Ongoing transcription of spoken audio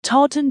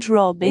Todd and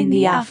Rob in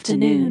the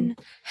afternoon.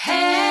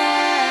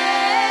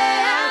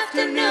 Hey,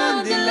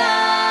 afternoon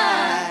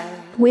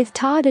delight. With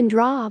Todd and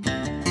Rob.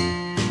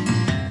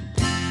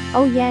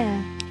 Oh,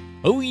 yeah.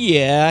 Oh,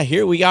 yeah.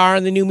 Here we are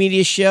on the New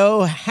Media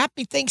Show.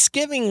 Happy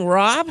Thanksgiving,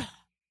 Rob.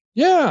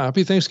 Yeah,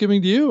 happy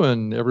Thanksgiving to you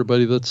and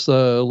everybody that's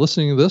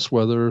listening to this,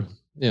 whether,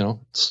 you're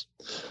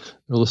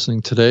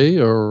listening today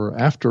or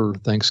after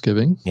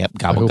Thanksgiving. Yep,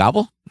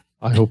 gobble.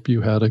 I hope you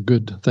had a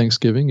good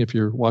Thanksgiving if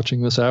you're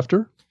watching this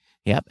after.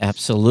 Yep,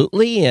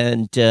 absolutely.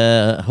 And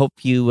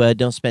hope you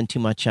don't spend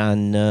too much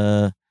on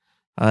the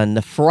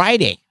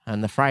Friday,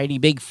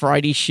 Big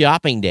Friday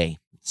shopping day.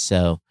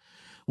 So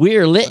we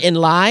are lit and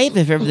live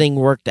if everything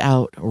worked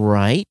out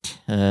right.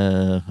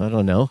 I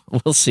don't know.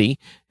 We'll see.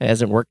 It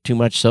hasn't worked too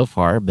much so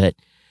far, but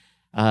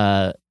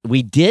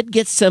we did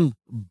get some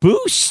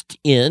boost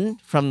in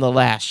from the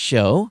last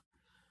show.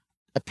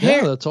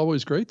 Yeah, that's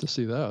always great to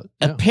see that.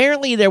 Yeah.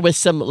 Apparently there was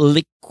some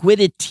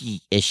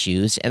liquidity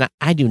issues, and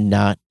I do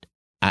not,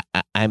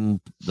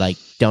 I'm like,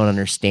 don't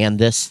understand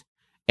this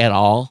at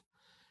all.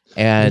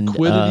 And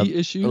liquidity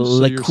issues?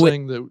 So you're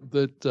saying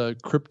that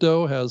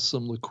crypto has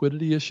some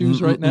liquidity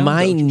issues right now?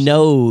 My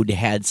node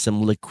had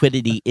some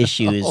liquidity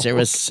issues. There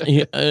was,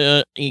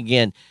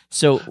 again,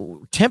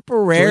 so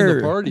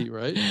temporary. Join the party,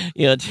 right?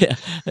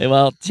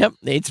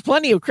 It's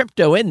plenty of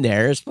crypto in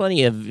there. There's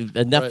plenty of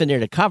enough in there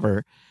to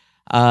cover.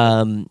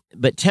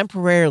 But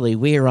temporarily,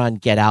 we are on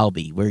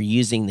GetAlby. We're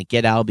using the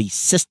GetAlby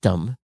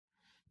system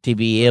to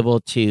be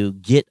able to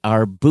get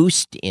our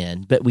boost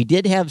in. But we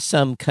did have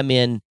some come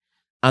in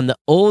on the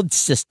old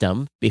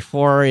system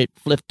before it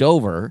flipped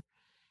over.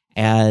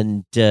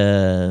 And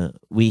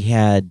we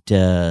had,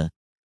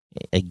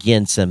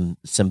 again, some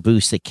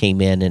boosts that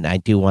came in. And I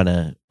do want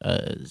to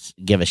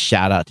give a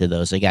shout out to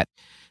those. I got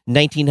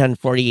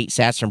 1,948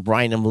 sats from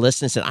Brian. I'm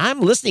listening. Said,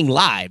 I'm listening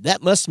live.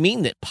 That must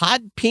mean that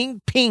Podping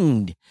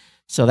pinged.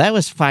 So that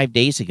was 5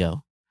 days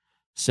ago.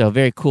 So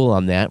very cool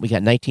on that. We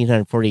got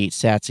 1,948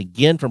 sats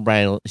again from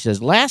Brian. He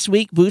says, last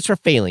week, boosts are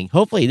failing.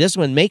 Hopefully this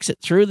one makes it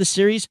through the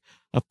series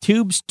of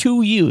tubes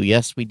to you.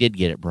 Yes, we did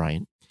get it,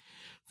 Brian.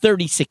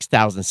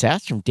 36,000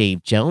 sats from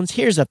Dave Jones.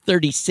 Here's a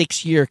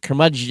 36-year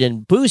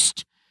curmudgeon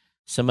boost.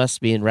 So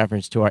must be in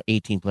reference to our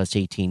 18 plus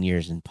 18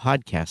 years in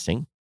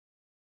podcasting.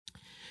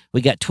 We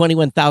got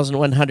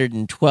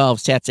 21,112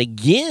 sats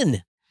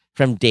again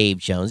from Dave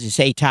Jones. You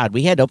say, hey, Todd,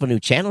 we had to open a new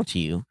channel to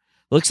you.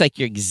 Looks like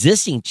your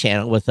existing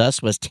channel with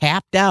us was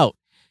tapped out.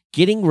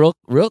 Getting real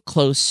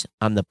close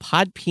on the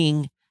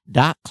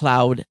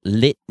podping.cloud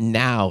lit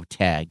now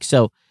tag.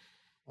 So,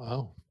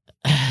 wow.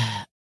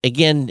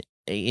 Again,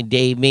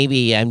 Dave,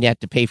 maybe I'm going to have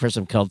to pay for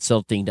some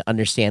consulting to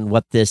understand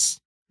what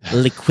this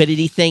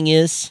liquidity thing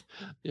is.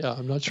 Yeah,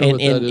 I'm not sure what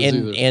that is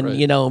either. And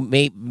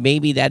right.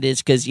 Maybe that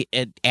is because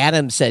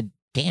Adam said,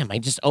 damn, I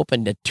just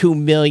opened a 2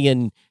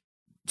 million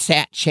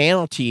sat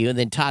channel to you. And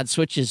then Todd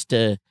switches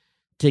to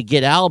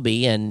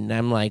GetAlby. And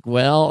I'm like,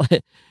 well,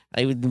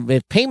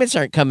 if payments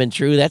aren't coming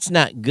through, that's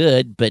not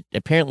good. But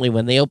apparently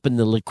when they opened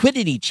the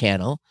liquidity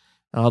channel,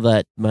 all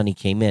that money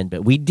came in.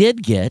 But we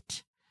did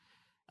get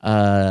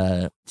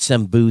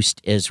some boost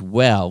as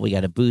well. We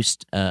got a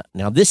boost.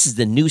 Now, this is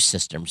the new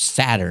system,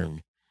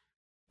 Saturn.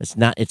 It's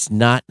not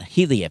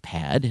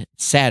Heliopad.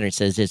 Saturn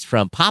says it's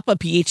from Papa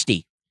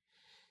PhD.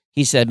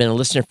 He said, I've been a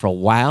listener for a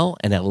while,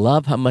 and I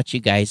love how much you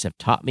guys have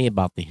taught me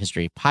about the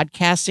history of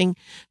podcasting,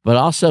 but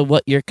also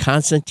what you're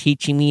constantly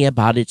teaching me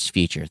about its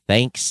future.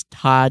 Thanks,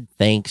 Todd.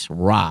 Thanks,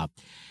 Rob.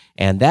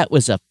 And that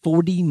was a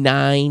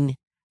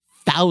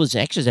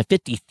 49,000, actually it's a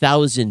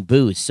 50,000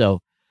 boost. So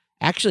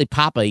actually,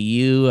 Papa,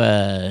 you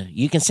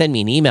can send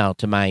me an email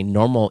to my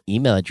normal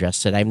email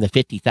address that I'm the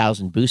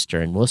 50,000 booster,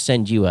 and we'll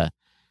send you a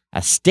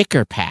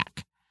sticker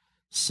pack.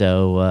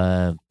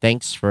 So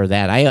thanks for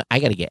that. I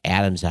got to get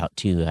Adams out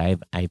too.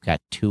 I've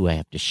got 2 I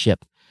have to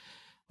ship,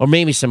 or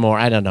maybe some more.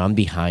 I don't know. I'm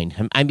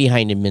behind. I'm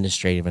behind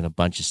administrative and a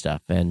bunch of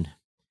stuff, and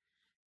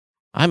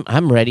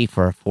I'm ready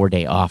for a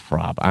 4-day off,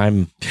 Rob.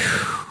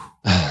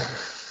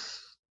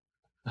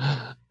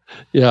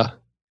 Yeah,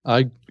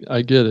 I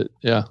get it.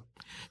 Yeah.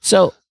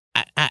 So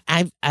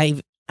I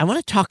want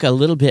to talk a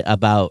little bit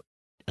about.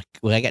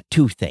 Well, I got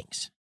 2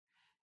 things.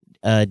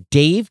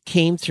 Dave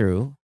came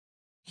through.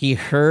 He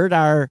heard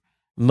our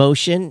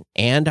motion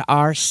and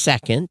our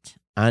second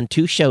on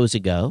 2 shows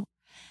ago,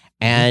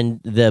 and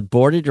the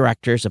board of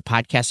directors of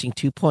Podcasting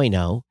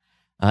 2.0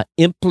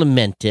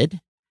 implemented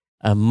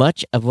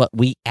much of what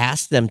we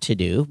asked them to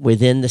do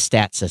within the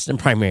stat system.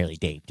 Primarily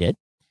Dave did,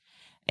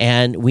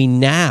 and we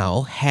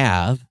now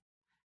have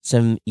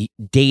some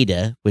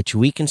data which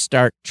we can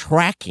start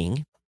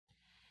tracking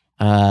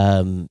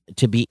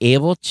to be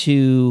able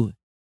to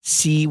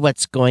see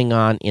what's going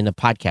on in the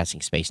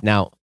podcasting space.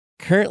 Now,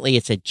 currently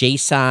it's a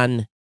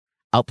JSON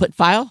output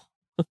file.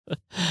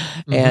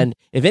 And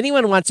if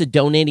anyone wants to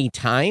donate any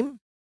time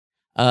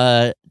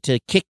to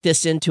kick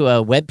this into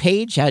a web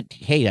page,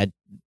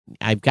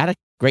 I've got a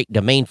great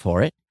domain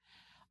for it,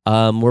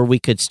 where we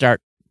could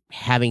start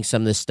having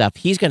some of this stuff.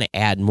 He's going to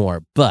add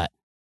more, but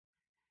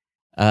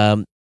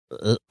I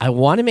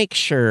want to make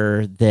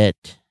sure that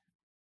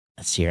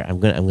let's see here. I'm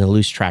gonna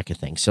lose track of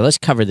things. So let's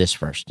cover this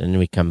first, and then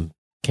we can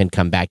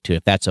come back to it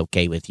if that's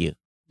okay with you.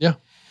 Yeah.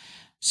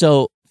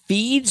 So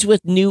feeds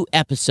with new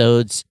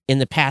episodes in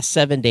the past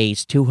 7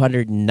 days,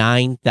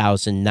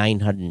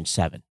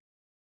 209,907.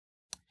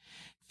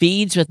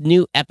 Feeds with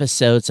new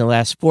episodes in the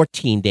last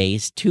 14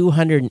 days,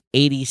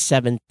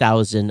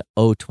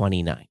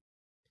 287,029.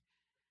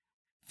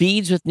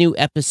 Feeds with new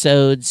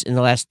episodes in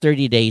the last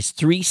 30 days,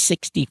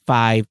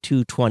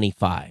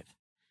 365,225.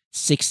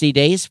 60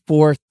 days,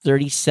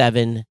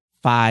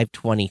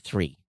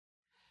 437,523.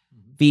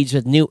 Feeds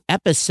with new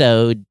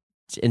episodes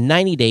in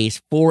 90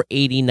 days,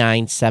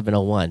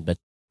 489,701. But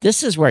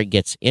this is where it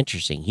gets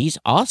interesting. He's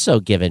also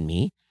given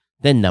me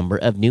the number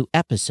of new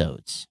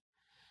episodes.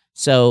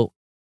 So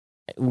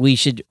we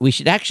should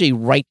actually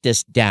write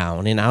this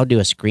down, and I'll do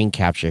a screen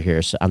capture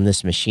here on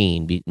this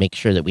machine, make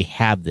sure that we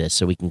have this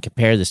so we can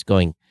compare this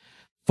going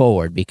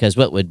forward, because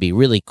what would be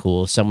really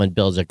cool, if someone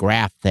builds a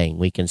graph thing,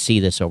 we can see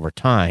this over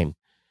time,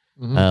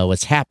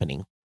 what's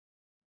happening.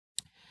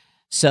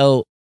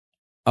 So,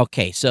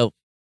 okay, so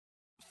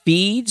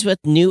feeds with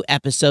new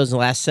episodes in the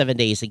last 7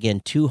 days,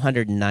 again,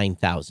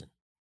 209,000.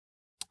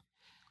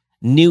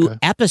 New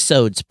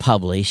episodes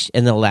published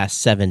in the last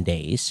 7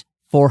 days,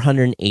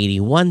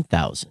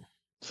 481,000.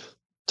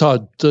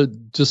 Todd, to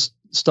just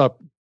stop.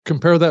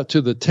 Compare that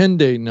to the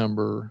 10-day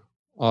number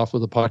off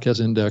of the podcast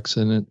index,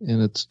 and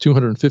it's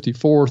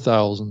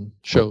 254,000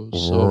 shows.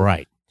 So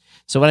right.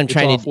 So what I'm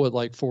trying to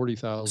like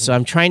 40,000. So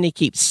I'm trying to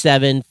keep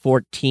 7,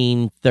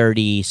 14,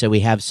 30. So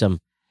we have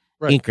some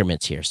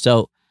increments here.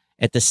 So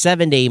at the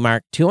 7-day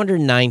mark,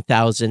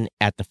 209,000.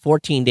 At the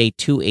 14-day,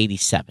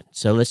 287.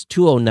 So let's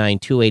 209,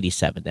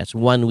 287. That's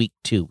 1 week,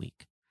 2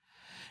 week.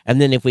 And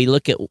then if we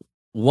look at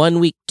 1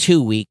 week,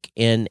 2 week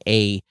in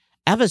a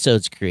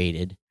episodes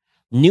created,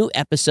 new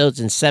episodes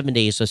in 7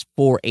 days was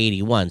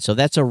 481. So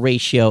that's a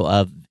ratio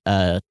of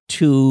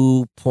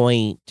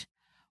 2.1,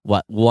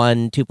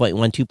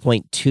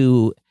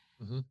 2.2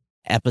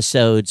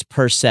 episodes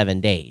per 7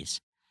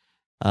 days.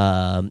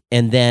 And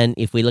then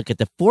if we look at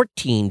the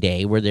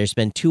 14-day, where there's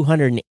been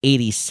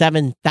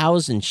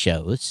 287,000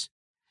 shows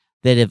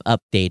that have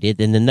updated,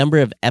 and the number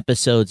of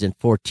episodes in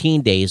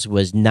 14 days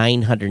was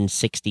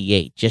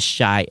 968, just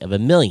shy of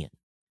 1 million.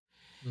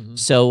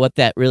 So what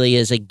that really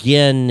is,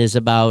 again, is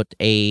about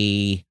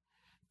a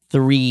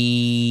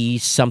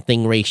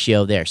 3-something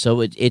ratio there.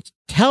 So it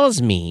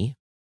tells me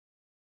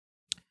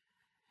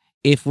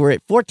if we're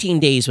at 14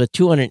 days with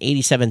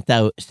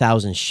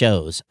 287,000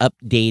 shows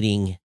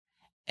updating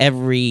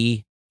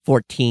every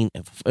 14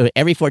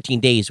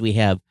 days, we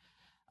have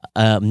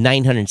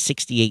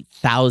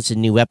 968,000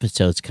 new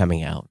episodes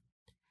coming out.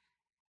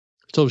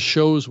 So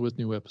shows with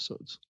new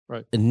episodes,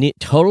 right?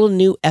 Total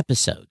new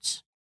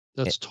episodes.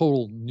 That's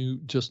total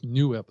just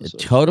new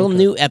episodes. Total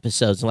new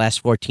episodes in the last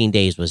 14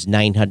 days was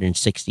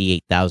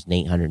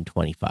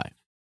 968,825.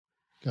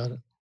 Got it.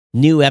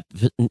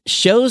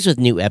 Shows with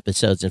new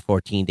episodes in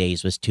 14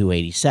 days was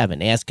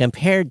 287, as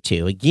compared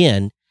to,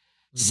 again,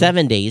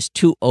 7 days,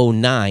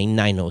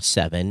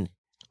 209,907,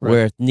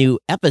 with new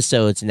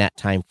episodes in that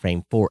time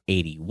frame,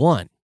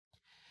 481.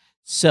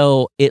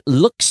 So it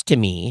looks to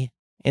me,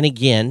 and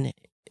again,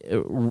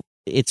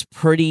 it's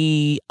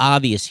pretty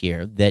obvious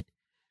here that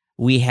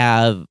we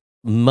have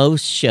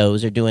most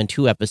shows are doing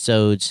 2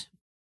 episodes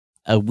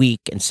a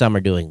week, and some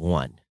are doing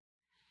 1.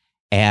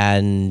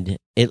 And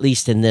at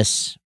least in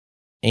this,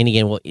 and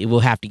again,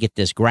 we'll have to get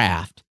this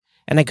graphed.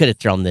 And I could have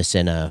thrown this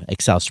in a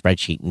Excel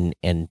spreadsheet,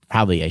 and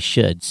probably I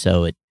should,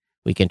 so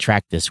we can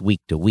track this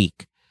week to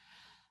week.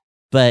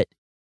 But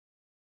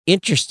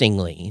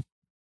interestingly,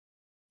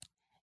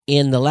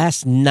 in the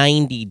last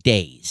 90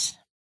 days,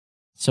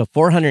 so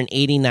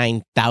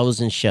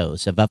 489,000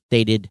 shows have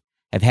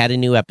had a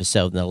new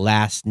episode in the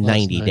last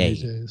 90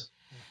 days.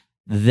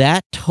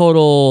 That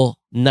total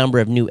number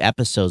of new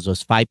episodes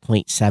was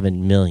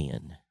 5.7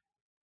 million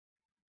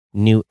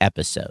new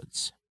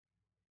episodes.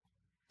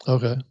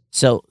 Okay.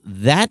 So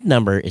that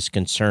number is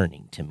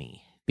concerning to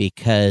me,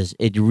 because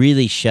it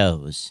really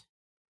shows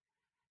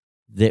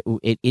that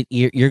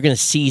you're going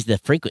to see the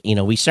frequent,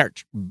 we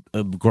start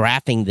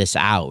graphing this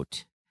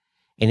out,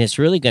 and it's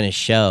really going to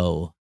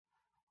show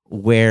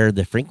where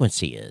the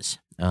frequency is.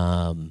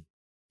 And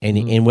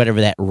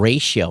whatever that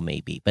ratio may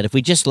be. But if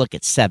we just look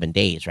at 7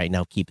 days right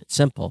now, keep it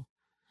simple,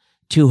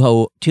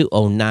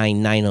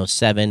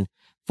 209,907,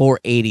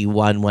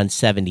 481,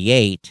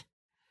 178.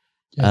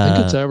 Yeah, I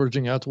think it's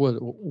averaging out to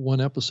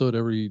 1 episode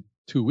every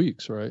 2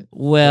 weeks, right?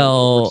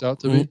 Well, works out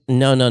to be?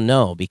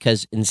 No,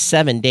 because in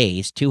 7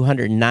 days,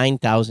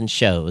 209,000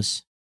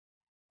 shows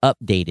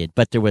updated,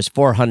 but there was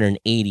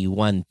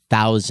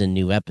 481,000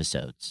 new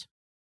episodes.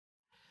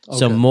 Okay.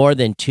 So more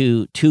than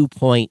 2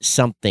 point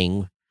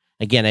something.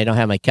 Again, I don't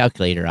have my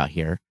calculator out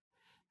here.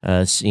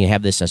 So you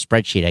have this in a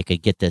spreadsheet. I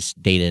could get this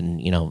data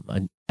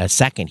in, a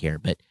second here,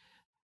 but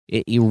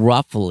you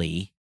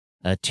roughly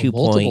 2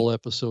 multiple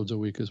episodes a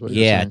week is what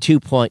you're saying.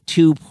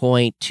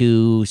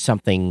 2.2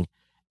 something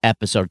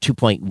episode,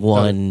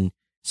 2.1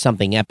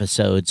 something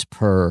episodes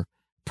per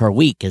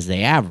week is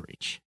the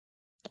average.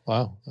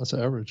 Wow, that's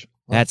average.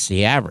 That's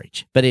the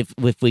average. But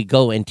if we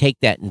go and take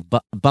that and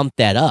bump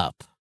that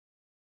up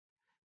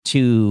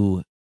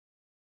to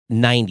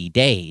 90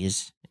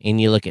 days,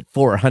 and you look at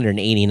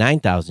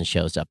 489,000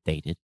 shows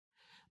updated,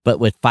 but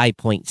with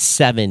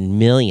 5.7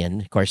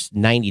 million, of course,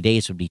 90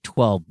 days would be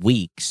 12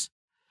 weeks.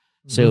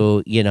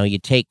 So, you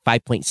take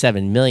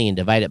 5.7 million,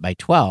 divide it by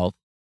 12,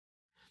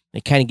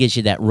 it kind of gives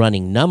you that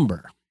running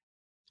number.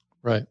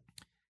 Right.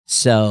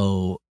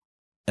 So,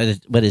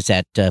 what is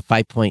that? The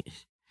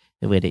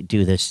way to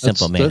do this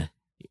simple math.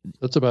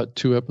 That's about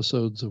 2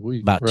 episodes a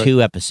week. About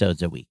 2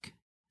 episodes a week.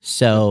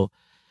 So,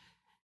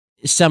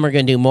 some are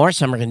going to do more,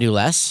 some are going to do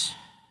less.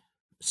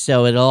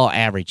 So, it'll all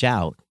average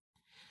out.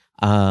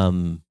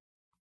 So,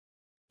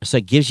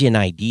 it gives you an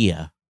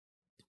idea.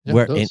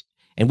 Yeah,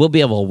 and we'll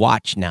be able to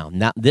watch now.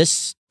 Now,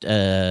 this,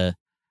 I'm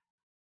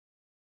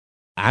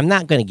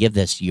not going to give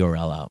this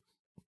URL out.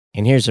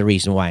 And here's the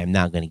reason why I'm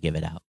not going to give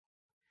it out.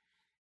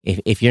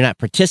 If you're not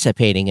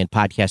participating in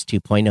Podcast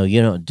 2.0,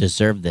 you don't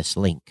deserve this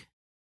link.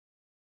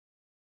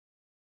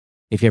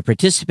 If you're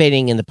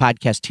participating in the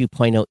Podcast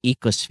 2.0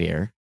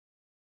 ecosphere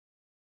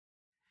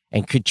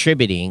and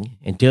contributing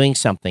and doing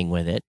something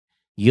with it,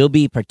 you'll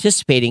be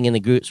participating in the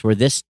groups where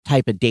this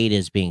type of data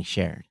is being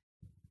shared.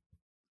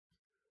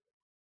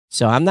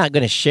 So I'm not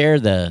going to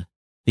share the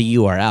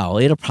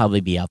URL. It'll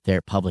probably be out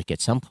there public at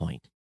some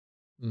point.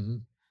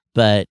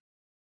 But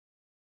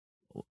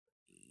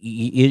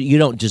you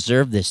don't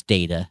deserve this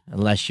data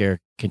unless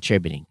you're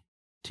contributing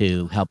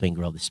to helping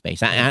grow the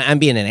space. I'm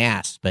being an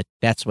ass, but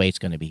that's the way it's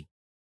going to be.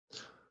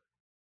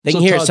 They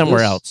can hear it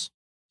somewhere else.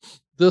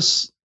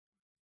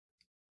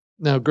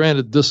 Now,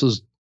 granted, this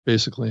is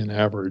basically an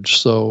average,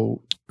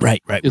 so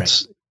right.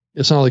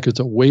 It's not like it's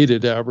a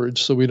weighted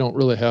average, so we don't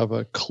really have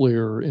a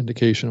clear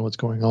indication of what's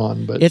going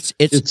on. But it's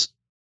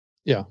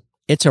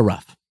a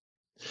rough.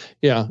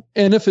 Yeah,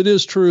 and if it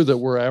is true that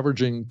we're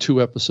averaging 2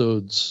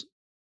 episodes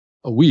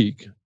a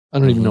week, I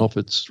don't even know if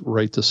it's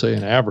right to say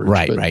an average.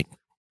 Right.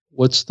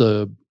 What's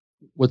the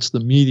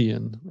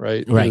median?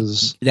 Right. Right.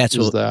 That's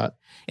that.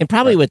 And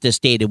probably with this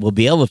data, we'll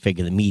be able to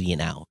figure the median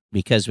out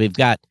because we've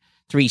got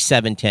 3,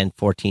 7, 10,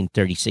 14,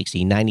 30,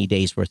 60, 90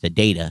 days worth of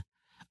data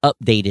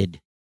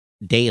updated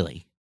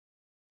daily.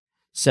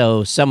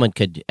 So someone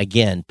could,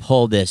 again,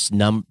 pull these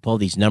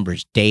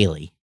numbers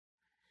daily.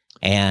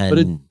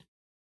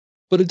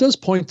 But it does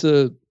point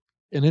to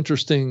an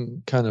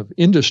interesting kind of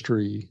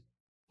industry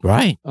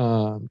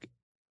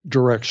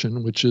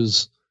direction, which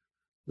is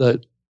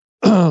that,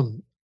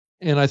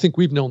 and I think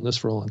we've known this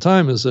for a long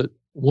time, is that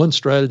one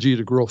strategy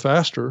to grow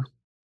faster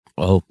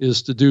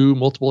is to do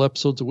multiple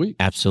episodes a week.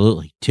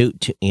 Absolutely.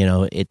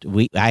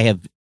 I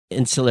have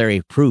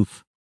ancillary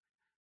proof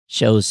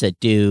shows that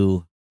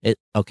do it.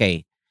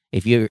 Okay.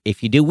 If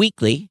you do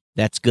weekly,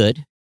 that's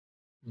good.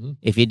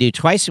 If you do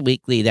twice a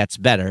weekly, that's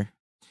better.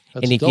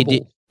 That's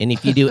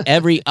if you do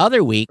every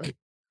other week,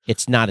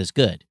 it's not as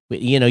good.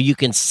 But, you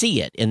can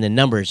see it in the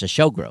numbers of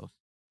show growth.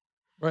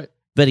 Right.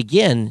 But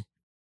again,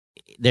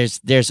 there's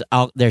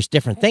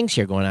different things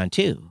here going on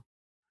too.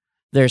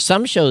 There are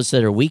some shows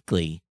that are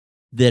weekly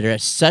that are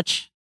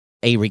such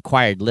a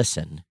required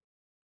listen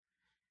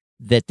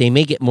that they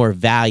may get more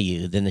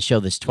value than the show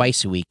that's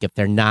twice a week if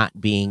they're not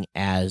being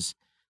as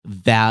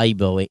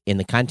valuable in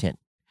the content.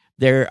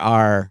 There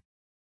are,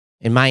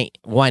 in my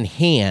one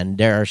hand,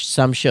 there are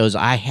some shows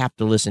I have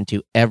to listen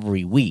to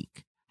every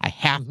week. I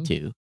have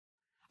to.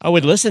 I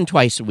would listen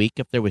twice a week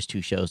if there was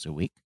 2 shows a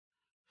week.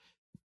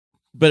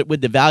 But would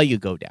the value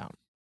go down?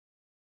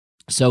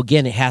 So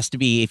again, it has to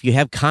be, if you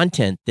have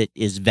content that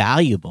is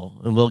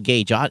valuable, and we'll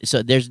gauge on.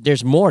 So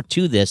there's more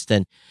to this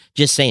than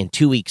just saying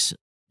 2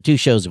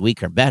 shows a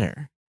week are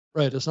better.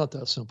 Right. It's not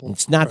that simple.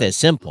 It's not that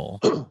simple.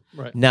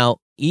 Right. Now,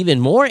 even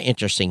more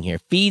interesting here,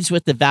 feeds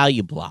with the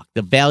value block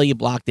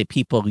that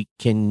people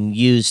can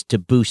use to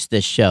boost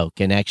this show.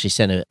 Can actually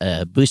send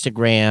a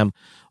boostagram,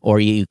 or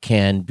you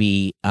can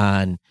be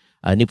on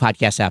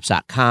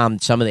newpodcastapps.com.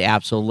 Some of the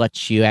apps will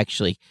let you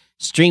actually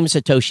stream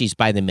Satoshis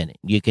by the minute.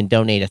 You can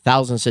donate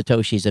 1,000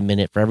 Satoshis a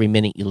minute for every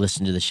minute you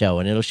listen to the show,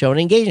 and it'll show an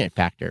engagement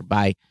factor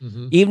by,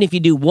 even if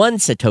you do 1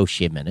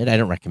 Satoshi a minute, I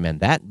don't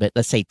recommend that, but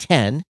let's say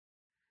 10.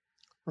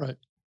 Right.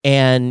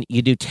 And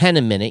you do 10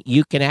 a minute,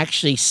 you can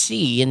actually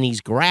see in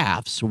these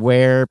graphs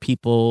where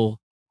people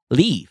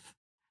leave.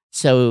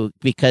 So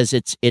because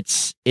it's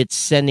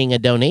sending a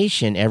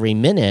donation every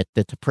minute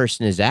that the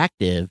person is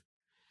active,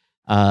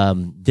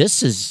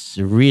 this is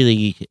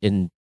really,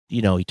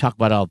 you talk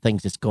about all the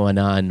things that's going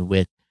on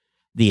with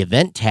the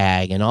event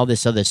tag and all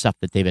this other stuff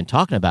that they've been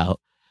talking about.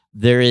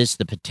 There is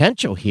the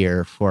potential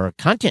here for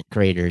content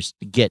creators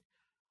to get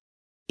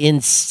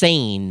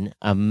insane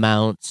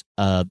amounts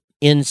of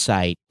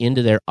insight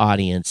into their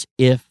audience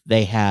if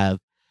they have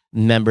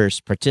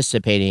members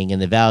participating in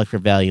the value for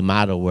value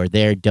model where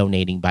they're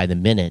donating by the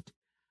minute,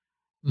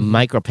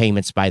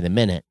 micropayments by the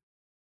minute.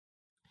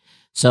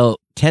 So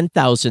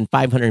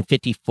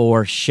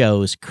 10,554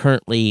 shows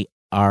currently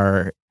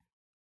have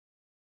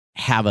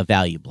a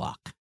value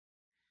block.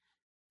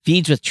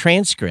 Feeds with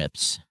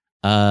transcripts,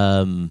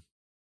 22,000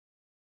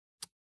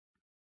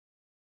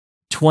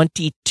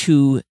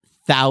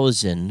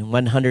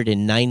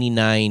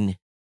 22,199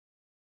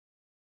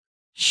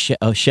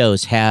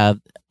 shows have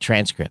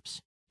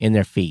transcripts in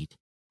their feed.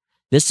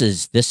 This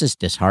is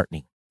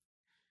disheartening.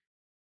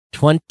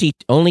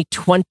 Only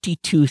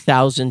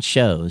 22,000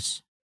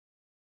 shows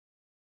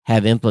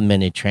have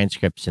implemented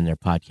transcripts in their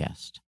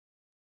podcast.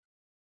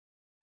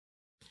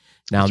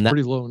 Now, that's a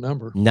pretty low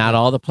number. Not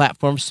all the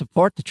platforms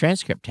support the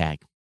transcript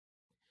tag.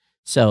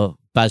 So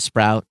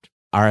Buzzsprout,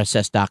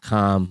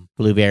 RSS.com,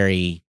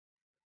 Blueberry,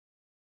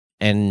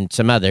 and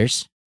some other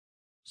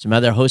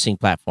hosting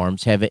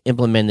platforms have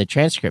implemented the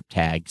transcript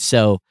tag.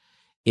 So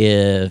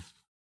if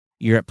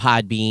you're at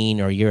Podbean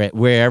or you're at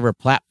wherever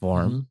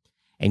platform,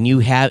 and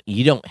you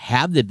don't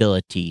have the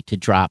ability to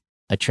drop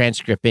a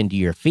transcript into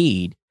your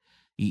feed,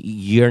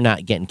 you're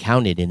not getting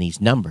counted in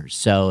these numbers.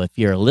 So if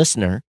you're a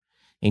listener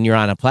and you're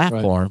on a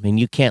platform and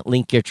you can't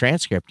link your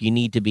transcript, you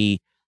need to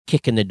be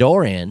kicking the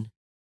door in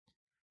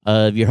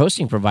of your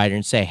hosting provider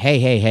and say,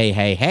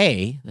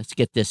 hey, let's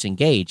get this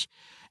engaged.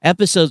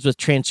 Episodes with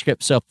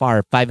transcripts so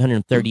far,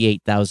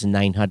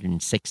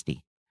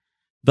 538,960.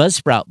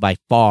 Buzzsprout by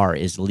far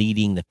is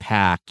leading the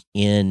pack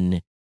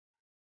in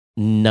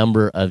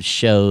number of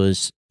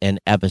shows and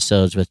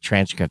episodes with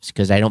transcripts,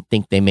 because I don't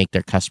think they make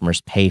their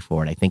customers pay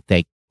for it. I think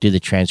they do the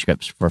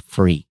transcripts for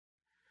free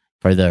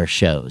for their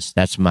shows.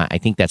 I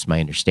think that's my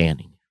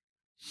understanding.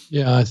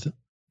 Yeah,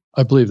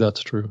 I believe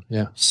that's true.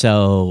 Yeah.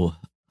 So,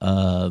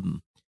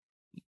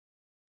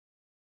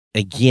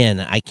 again,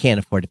 I can't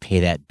afford to pay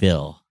that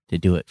bill to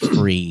do it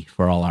free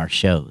for all our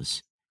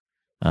shows.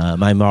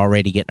 I'm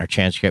already getting our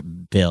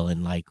transcript bill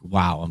and like,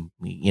 wow,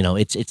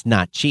 it's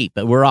not cheap,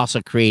 but we're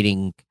also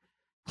creating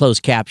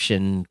closed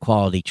caption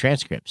quality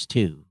transcripts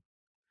too.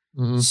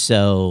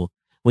 So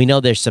we know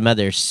there's some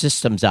other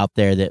systems out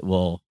there that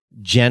will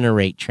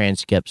generate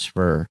transcripts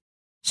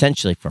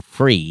essentially for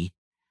free.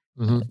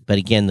 But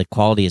again, the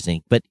quality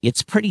isn't, but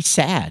it's pretty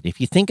sad.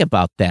 If you think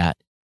about that,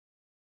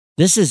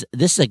 this is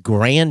a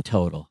grand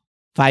total,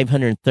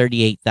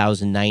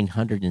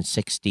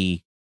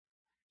 538,960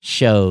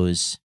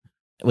 shows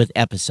with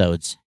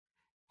episodes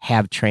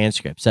have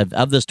transcripts.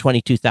 Of those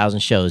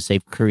 22,000 shows,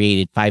 they've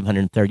created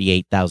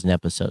 538,000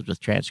 episodes with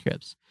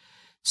transcripts.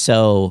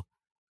 So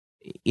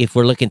if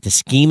we're looking at the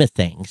scheme of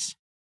things,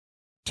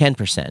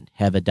 10%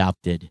 have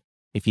adopted.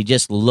 If you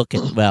just look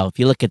at, if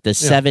you look at the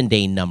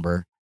 7-day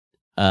number,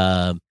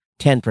 10%,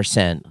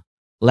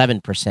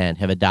 11%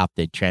 have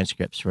adopted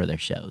transcripts for their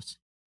shows.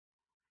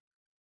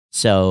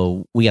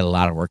 So we got a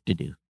lot of work to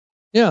do.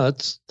 Yeah,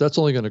 that's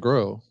only going to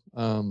grow.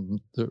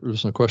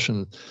 There's no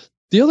question.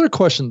 The other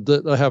question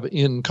that I have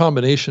in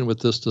combination with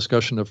this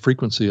discussion of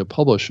frequency of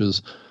publish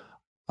is,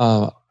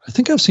 I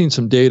think I've seen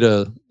some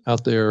data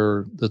out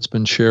there that's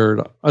been shared.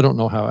 I don't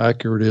know how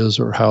accurate it is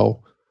or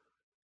how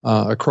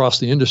across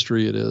the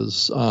industry it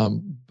is,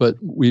 but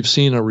we've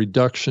seen a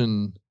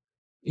reduction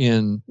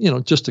in,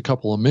 just a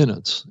couple of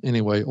minutes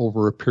anyway,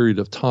 over a period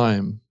of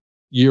time,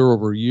 year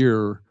over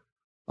year,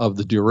 of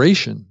the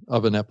duration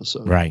of an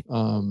episode. Right.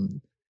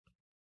 Do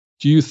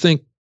you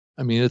think,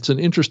 it's an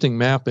interesting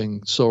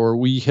mapping. So are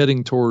we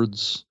heading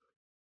towards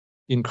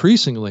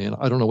increasingly, and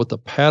I don't know what the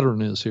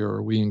pattern is here,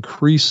 are we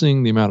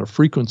increasing the amount of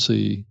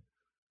frequency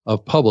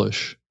of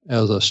publish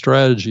as a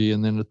strategy?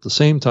 And then at the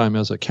same time,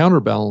 as a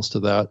counterbalance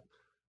to that,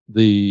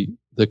 the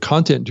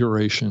content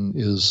duration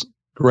is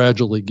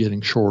gradually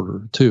getting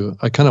shorter too.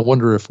 I kind of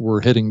wonder if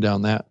we're heading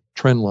down that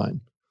trend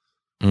line.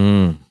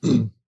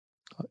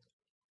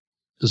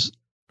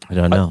 I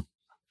don't know.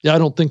 I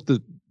don't think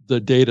that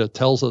the data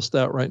tells us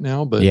that right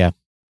now, but yeah,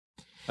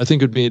 I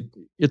think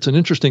it's an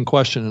interesting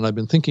question. And I've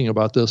been thinking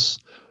about this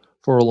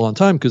for a long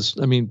time because,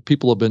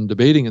 people have been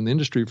debating in the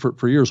industry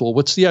for years. Well,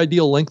 what's the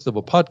ideal length of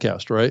a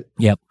podcast, right?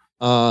 Yep.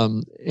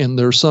 And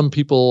there's some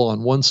people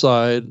on one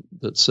side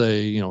that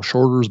say,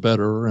 shorter is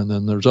better. And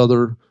then there's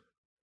other,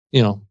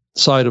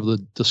 side of the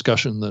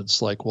discussion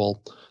that's like,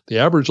 well, the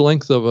average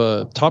length of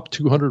a top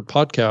 200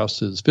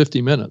 podcast is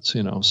 50 minutes,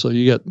 so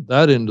you get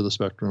that into the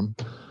spectrum.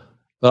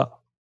 But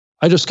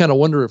I just kind of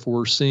wonder if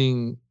we're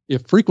seeing,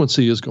 if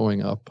frequency is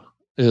going up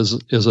is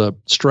a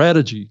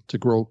strategy to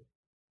grow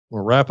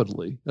more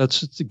rapidly.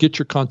 That's to get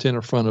your content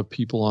in front of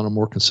people on a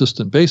more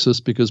consistent basis,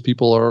 because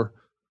people are,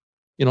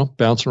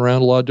 bouncing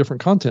around a lot of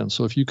different content.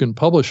 So if you can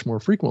publish more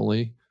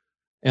frequently,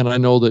 and I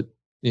know that,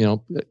 a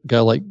guy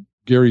like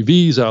Gary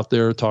Vee's out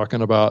there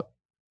talking about,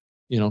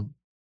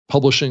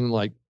 publishing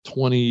like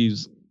 20,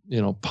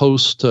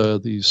 posts to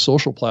these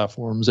social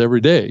platforms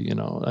every day,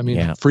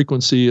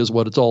 frequency is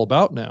what it's all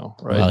about now,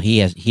 right? Well, he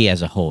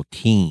has a whole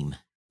team.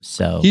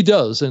 So he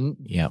does. And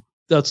yeah,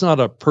 that's not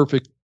a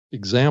perfect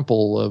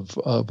example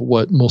of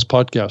what most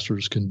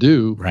podcasters can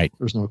do. Right.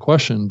 There's no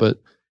question,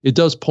 but it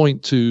does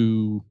point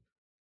to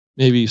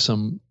maybe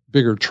some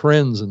bigger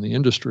trends in the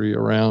industry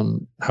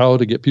around how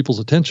to get people's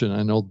attention.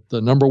 I know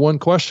the number one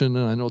question,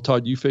 and I know,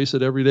 Todd, you face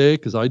it every day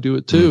because I do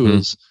it too,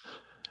 is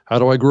how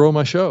do I grow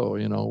my show?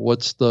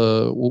 What's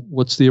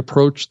the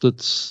approach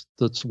that's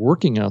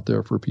working out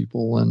there for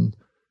people? And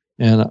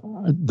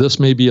this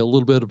may be a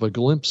little bit of a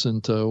glimpse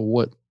into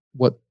what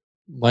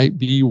might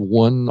be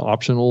one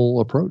optional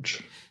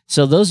approach.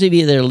 So those of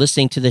you that are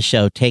listening to the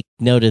show, take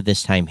note of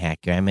this time hack.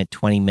 I'm at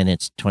 20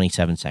 minutes,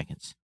 27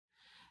 seconds.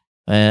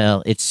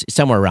 Well, it's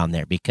somewhere around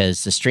there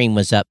because the stream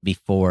was up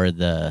before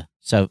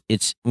so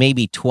it's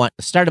maybe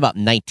start about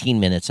 19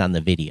 minutes on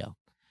the video.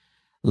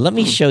 Let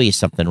me show you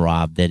something,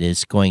 Rob, that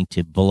is going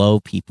to blow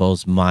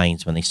people's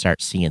minds when they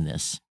start seeing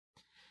this.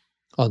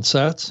 On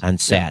Sats? On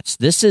Sats.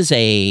 Yeah. This is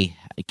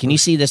can you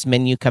see this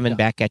menu coming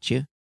back at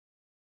you?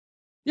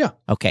 Yeah.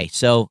 Okay,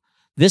 so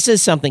this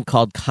is something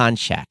called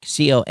Conshack,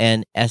 Conshhax,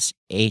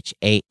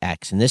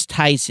 and this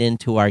ties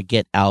into our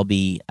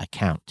GetAlby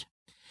account.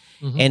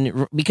 Mm-hmm.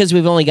 And because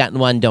we've only gotten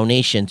one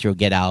donation through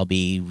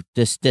GetAlby,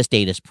 this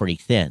data is pretty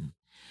thin.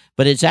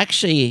 But it's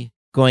actually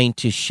going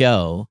to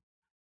show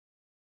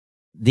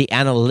the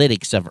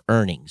analytics of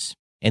earnings.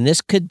 And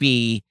this could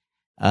be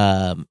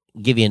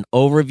give you an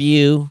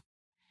overview.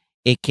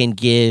 It can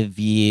give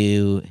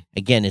you,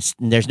 again,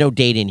 there's no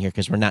data in here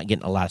because we're not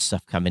getting a lot of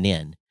stuff coming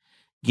in.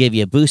 Give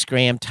you a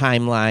Boostgram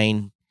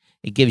timeline.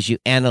 It gives you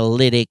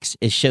analytics.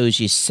 It shows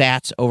you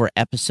sats over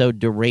episode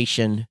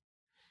duration.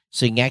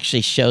 So it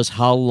actually shows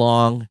how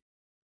long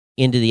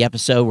into the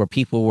episode where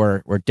people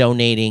were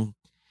donating.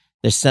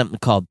 There's something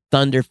called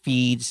Thunder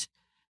Feeds.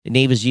 It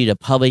enables you to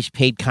publish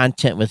paid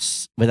content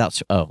without.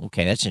 Oh,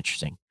 okay, that's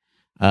interesting.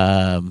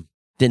 Didn't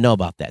know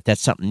about that. That's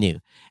something new.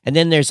 And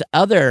then there's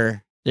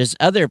other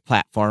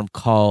platform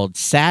called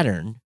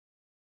Saturn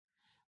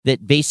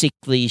that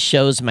basically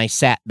shows my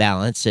sat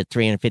balance at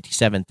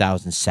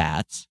 357,000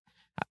 sats.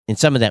 And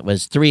some of that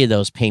was 3 of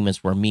those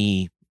payments were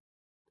me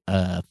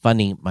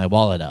funding my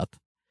wallet up.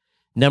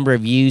 Number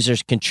of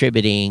users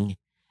contributing.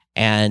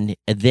 And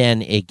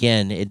then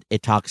again,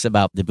 it talks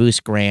about the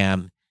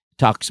Boostgram,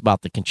 talks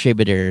about the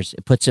contributors.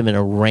 It puts them in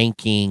a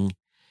ranking,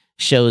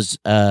 shows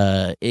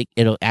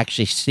it'll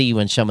actually see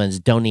when someone's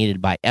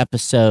donated by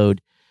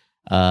episode,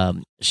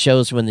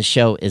 shows when the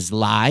show is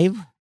live.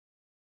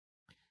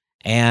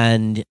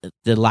 And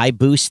the live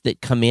boosts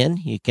that come in,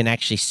 you can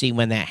actually see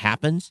when that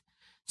happens.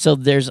 So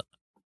there's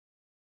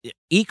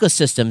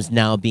ecosystems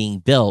now being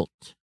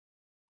built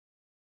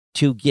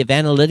to give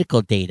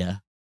analytical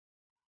data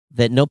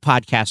that no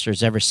podcaster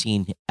has ever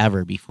seen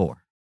ever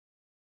before.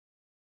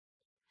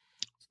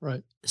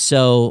 Right.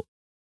 So,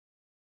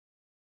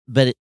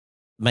 but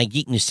my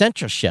Geek News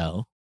Central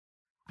show,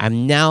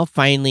 I'm now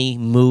finally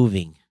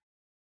moving.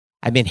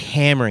 I've been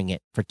hammering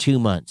it for 2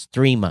 months,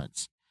 3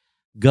 months.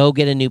 Go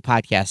get a new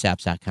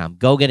podcastapps.com.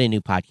 Go get a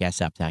new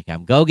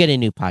podcastapps.com. Go get a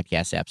new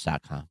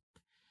podcastapps.com.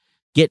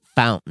 Get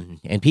Fountain.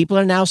 And people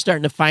are now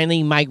starting to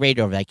finally migrate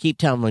over. I keep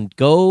telling them,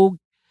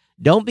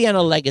 don't be on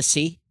a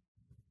legacy.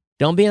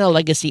 Don't be on a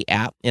legacy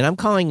app. And I'm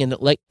calling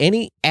it like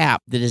any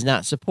app that is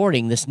not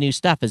supporting this new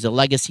stuff is a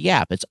legacy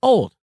app. It's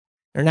old.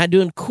 They're not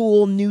doing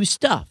cool new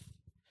stuff.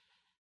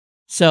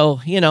 So,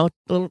 a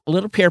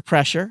little peer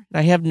pressure.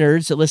 I have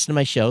nerds that listen to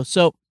my show.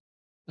 So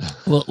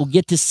we'll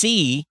get to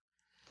see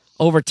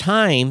over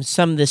time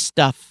some of this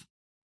stuff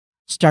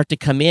start to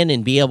come in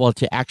and be able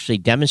to actually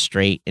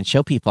demonstrate and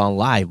show people on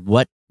live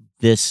what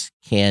this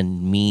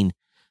can mean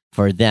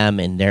for them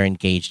and their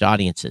engaged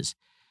audiences.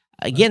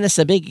 Again, this is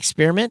a big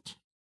experiment.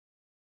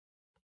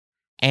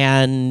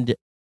 And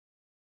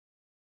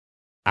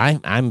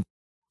I'm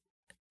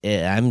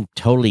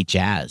totally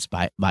jazzed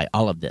by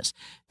all of this.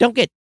 Don't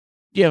get,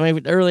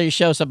 my earlier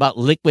shows about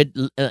liquid,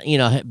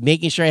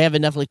 making sure I have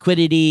enough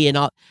liquidity and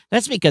all.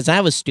 That's because I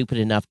was stupid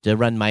enough to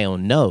run my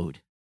own node.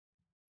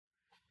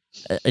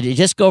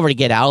 Just go over to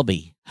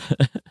GetAlby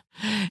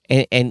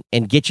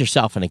and get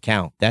yourself an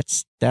account.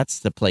 That's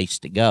the place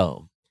to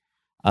go.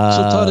 So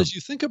Todd, as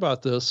you think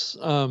about this,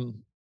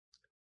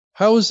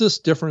 how is this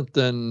different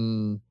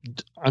than,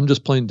 I'm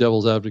just playing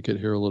devil's advocate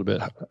here a little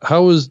bit.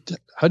 How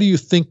do you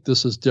think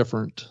this is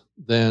different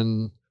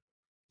than,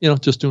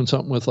 just doing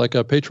something with like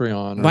a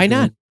Patreon? Or why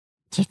not?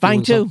 It's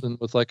fine too. Something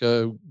with like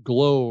a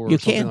Glow or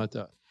something like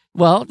that.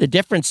 Well, the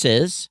difference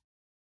is,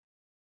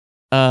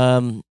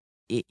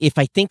 if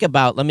I think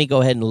about, let me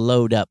go ahead and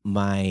load up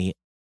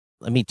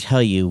let me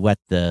tell you what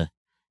the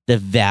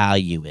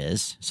value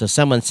is. So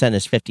someone sent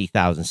us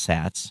 50,000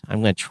 sats.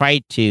 I'm going to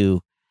try to,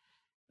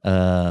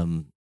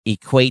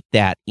 equate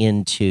that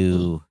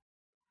into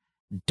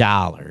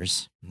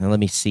dollars. Now let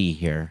me see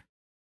here.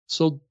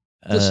 So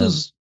this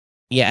is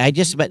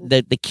but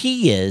the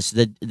key is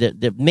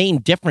the main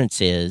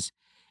difference is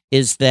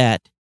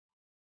that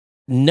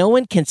no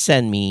one can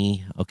send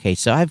me. Okay,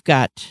 so I've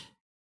got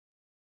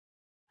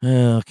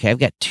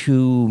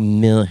 2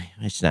 million.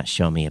 It's not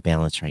showing me a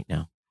balance right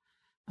now.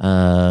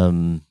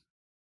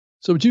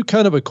 So would you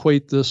kind of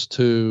equate this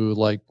to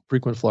like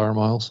frequent flyer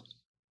miles?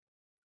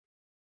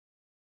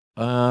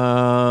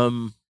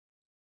 So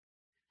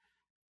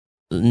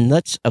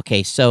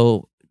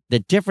the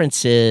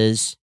difference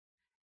is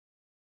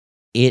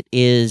it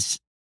is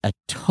a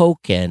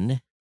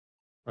token,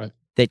 right,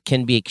 that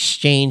can be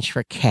exchanged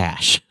for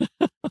cash.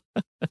 Yeah.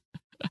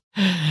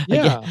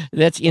 Again,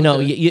 that's,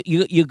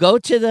 you go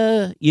to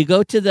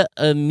the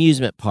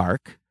amusement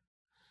park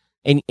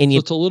And So you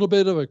it's a little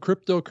bit of a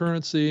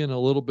cryptocurrency and a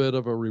little bit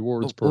of a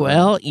rewards program.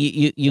 well,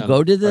 you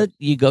go to the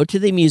you go to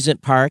the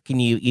amusement park and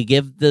you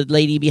give the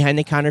lady behind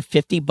the counter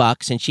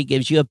 $50 and she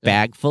gives you a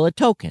bag full of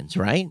tokens,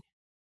 right?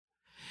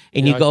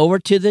 And Yeah, you go over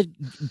to the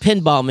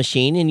pinball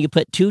machine and you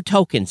put 2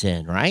 tokens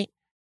in, right?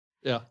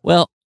 Yeah.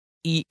 Well,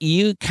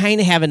 you kind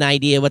of have an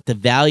idea what the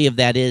value of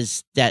that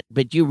is,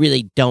 but you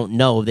really don't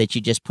know that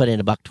you just put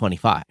in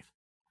 $1.25.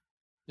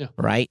 Yeah.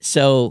 Right.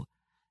 So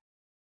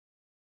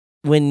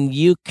when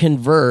you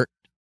convert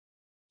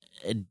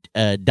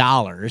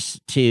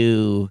dollars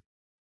to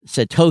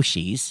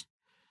satoshis,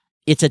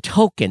 it's a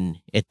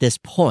token at this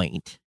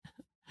point.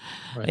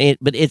 Right.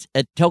 But it's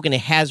a token that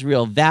has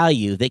real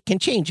value that can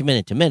change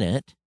minute to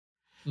minute.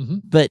 Mm-hmm.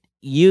 But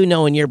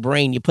in your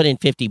brain, you put in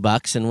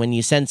 $50, and when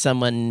you send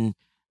someone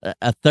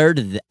a third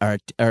of or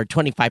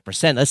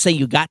 25%, let's say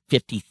you got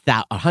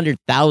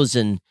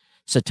 100,000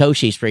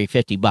 satoshis for your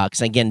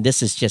 $50. Again,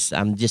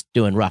 I'm just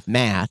doing rough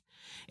math,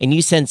 and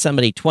you send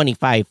somebody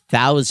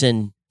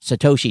 25,000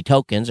 Satoshi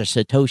tokens or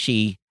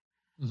Satoshi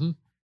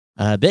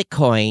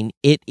Bitcoin.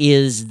 It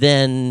is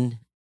then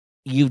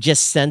you've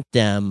just sent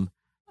them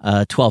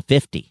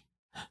 $12.50.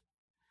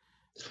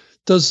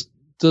 Does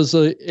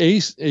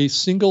a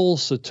single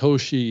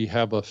Satoshi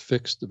have a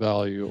fixed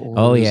value?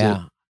 Or is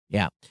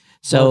yeah.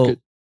 So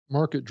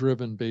market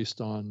driven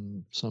based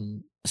on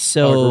some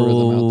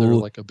algorithm out there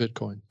like a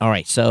Bitcoin. All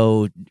right.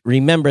 So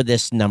remember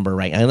this number,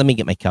 right? Let me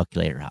get my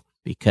calculator up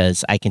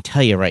because I can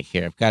tell you right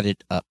here. I've got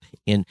it up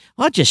in.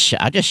 I'll just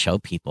show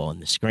people on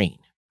the screen.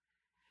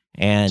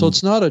 And so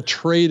it's not a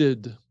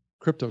traded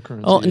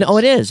cryptocurrency. Oh no,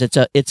 it is. It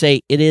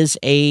is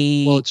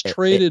a. Well, it's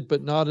traded,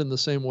 but not in the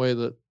same way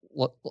that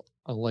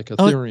like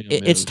Ethereum.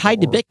 It's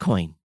tied to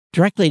Bitcoin,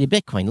 directly to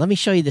Bitcoin. Let me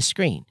show you the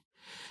screen.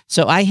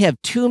 So I have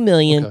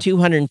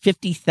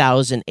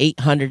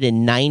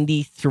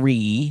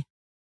 2,250,893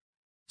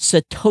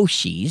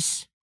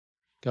 Satoshis.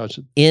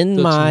 Gotcha. In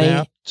That's my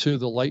mapped to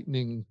the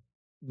Lightning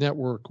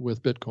network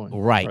with Bitcoin.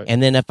 Right.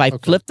 And then if I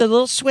flip the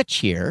little switch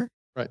here,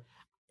 right,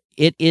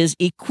 it is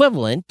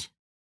equivalent,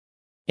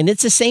 and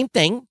it's the same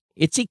thing.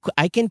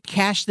 I can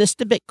cash this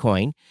to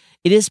Bitcoin.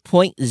 It is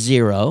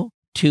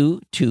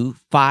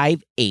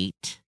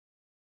 0.02258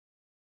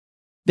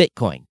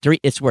 Bitcoin.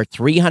 It's worth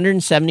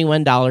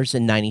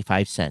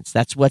 $371.95.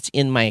 That's what's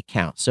in my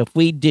account. So if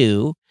we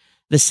do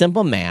the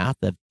simple math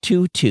of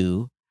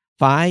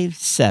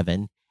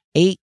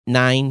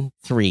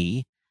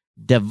 2,257,893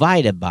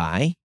 divided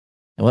by,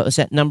 and what was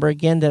that number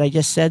again that I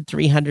just said?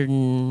 300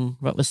 and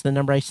what was the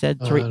number I said?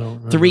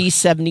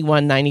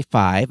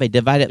 371.95. I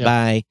divide it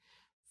by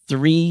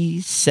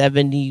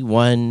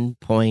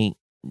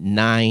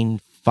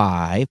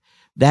 371.95.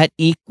 That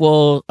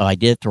equals, I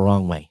did it the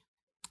wrong way.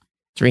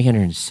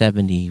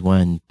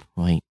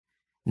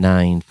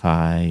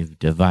 371.95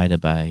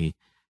 divided by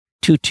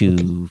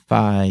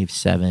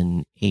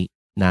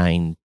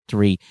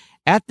 2,257,893.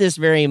 At this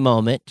very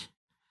moment,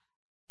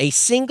 a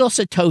single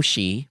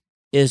Satoshi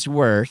is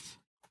worth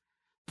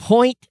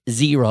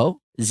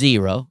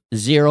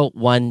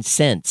 0.0001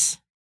 cents.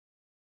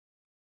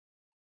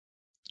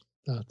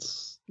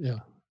 That's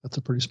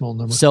a pretty small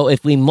number. So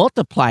if we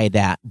multiply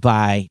that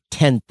by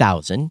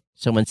 10,000,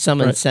 so when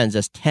someone sends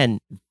us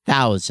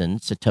 10,000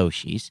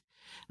 Satoshis,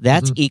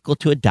 that's equal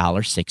to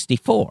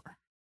 $1.64.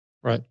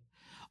 Right.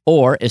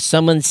 Or if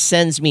someone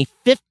sends me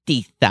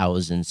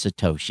 50,000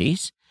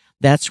 Satoshis,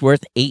 that's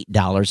worth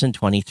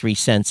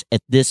 $8.23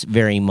 at this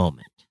very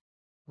moment.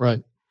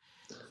 Right.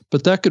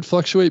 But that could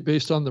fluctuate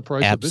based on the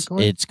price of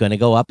Bitcoin? It's going to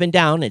go up and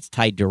down. It's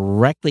tied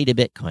directly to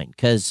Bitcoin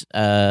because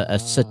a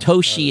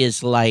Satoshi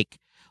is like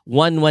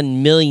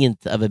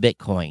 1/1,000,000th of a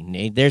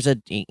Bitcoin. There's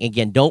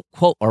don't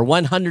quote, or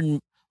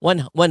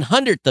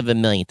 1/100th of a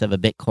millionth of a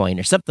Bitcoin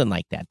or something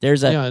like that.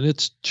 And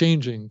it's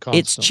changing constantly.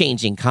 It's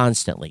changing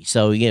constantly.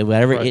 So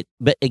whatever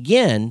but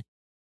again,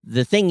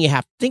 the thing you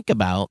have to think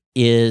about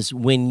is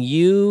when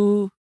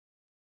you,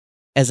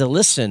 as a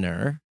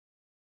listener,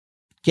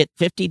 get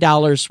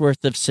 $50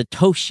 worth of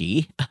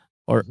Satoshi,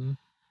 or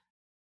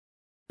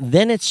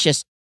then it's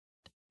just,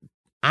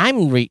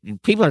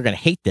 people are going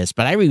to hate this,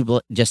 but I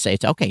just say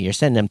it's okay. You're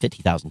sending them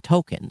 50,000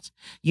 tokens.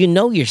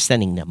 You're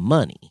sending them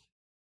money.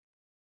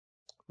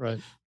 Right.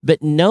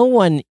 But no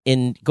one,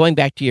 in going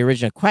back to your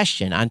original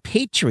question on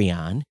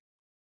Patreon,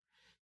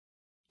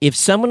 if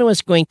someone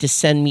was going to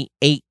send me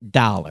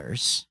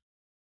 $8,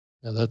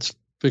 that's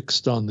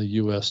fixed on the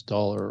US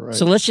dollar, right?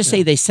 So let's just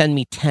say they send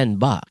me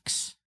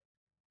 $10,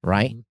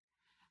 right?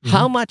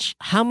 How much,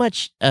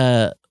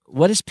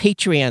 what is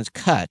Patreon's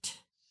cut?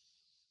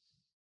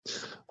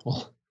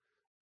 Well,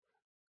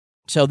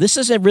 so this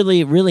is a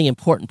really, really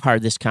important part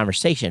of this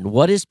conversation.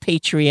 What is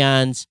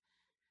Patreon's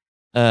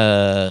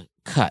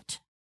cut?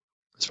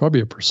 It's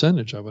probably a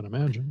percentage, I would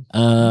imagine.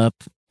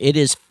 It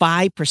is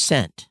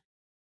 5%.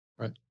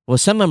 Right. Well,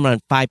 some of them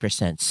run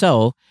 5%.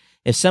 So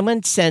if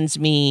someone sends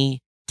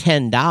me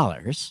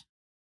 $10,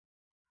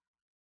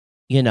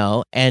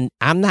 and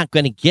I'm not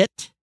going to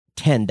get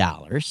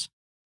 $10,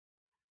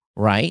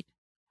 right?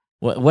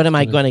 What am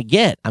I going to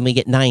get? I'm going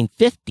to get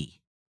 $9.50.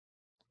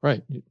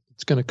 Right.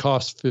 it's going to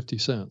cost 50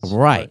 cents.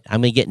 Right.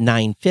 I'm going to get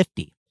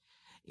 $9.50.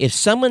 If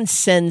someone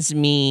sends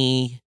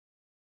me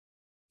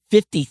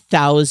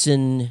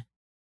 50,000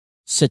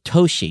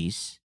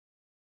 Satoshis,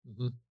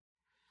 Mm-hmm.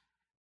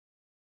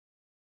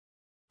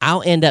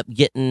 I'll end up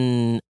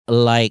getting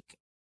like,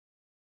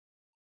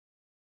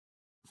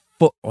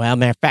 well,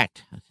 matter of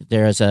fact,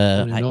 there's I a.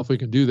 don't even know if we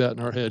can do that in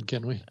our head,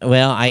 can we?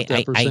 Well, What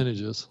that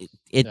percentage is.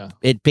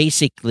 It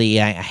basically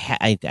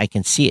I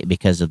can see it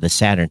because of the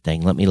Saturn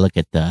thing. Let me look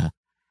at the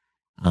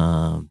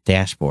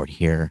dashboard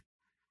here.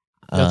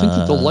 I think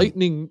that the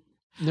Lightning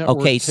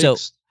Network takes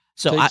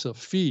a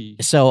fee.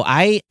 So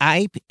I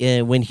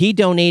when he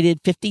donated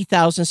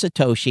 50,000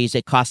 Satoshis,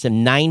 it cost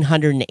him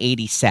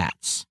 980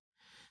 sats.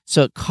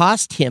 So it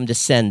cost him to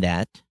send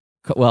that.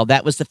 Well,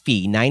 that was the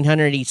fee,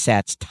 980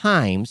 sats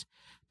times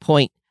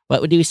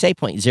what would we say?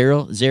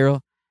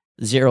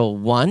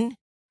 0.0001.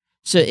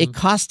 So it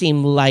cost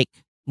him like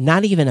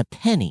not even a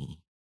penny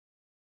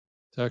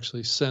to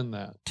actually send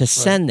that.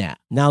 That.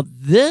 Now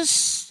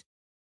this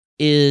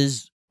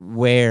is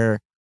where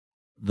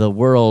the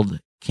world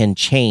can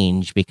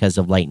change because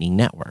of Lightning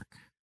Network.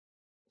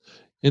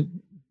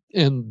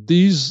 And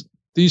these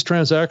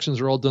transactions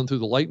are all done through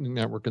the Lightning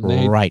Network, and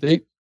they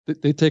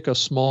take a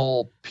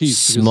small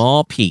piece.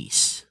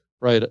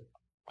 Right.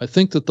 I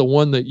think that the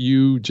one that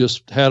you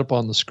just had up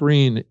on the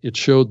screen, it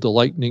showed the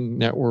Lightning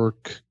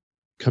Network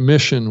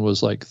commission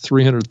was like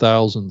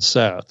 300,000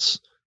 sats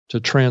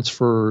to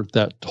transfer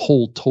that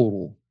whole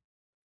total.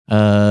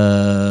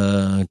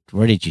 Where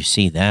did you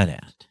see that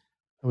at?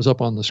 It was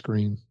up on the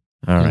screen.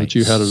 All right. But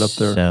you had it up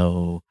there.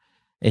 So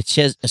it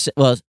says,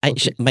 well,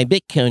 my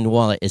Bitcoin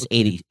wallet is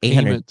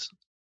 800.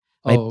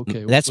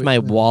 Okay. That's my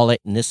wallet,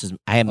 and this is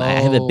I have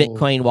a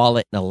Bitcoin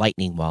wallet and a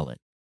Lightning wallet.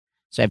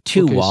 So I have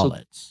two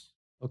wallets.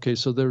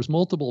 So there's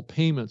multiple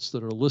payments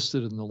that are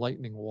listed in the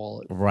Lightning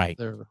wallet. Right.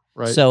 There.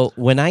 Right. So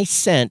when I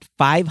sent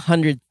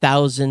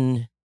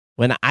 500,000,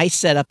 when I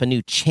set up a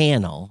new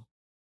channel,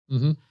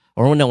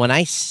 or no, when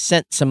I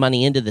sent some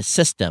money into the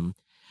system,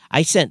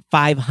 I sent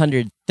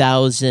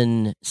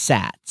 500,000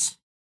 sats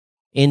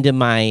into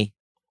my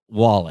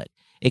wallet.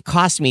 It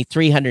cost me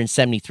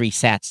 373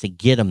 sats to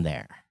get them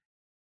there.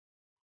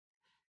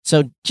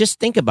 So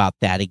just think about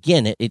that.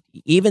 Again,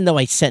 even though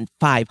I sent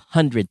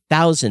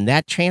 500,000,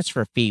 that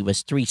transfer fee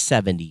was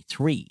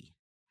 373.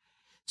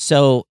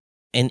 So,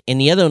 and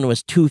the other one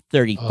was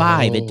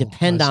 235. It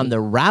depends on the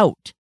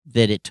route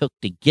that it took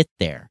to get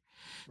there.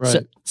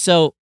 Right.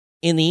 So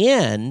in the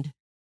end,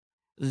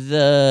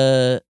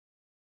 the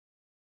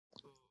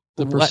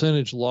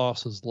percentage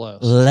loss is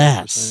less.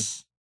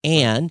 Less.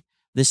 And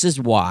this is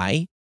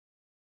why,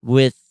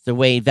 with the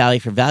way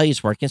Value for Value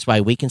is working, it's why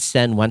we can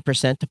send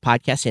 1% to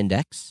Podcast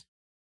Index.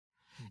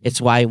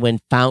 It's why when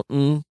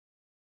Fountain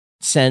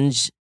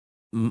sends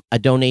a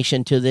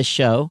donation to this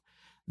show,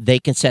 they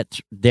can set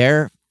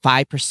their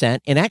 5%.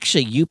 And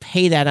actually, you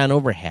pay that on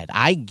overhead.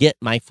 I get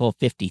my full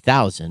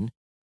 50,000.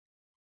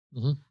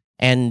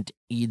 And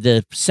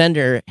the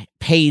sender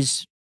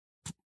pays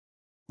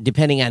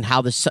depending on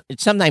how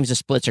sometimes the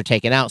splits are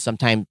taken out,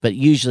 sometimes, but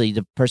usually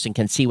the person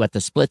can see what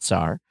the splits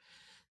are.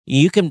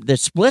 The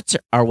splits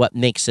are what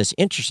makes this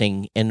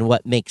interesting and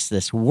what makes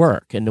this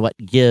work and what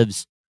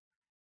gives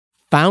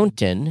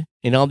Fountain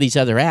and all these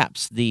other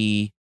apps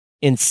the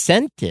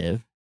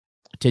incentive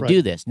to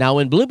do this. Now,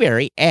 when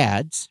Blueberry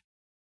adds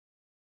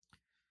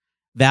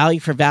Value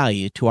for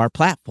Value to our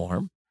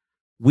platform,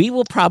 we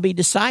will probably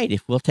decide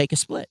if we'll take a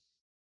split.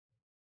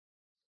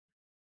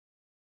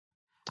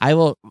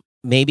 I'll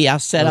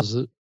set up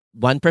 1%.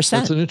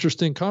 That's an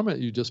interesting comment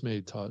you just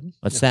made, Todd.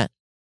 What's that?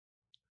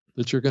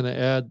 That you're going to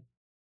add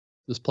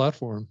this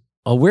platform.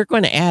 Oh, we're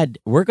going to add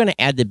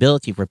the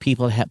ability for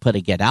people to put a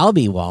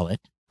GetAlby wallet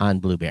on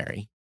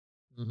Blueberry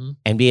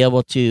and be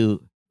able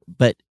to,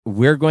 but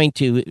we're going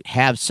to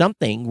have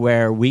something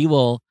where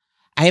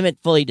I haven't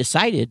fully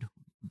decided,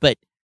 but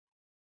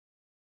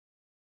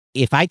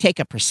if I take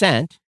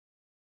 1%,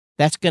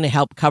 that's going to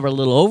help cover a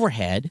little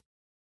overhead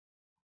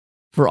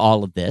for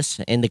all of this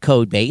and the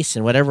code base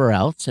and whatever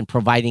else and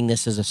providing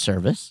this as a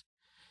service.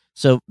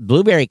 So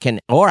Blueberry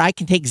or I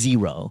can take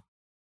 0.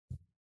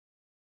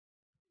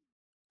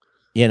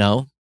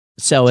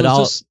 So it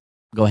all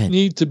go ahead.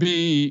 Need to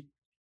be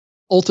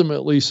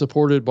ultimately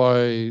supported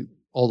by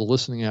all the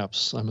listening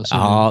apps, I'm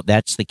assuming. Oh,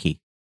 that's the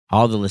key.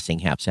 All the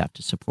listening apps have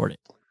to support it.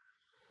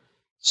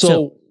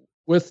 So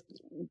with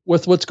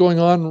what's going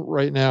on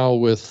right now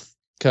with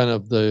kind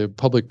of the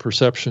public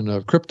perception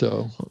of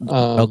crypto.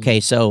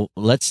 So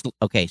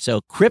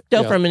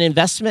crypto from an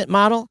investment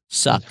model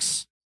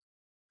sucks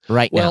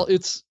right now.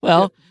 It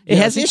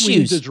has issues. We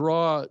need to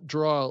draw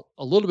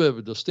a little bit of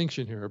a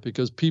distinction here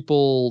because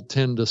people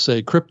tend to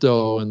say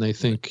crypto and they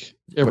think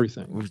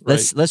everything.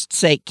 Let's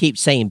keep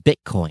saying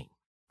Bitcoin.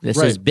 This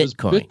is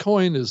Bitcoin.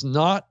 Bitcoin is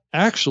not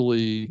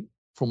actually,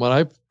 from what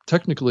I've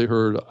technically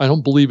heard, I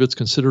don't believe it's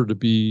considered to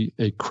be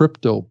a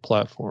crypto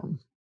platform.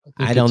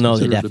 I don't know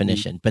the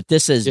definition, but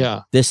this is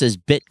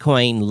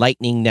Bitcoin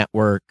Lightning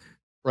Network.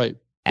 Right.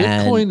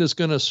 Bitcoin is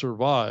going to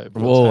survive.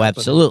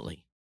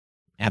 Absolutely.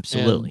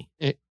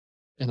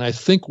 and I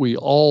think we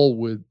all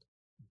would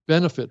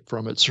benefit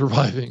from it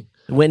surviving.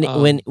 When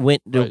the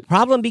right.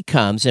 problem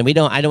becomes, and I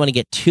don't want to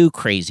get too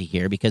crazy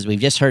here because we've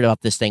just heard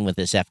about this thing with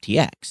this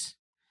FTX,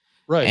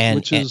 right? And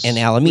which is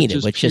Alameda,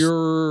 which is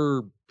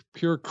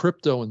pure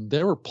crypto, and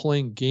they were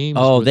playing games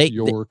with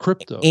your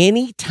crypto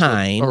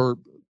anytime or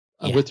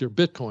with your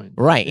Bitcoin,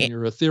 right? And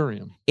your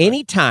Ethereum.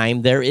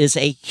 Anytime there is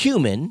a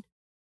human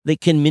that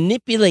can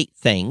manipulate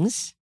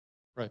things,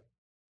 right?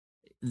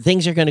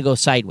 Things are going to go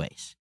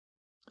sideways.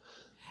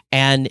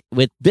 And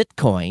with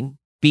Bitcoin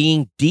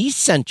being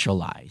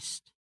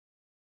decentralized.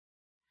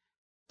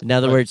 In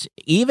other words,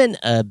 even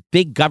a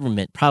big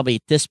government, probably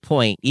at this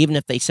point, even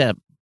if they set up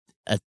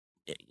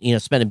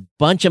spend a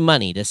bunch of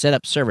money to set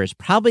up servers,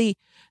 probably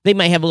they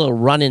might have a little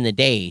run in the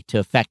day to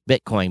affect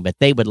Bitcoin, but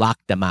they would lock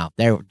them out.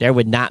 There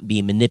would not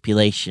be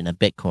manipulation of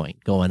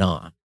Bitcoin going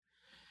on.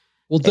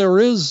 Well, there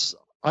is,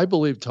 I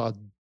believe, Todd,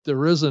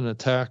 there is an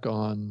attack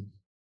on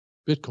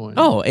Bitcoin.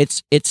 Oh,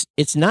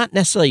 it's not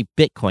necessarily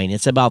Bitcoin.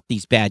 It's about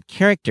these bad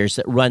characters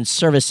that run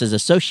services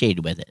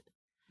associated with it.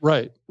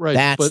 Right.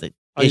 That's the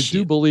issue. I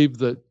do believe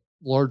that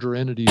larger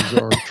entities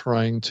are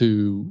trying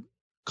to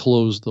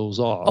close those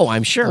off. Oh,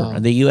 I'm sure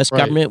the U.S.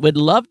 government would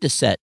love to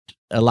set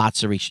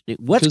lots of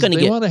what's going to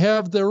get. They want to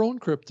have their own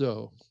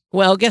crypto.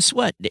 Well, guess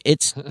what?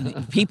 It's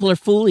people are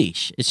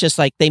foolish. It's just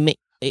like they make.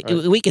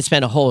 We could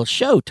spend a whole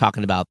show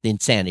talking about the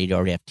insanity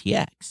of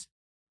FTX.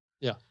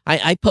 Yeah,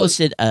 I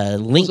posted a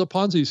link. It was a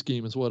Ponzi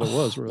scheme, is what it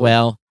was. Really.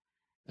 Well,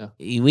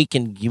 we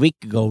could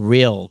go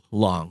real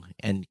long,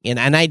 and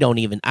I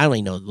only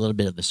know a little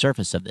bit of the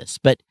surface of this,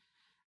 but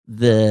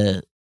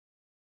this.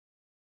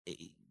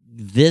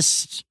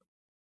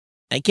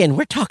 Again,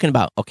 we're talking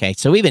about,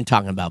 so we've been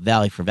talking about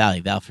value for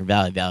value, value for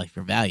value, value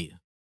for value.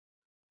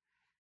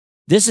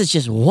 This is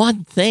just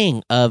one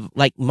thing of,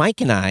 like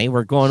Mike and I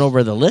were going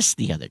over the list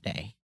the other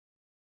day.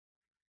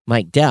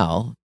 Mike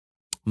Dell,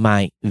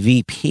 my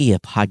VP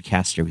of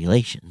Podcaster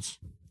Relations.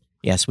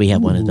 Yes, we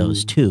have one of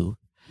those too.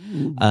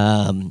 Him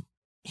and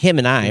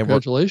I.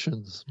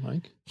 Congratulations,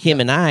 Mike.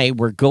 Him and I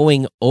were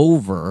going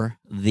over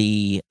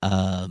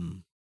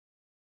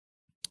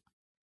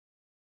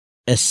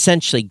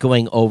essentially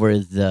going over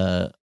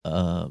the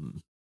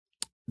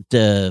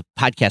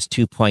podcast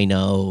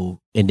 2.0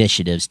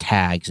 initiatives,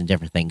 tags, and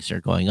different things that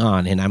are going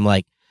on. And I'm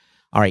like,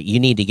 all right, you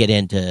need to get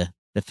into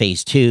the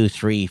phase 2,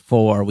 3,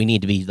 4. We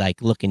need to be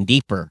like looking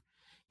deeper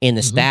in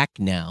the stack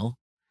now.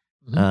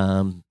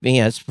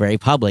 It's very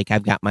public.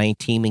 I've got my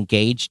team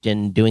engaged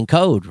in doing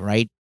code,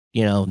 right?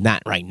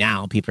 Not right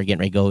now. People are getting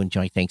ready to go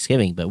enjoy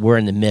Thanksgiving, but we're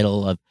in the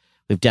middle of,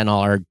 we've done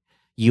all our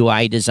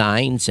UI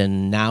designs,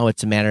 and now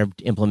it's a matter of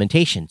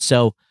implementation.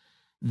 So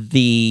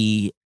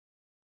the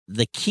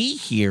key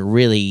here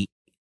really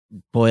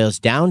boils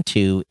down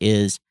to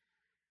is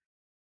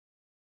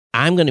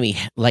I'm going to be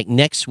like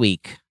next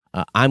week,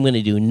 I'm going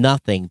to do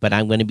nothing, but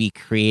I'm going to be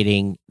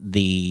creating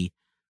the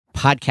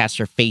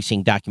podcaster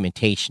facing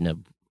documentation of,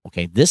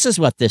 this is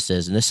what this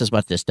is, and this is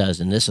what this does,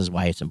 and this is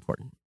why it's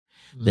important.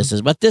 This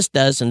is what this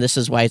does, and this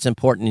is why it's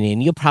important.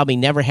 And you'll probably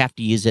never have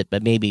to use it,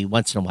 but maybe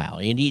once in a while.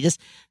 And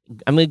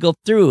I'm going to go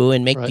through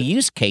and make the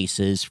use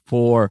cases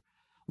for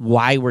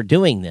why we're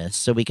doing this,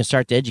 so we can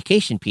start the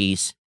education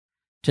piece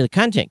to the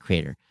content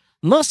creator.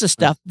 Most of the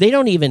stuff, they're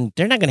not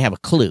going to have a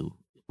clue.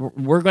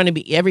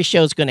 Every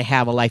show is going to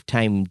have a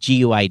lifetime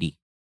GUID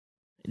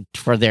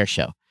for their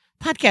show.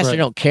 Podcasters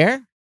don't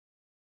care.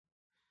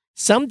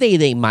 Someday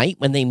they might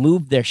when they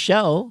move their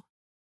show.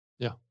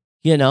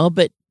 Yeah.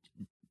 But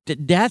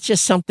that's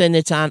just something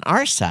that's on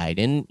our side.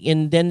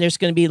 And then there's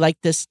going to be like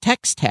this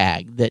text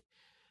tag that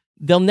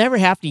they'll never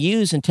have to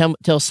use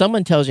until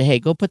someone tells you, hey,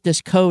 go put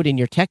this code in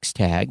your text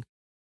tag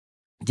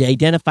to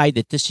identify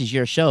that this is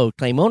your show,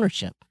 claim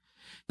ownership.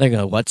 They're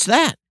going, what's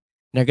that?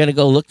 And they're going to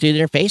go look through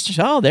their face and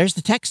say, oh, there's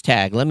the text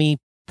tag. Let me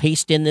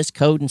paste in this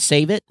code and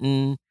save it.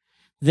 And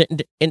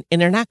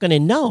they're not going to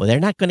know.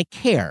 They're not going to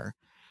care.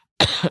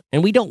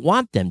 And we don't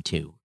want them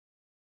to.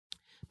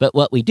 But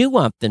what we do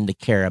want them to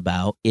care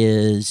about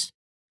is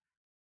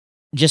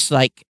just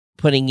like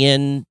putting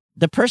in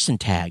the person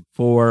tag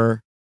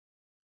for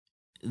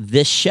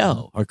this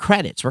show or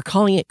credits. We're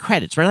calling it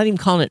credits. We're not even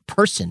calling it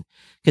person.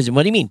 Because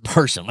what do you mean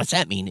person? What's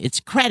that mean? It's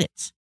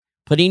credits.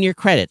 Put in your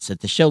credits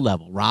at the show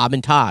level. Rob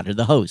and Todd are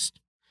the host.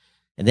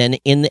 And then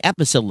in the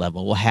episode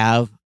level, we'll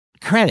have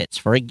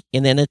credits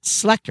and then a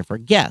selector for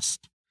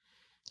guest.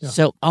 Yeah.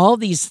 So all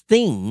these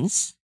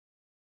things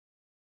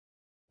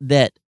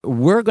that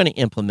we're going to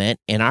implement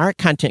and our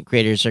content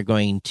creators are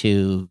going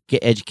to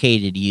get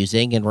educated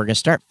using, and we're going to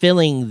start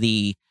filling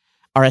the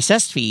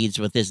RSS feeds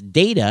with this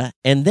data.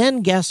 And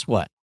then guess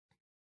what?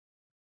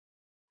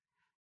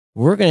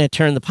 We're going to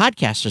turn the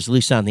podcasters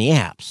loose on the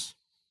apps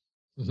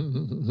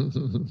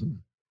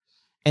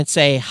and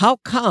say, how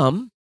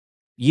come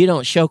you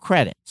don't show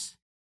credits?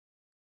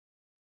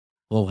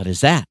 Well, what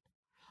is that?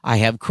 I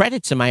have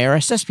credits in my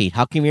RSS feed.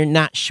 How come you're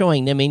not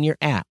showing them in your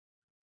app?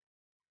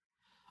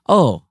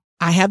 Oh,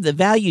 I have the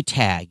value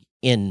tag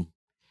in,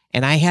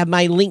 and I have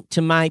my link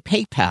to my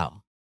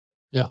PayPal.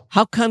 Yeah.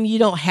 How come you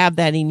don't have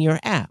that in your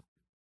app?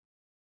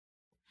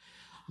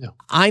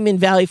 I'm in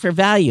value for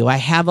value. I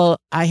have a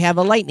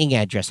Lightning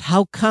address.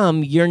 How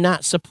come you're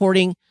not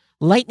supporting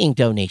Lightning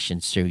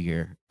donations through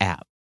your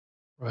app?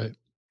 Right.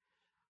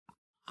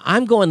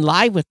 I'm going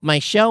live with my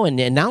show and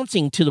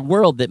announcing to the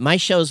world that my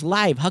show's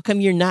live. How come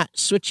you're not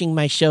switching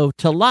my show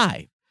to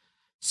live?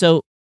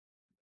 So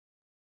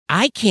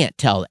I can't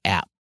tell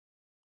app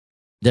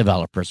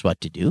developers what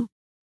to do.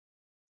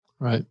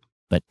 Right.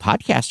 But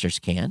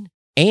podcasters can.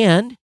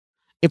 And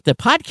if the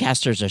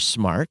podcasters are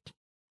smart,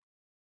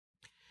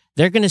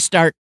 they're going to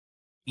start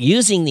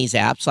using these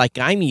apps like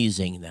I'm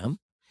using them.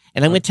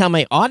 And I'm going to tell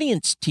my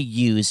audience to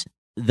use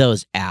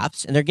those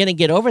apps. And they're going to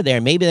get over there.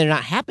 Maybe they're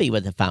not happy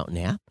with the Fountain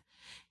app.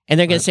 And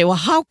they're going to say, well,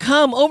 how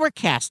come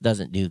Overcast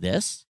doesn't do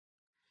this?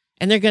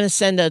 And they're going to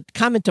send a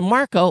comment to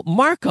Marco.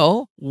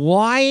 Marco,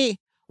 why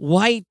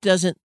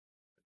can't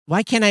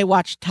I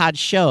watch Todd's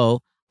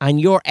show on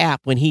your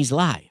app when he's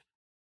live?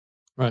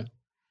 Right.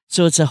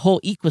 So it's a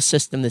whole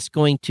ecosystem that's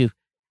going to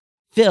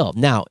fill.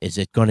 Now, is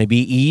it going to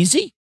be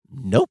easy?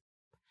 Nope.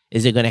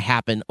 Is it going to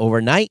happen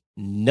overnight?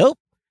 Nope.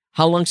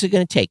 How long is it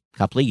going to take? A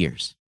couple of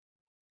years.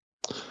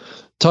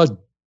 Todd,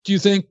 do you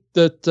think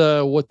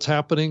that what's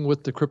happening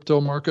with the crypto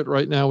market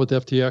right now with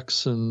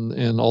FTX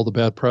and all the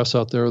bad press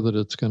out there, that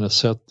it's going to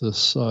set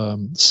this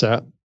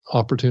SAT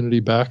opportunity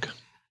back?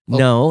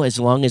 No, as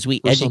long as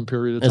we some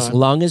period of time. As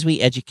long as we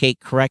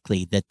educate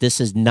correctly that this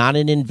is not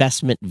an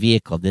investment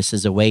vehicle. This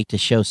is a way to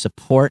show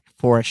support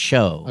for a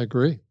show. I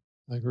agree.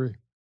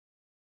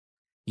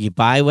 You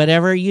buy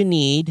whatever you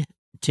need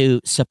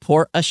to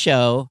support a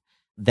show.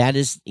 That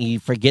is, you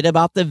forget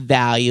about the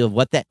value of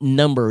what that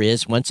number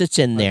is once it's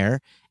in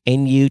there,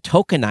 and you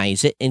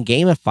tokenize it and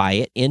gamify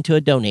it into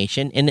a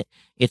donation, and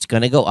it's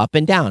going to go up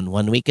and down.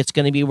 1 week it's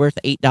going to be worth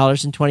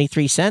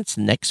 $8.23.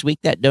 Next week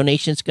that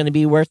donation is going to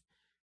be worth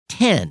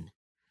 10.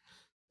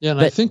 Yeah,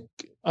 and I think,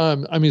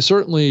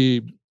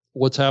 certainly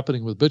what's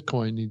happening with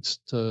Bitcoin needs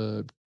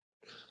to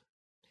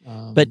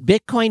but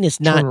Bitcoin is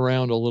not turn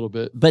around a little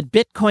bit. But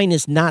Bitcoin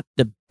is not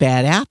the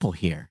bad apple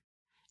here.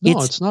 No,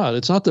 it's not.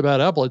 It's not the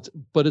bad apple,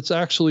 but it's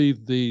actually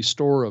the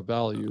store of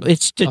value.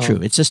 It's true.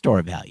 It's a store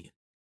of value.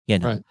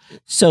 Right.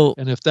 So,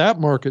 and if that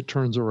market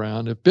turns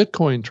around, if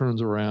Bitcoin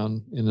turns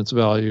around in its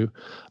value,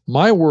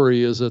 my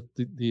worry is that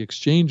the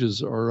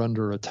exchanges are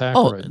under attack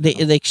right now.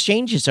 The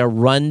exchanges are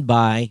run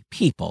by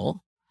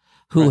people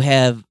who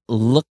have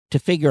looked to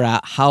figure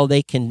out how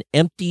they can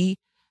empty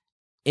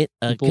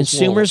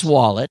consumers'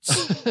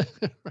 wallets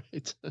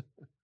right.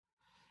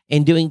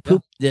 and doing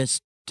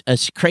this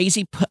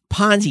crazy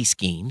Ponzi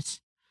schemes.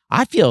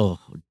 I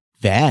feel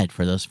bad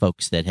for those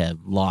folks that have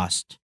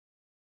lost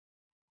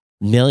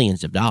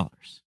millions of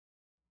dollars,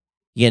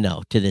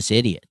 to this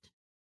idiot,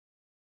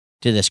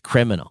 to this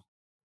criminal.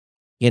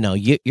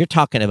 You're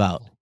talking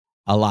about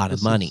a lot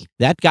of money.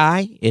 That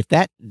guy, if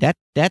that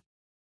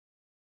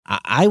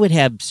I would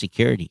have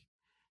security.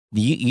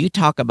 You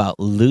talk about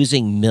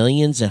losing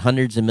millions and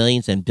hundreds of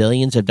millions and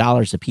billions of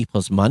dollars of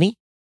people's money.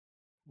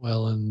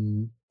 Well,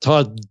 and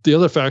Todd, the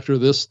other factor of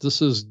this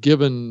is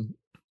given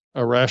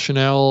a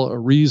rationale, a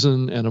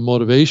reason, and a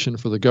motivation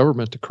for the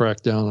government to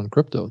crack down on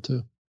crypto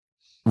too.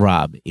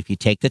 Rob, if you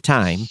take the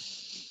time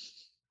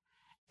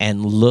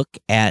and look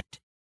at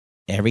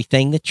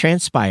everything that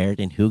transpired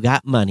and who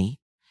got money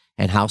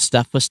and how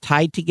stuff was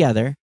tied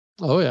together.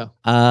 Oh yeah.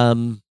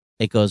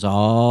 It goes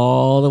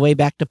all the way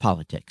back to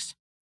politics.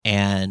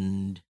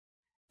 And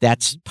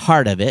that's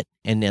part of it.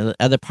 And the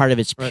other part of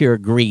it's pure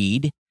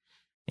greed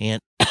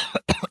and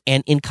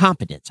and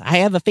incompetence. I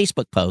have a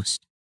Facebook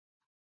post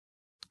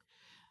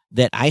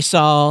that I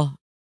saw.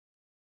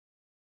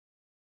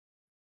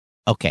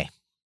 Okay.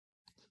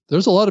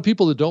 There's a lot of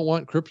people that don't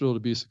want crypto to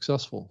be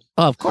successful.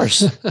 Oh, of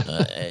course.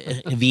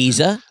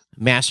 Visa,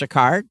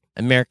 MasterCard,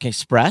 American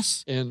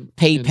Express, and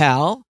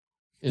PayPal.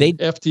 And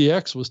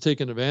FTX was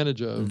taken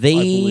advantage of. They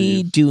I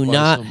believe, do by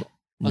not. some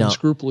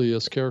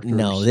unscrupulous characters.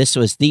 No,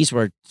 these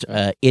were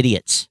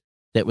idiots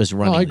that was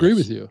running. No, I agree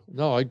this. with you.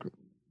 No, I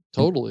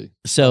totally.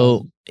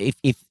 So if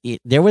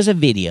there was a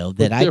video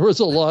that there was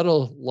a lot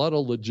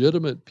of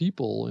legitimate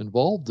people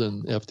involved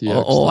in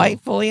FTX. Oh, I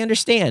fully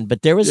understand.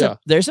 But there was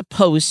there's a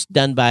post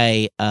done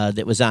by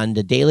that was on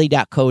the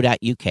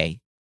daily.co.uk.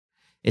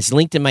 It's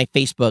linked in my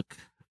Facebook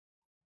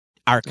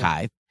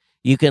archive.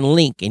 You can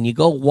link and you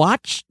go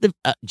watch the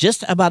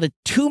just about a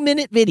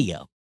 2-minute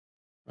video.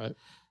 Right.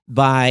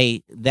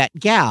 By that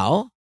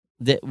gal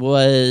that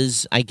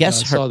was, I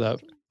guess, I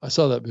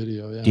saw that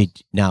video. Yeah.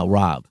 Now,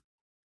 Rob,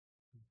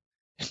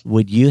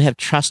 would you have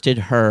trusted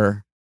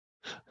her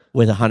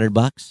with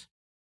 $100?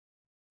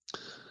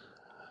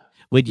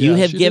 Would you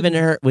have given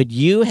her? Would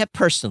you have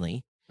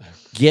personally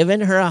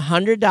given her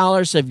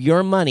 $100 of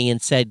your money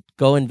and said,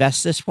 "Go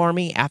invest this for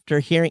me"? After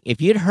hearing,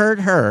 if you'd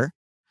heard her,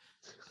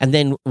 and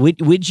then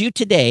would you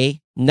today?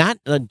 Not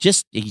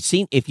just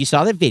if you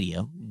saw the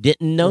video,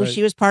 didn't know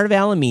she was part of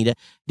Alameda,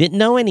 didn't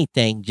know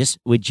anything. Just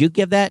would you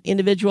give that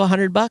individual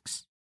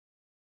 $100?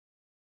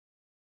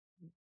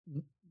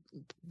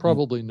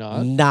 Probably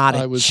not. Not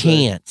I a would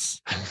say.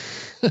 chance.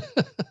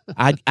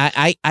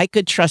 I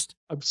could trust.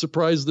 I'm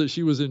surprised that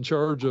she was in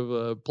charge of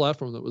a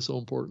platform that was so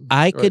important.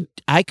 I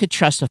could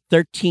trust a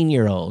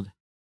 13-year-old.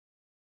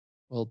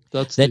 Well,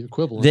 that's the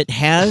equivalent. that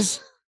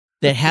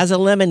has a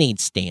lemonade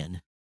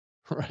stand.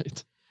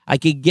 Right. I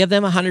could give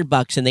them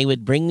 $100 and they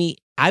would bring me.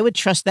 I would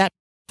trust that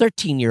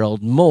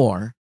 13-year-old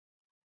more.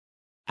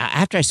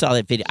 After I saw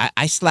that video,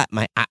 I slapped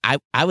my.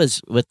 I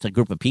was with a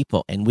group of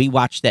people and we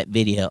watched that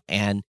video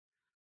and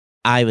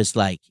I was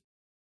like,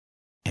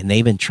 and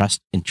they've been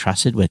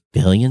entrusted with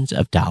billions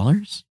of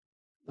dollars.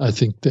 I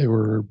think they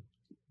were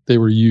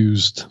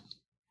used.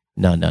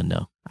 No.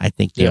 I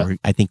think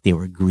they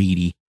were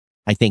greedy.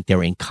 I think they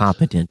were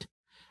incompetent.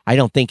 I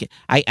don't think.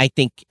 I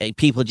think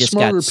people just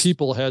smarter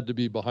people had to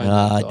be behind.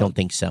 I don't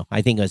think so.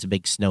 I think it was a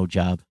big snow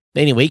job.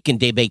 Anyway, we can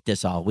debate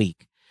this all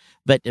week,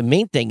 but the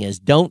main thing is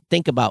don't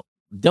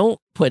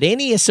put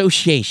any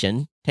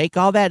association. Take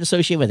all that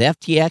associated with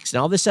FTX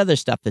and all this other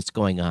stuff that's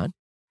going on.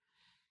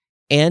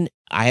 And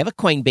I have a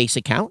Coinbase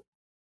account.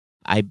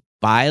 I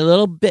buy a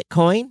little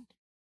Bitcoin.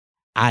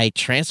 I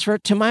transfer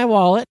it to my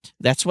wallet.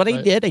 That's what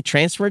I did. I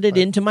transferred it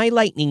into my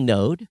Lightning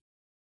node.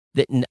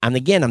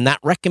 I'm not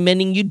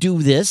recommending you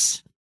do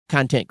this,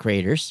 content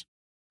creators.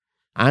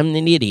 I'm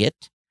an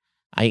idiot.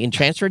 I can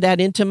transfer that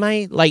into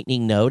my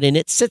Lightning node, and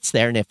it sits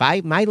there. And if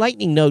my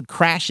Lightning node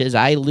crashes,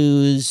 I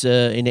lose.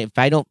 And if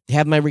I don't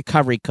have my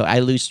recovery code, I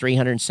lose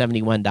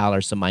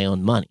 $371 of my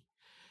own money.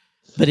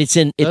 But that's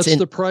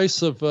the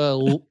price of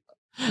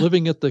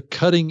living at the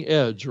cutting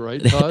edge,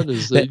 right, Todd?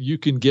 Is that you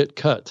can get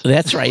cut.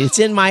 That's right. It's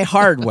in my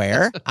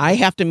hardware. I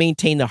have to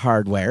maintain the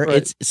hardware. Right.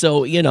 It's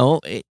so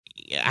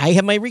I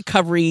have my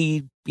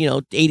recovery,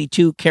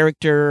 82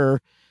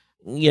 character,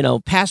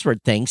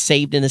 password thing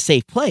saved in a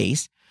safe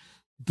place.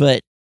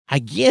 But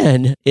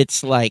again,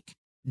 it's like,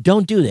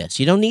 don't do this.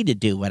 You don't need to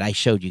do what I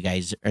showed you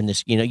guys in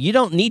this. You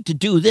don't need to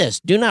do this.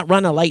 Do not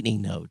run a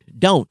Lightning node.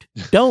 Don't.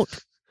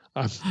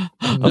 I'm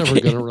never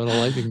going to run a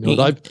Lightning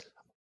node.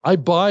 I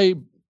buy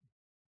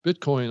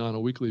Bitcoin on a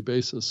weekly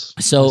basis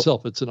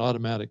myself. It's an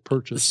automatic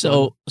purchase.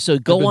 So go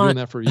I've been on doing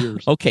that for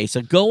years. Okay,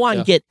 so go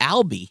on, get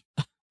Alby,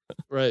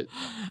 right,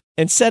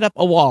 and set up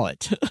a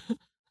wallet.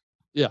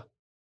 Yeah,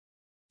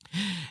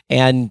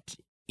 and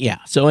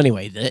so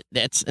anyway,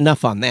 that's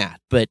enough on that.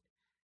 But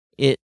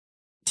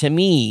to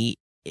me,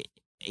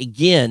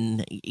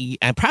 again,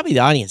 I'm probably the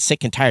audience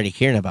sick and tired of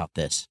hearing about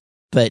this.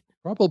 But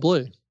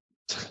probably.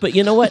 But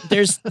you know what?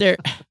 There's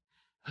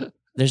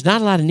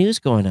not a lot of news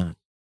going on.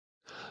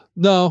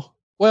 No.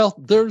 Well,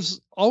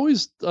 there's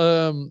always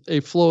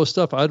a flow of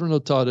stuff. I don't know,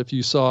 Todd, if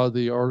you saw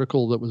the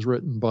article that was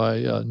written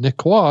by Nick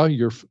Quah,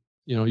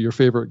 your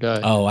favorite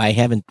guy. Oh, I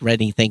haven't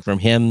read anything from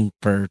him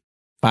for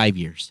 5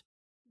 years.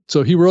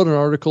 So he wrote an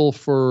article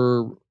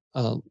for,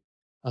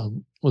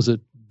 was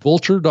it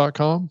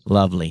vulture.com?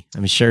 Lovely.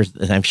 I'm sure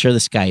the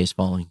sky is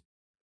falling.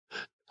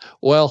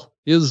 Well,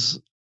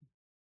 just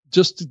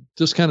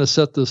kind of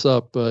set this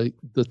up. The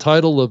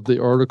title of the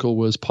article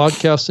was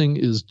 "Podcasting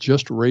is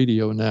Just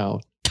Radio Now."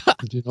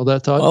 Did you know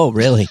that, Todd? Oh,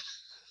 really?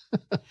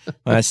 Well,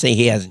 I say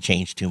he hasn't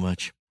changed too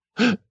much.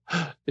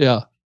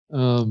 Yeah.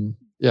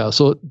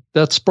 So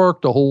that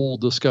sparked a whole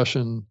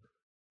discussion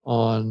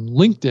on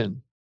LinkedIn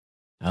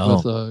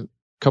with a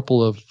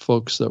couple of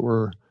folks that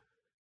were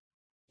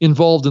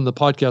involved in the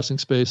podcasting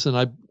space.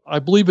 And I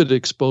believe it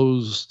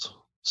exposed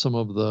some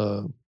of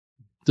the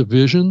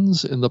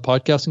divisions in the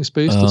podcasting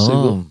space,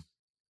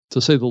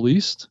 to say the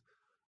least.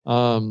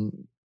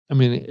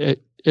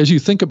 As you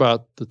think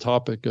about the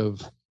topic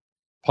of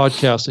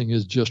podcasting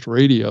is just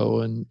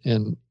radio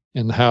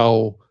and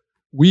how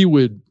we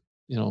would,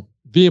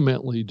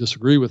 vehemently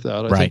disagree with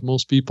that. I think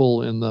most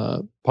people in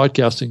the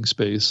podcasting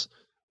space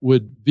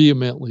would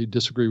vehemently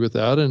disagree with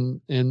that.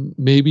 And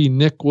maybe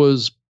Nick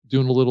was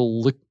doing a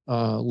little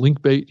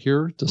link bait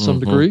here to some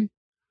degree.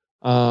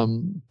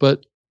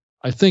 But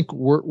I think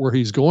where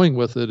he's going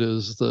with it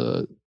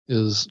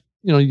is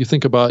you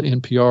think about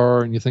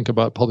NPR and you think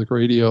about public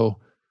radio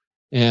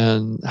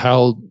and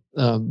how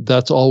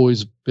that's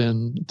always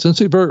been, since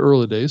the very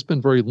early days,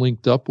 been very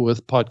linked up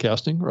with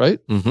podcasting, right?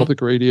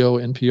 Public radio,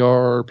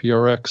 NPR,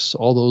 PRX,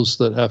 all those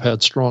that have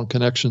had strong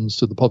connections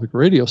to the public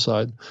radio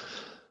side.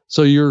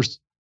 So you're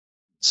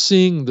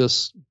seeing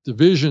this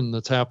division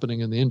that's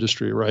happening in the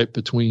industry, right,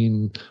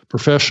 between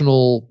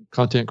professional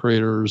content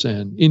creators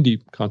and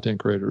indie content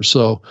creators.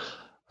 So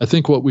I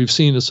think what we've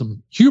seen is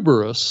some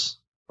hubris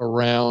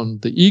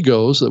around the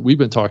egos that we've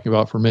been talking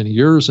about for many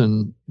years,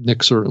 and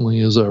Nick certainly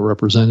is a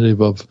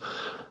representative of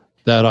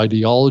that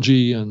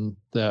ideology and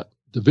that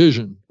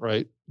division,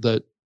 right?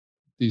 That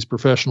these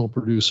professional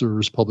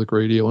producers, public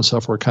radio and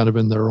stuff, were kind of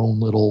in their own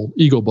little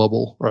ego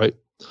bubble, right,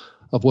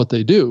 of what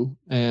they do,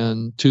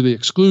 and to the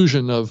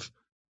exclusion of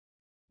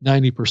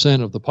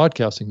 90% of the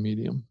podcasting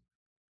medium.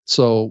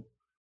 So,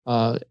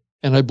 and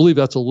I believe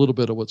that's a little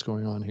bit of what's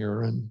going on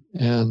here.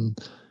 And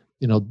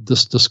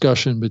this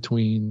discussion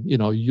between,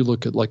 you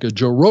look at like a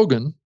Joe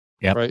Rogan,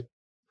 right,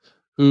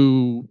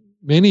 who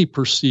many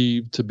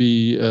perceive to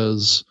be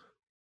as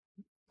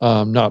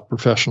not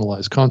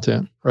professionalized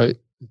content, right?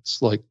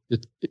 It's like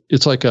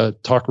it's like a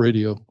talk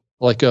radio,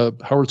 like a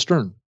Howard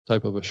Stern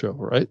type of a show,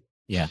 right?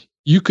 Yeah.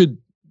 You could,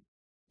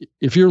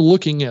 if you're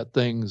looking at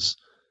things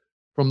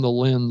from the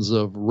lens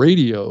of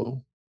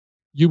radio,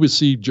 you would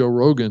see Joe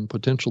Rogan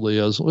potentially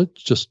as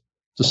just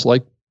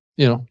like,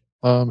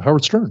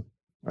 Howard Stern,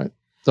 right?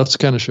 That's the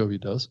kind of show he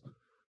does.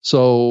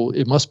 So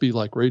it must be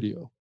like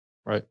radio,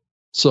 right?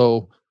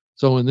 So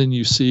and then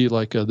you see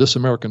like a This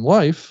American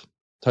Life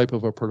type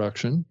of a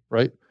production,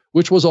 right?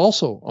 Which was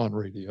also on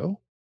radio,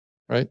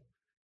 right?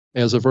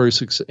 As a very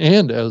successful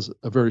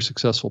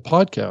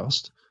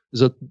podcast, is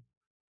that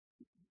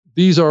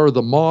these are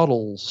the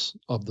models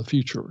of the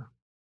future,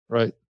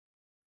 right?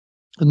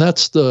 And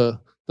that's the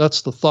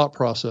thought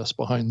process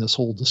behind this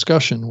whole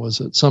discussion, was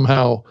that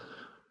somehow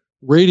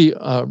radio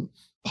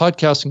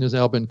podcasting has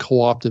now been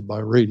co-opted by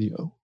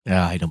radio.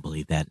 Yeah, I don't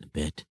believe that in a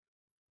bit.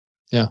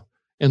 Yeah.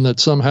 And that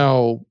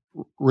somehow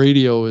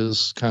radio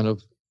is kind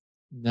of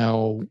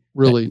now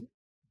really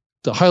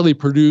the highly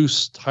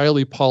produced,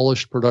 highly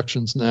polished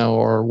productions now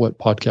are what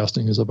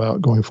podcasting is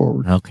about going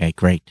forward. Okay,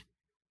 great.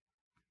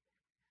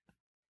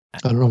 I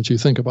don't know what you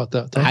think about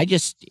that, Tom.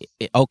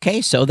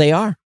 Okay, so they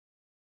are.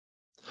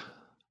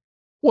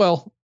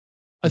 Well,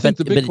 I think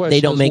the big question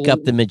they don't make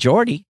up the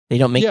majority. They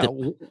don't make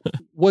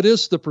what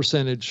is the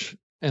percentage?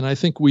 And I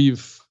think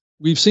we've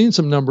seen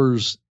some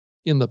numbers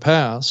in the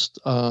past.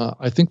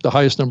 I think the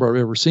highest number I've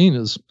ever seen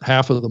is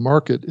half of the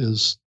market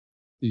is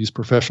these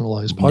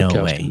professionalized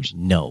podcasters.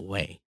 No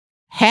way.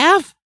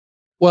 Half?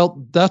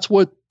 Well, that's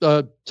what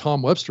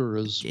Tom Webster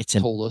has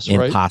told us,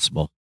 right?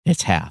 Impossible.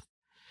 It's half.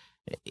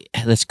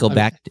 Let's go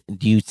back.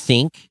 Do you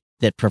think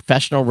that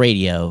professional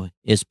radio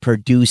is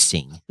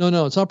producing?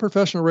 No, it's not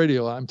professional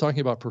radio. I'm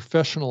talking about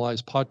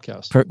professionalized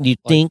podcasting.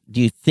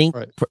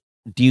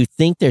 Do you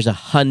think there's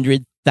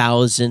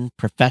 100,000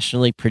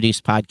 professionally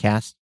produced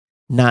podcasts?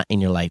 Not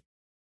in your life.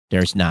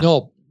 There's not.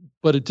 No,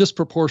 but a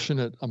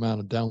disproportionate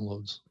amount of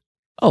downloads.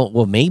 Oh,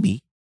 well,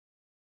 maybe.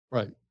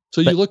 Right. So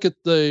you look at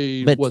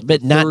the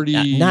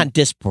 30 not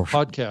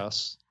disproportionate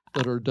podcasts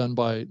that are done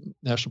by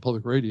National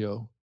Public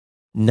Radio.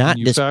 Not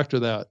you factor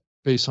that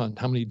based on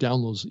how many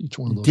downloads each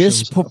one of those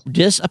shows have.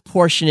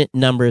 Disproportionate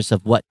numbers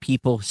of what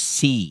people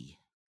see.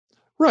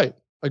 Right.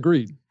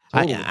 Agreed.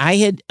 Totally. I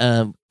had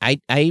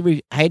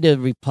to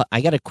reply.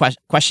 I got a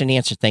question and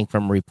answer thing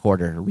from a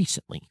reporter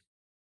recently,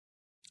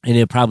 and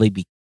it'll probably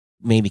be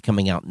maybe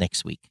coming out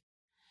next week.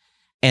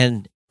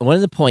 And one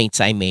of the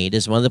points I made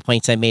is one of the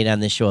points I made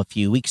on this show a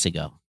few weeks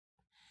ago,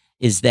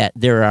 is that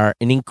there are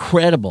an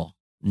incredible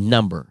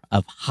number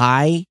of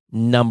high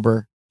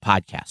number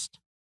podcasts.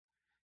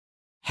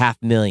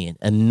 500,000,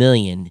 1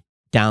 million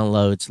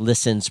downloads,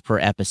 listens per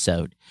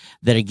episode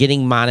that are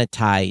getting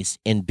monetized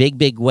in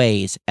big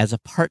ways as a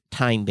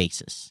part-time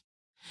basis.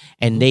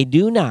 And they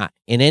do not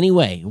in any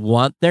way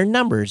want their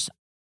numbers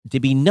to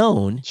be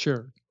known.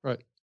 Sure,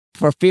 right.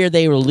 For fear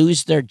they will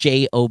lose their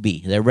JOB,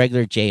 their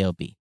regular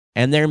JOB.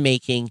 And they're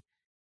making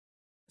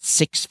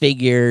 6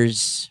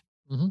 figures,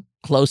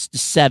 close to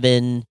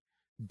 7,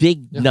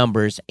 big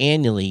numbers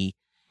annually.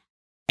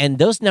 And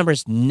those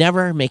numbers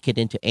never make it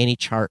into any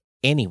chart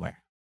anywhere.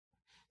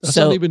 That's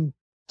not even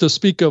to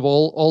speak of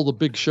all the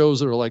big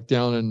shows that are like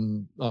down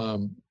in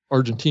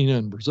Argentina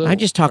and Brazil. I'm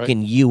just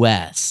talking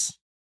U.S.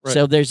 Right.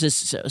 So there's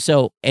this.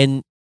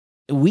 And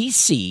we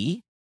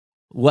see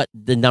what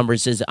the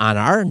numbers is on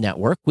our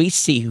network. We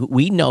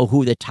know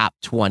who the top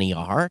 20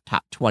 are,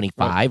 top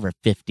 25 or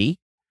 50.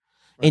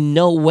 Right. In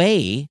no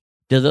way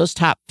do those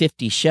top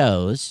 50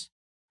 shows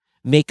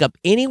make up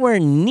anywhere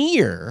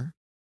near.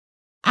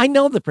 I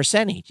know the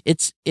percentage.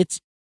 It's.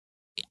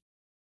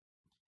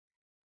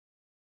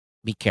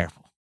 Be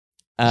careful.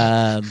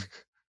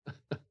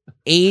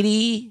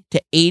 80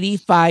 to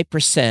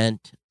 85%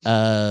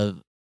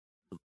 of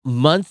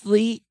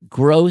monthly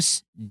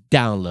gross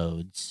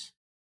downloads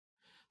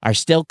are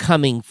still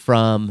coming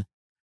from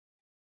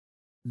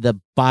the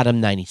bottom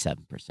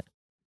 97%.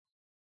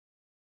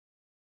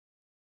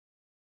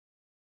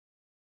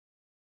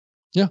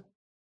 Yeah.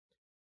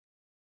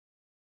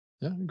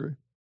 Yeah, I agree.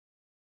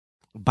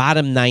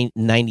 Bottom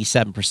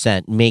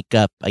 97% make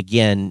up,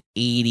 again,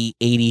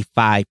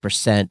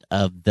 85%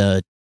 of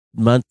the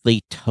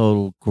monthly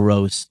total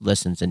gross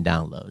listens and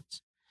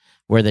downloads,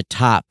 where that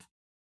top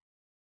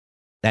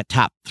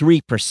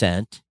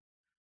 3%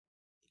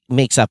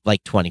 makes up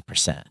like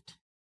 20%.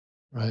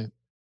 Right.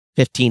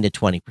 15 to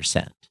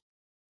 20%.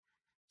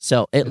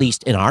 So at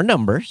least in our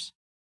numbers.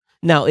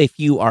 Now, if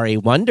you are a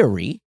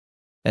Wondery,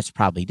 that's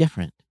probably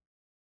different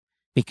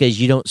because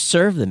you don't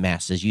serve the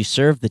masses. You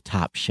serve the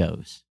top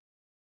shows.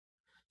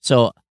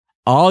 So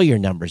all your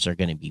numbers are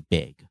going to be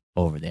big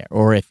over there.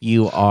 Or if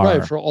you are...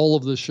 Right, for all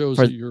of the shows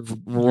that you're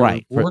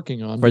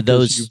working on. For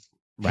those... You've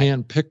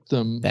handpicked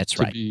them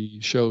to be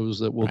shows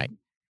that will...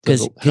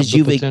 Because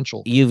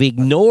you've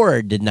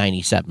ignored the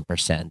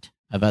 97%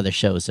 of other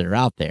shows that are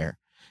out there.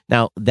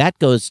 Now, that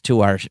goes to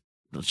our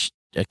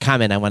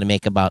comment I want to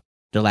make about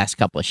the last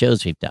couple of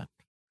shows we've done.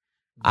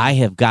 I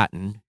have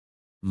gotten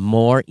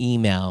more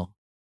email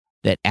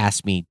that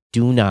ask me,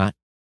 do not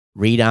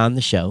read on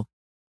the show.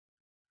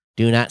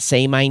 do not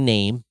say my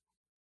name,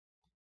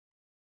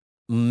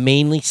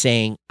 mainly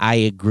saying I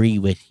agree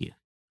with you.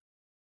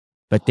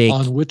 But they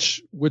On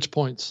which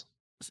points?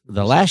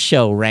 the last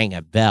show rang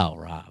a bell,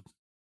 Rob.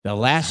 The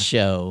last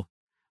show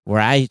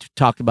where I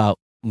talked about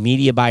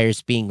media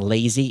buyers being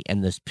lazy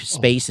and the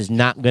space is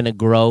not going to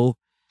grow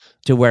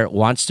to where it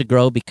wants to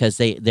grow because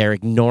they're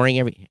ignoring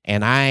everything.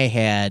 And I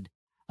had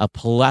a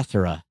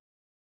plethora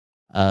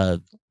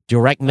of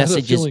direct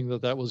messages. I had a feeling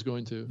that was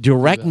going to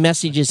direct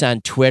messages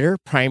on Twitter,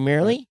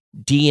 primarily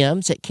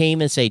DMs that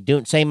came and say,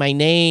 "Don't say my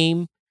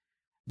name,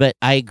 but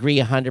I agree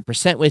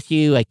 100% with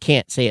you. I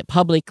can't say it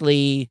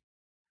publicly.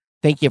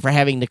 Thank you for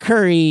having the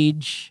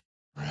courage."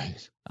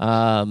 Right.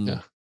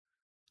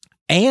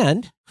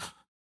 And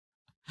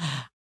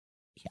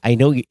I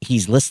know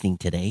he's listening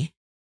today.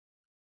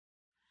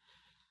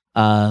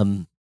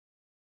 I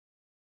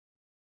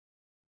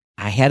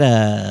had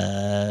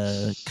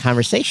a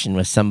conversation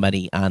with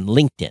somebody on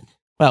LinkedIn.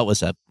 Well, it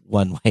was a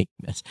one-way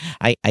mess.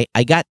 I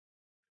got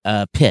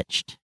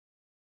pitched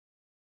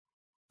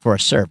for a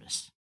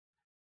service.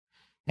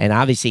 And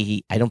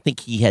obviously, I don't think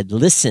he had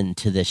listened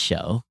to this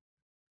show.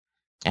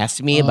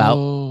 Asking me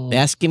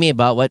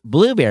about what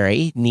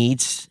Blueberry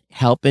needs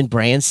help in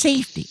brand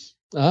safety.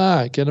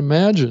 I can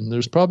imagine.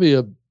 There's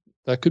probably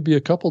that could be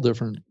a couple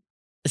different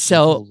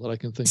people that I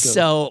can think of.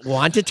 So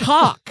want to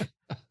talk.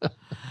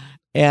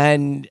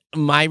 And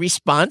my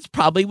response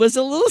probably was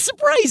a little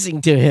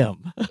surprising to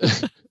him.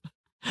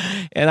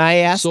 And I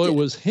asked So it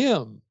was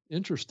him.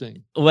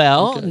 Interesting.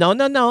 Well, Okay. no.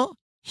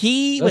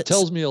 That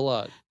tells me a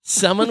lot.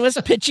 Someone was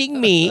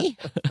pitching me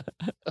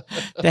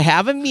to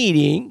have a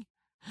meeting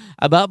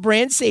about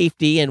brand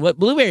safety and what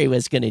Blueberry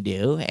was going to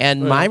do.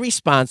 And my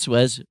response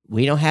was,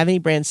 we don't have any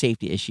brand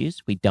safety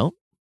issues. We don't.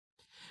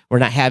 We're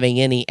not having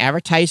any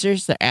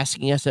advertisers that are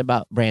asking us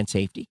about brand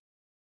safety.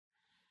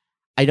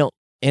 I don't.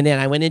 And then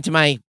I went into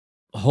my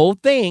whole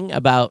thing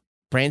about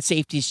brand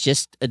safety is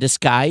just a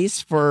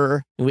disguise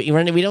for, we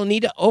don't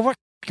need to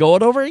go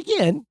it over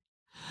again.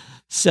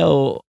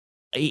 So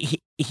he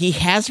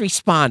has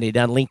responded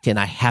on LinkedIn.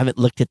 I haven't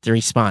looked at the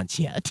response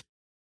yet.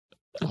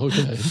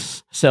 Okay.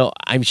 So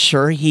I'm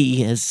sure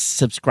he has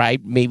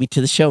subscribed maybe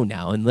to the show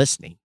now and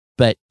listening,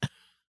 but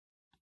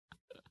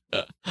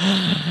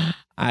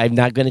I'm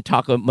not going to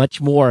talk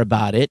much more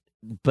about it,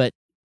 but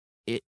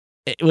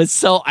it was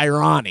so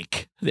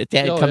ironic that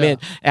had come in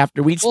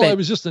after we'd spent. Well, it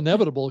was just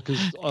inevitable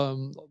because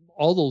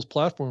all those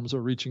platforms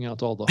are reaching out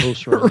to all the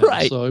hosts right now.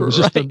 Right, So it was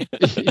just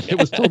it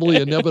was totally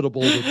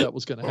inevitable that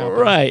was going to happen.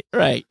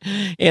 Right.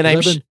 And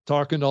I've been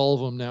talking to all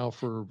of them now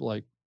for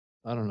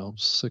I don't know,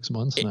 6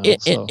 months now.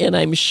 And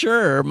I'm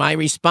sure my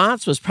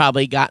response was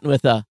probably gotten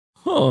with a,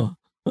 huh.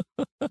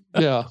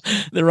 Yeah.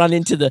 They run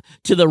into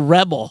the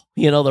rebel,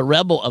 the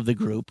rebel of the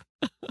group.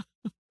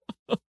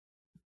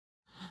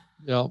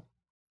 Yeah.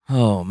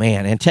 Oh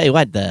man. And tell you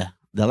what, the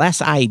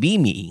last IB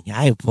meeting,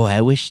 I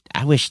wish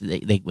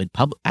they would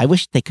I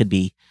wish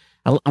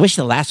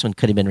the last one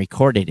could have been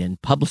recorded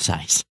and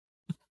publicized.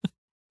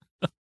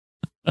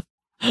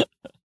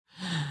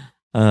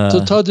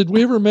 So Todd, did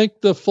we ever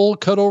make the full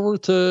cut over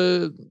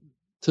to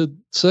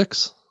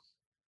 6?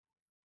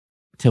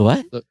 To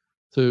what?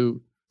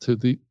 To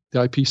the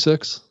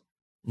IP6?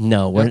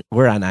 No,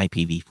 we're on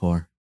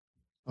IPv4.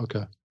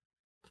 Okay.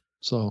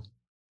 So,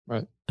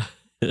 right.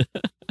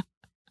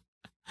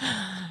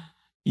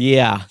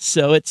 Yeah.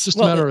 So it's just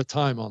a matter of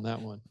time on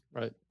that one,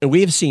 right? We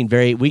have seen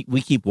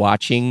we keep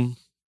watching,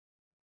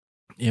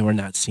 and we're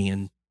not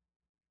seeing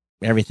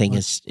everything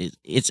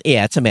it's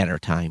a matter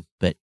of time,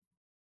 but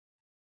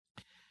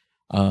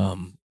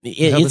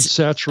haven't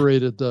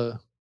saturated the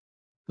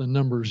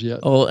numbers yet.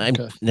 Oh, I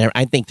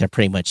think they're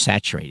pretty much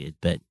saturated,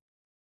 but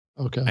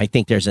okay. I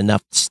think there's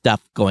enough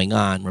stuff going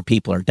on where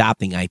people are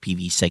adopting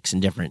IPv6 in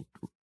different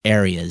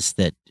areas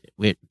that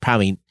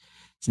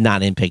it's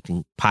not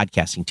impacting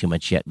podcasting too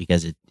much yet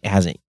because it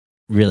hasn't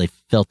really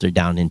filtered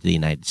down into the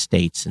United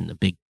States and the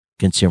big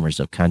consumers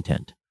of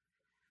content.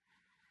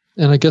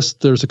 And I guess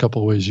there's a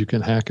couple of ways you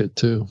can hack it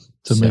too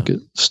to make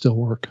it still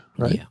work,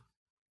 right? Yeah.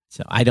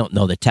 So I don't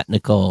know the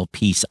technical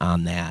piece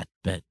on that,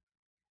 but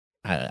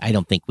I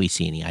don't think we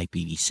see any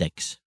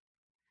IPv6.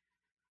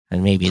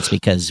 And maybe it's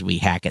because we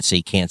hack it so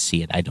you can't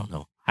see it. I don't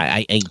know.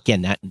 I'm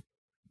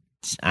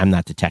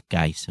not the tech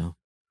guy, so.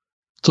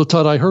 So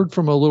Todd, I heard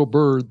from a little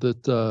bird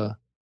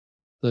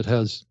that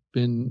has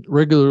been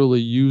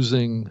regularly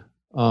using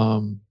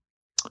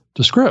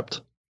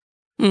Descript.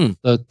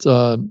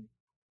 That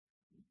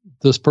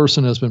this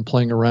person has been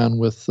playing around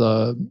with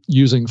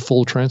using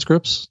full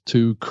transcripts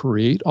to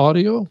create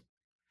audio.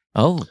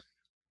 Oh.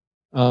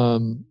 I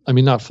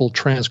mean, not full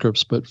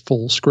transcripts, but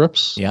full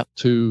scripts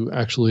to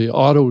actually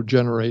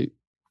auto-generate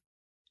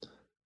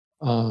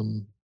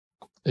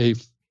a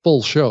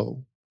full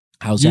show.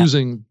 How's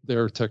using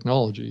their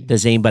technology.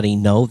 Does anybody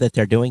know that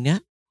they're doing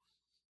that?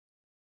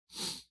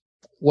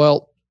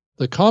 Well,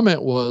 the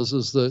comment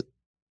is that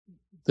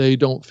they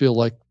don't feel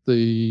like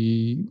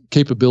the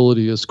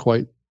capability is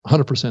quite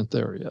 100%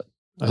 there yet.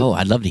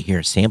 I'd love to hear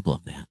a sample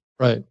of that.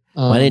 Right.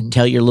 Why didn't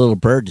tell your little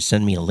bird to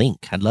send me a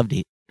link? I'd love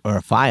to, or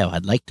a file.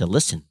 I'd like to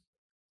listen.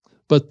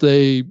 but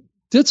they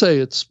did say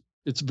it's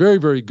very,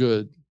 very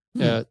good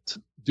Hmm. at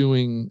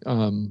doing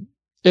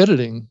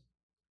editing.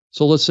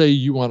 So let's say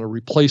you want to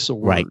replace a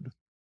word. Right.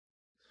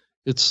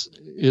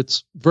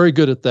 It's very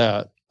good at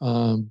that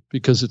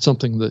because it's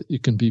something that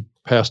it can be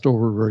passed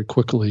over very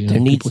quickly,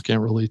 and people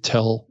can't really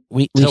tell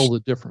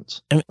the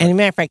difference. And as a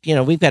matter of fact,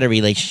 we've got a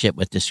relationship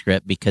with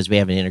Descript because we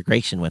have an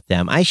integration with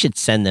them. I should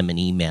send them an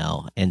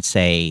email and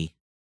say,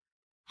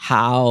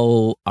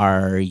 how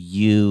are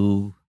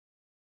you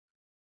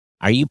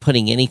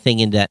putting anything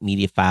into that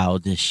media file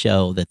to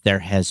show that there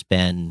has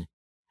been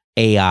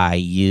AI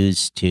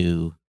used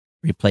to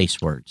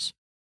replace words?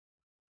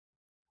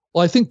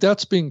 Well, I think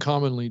that's being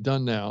commonly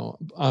done now.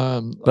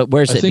 But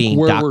where's it being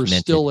documented? We're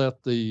still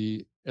at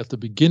the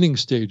beginning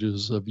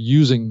stages of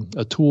using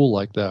a tool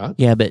like that.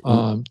 Yeah, but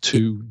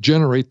to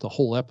generate the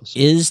whole episode.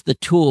 Is the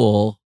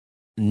tool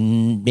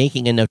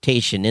making a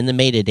notation in the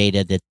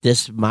metadata that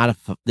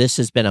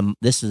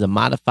this is a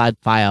modified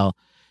file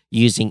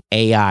using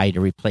AI to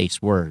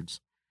replace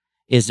words?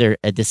 Is there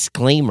a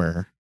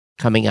disclaimer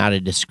coming out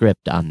of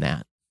Descript on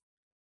that?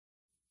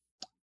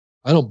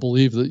 I don't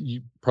believe that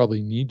you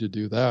probably need to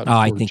do that. Oh,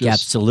 I think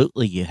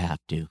absolutely you have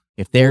to.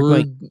 If they're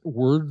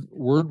word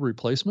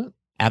replacement?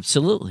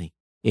 Absolutely.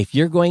 If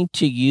you're going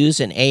to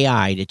use an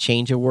AI to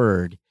change a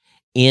word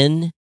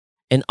in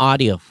an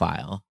audio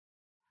file,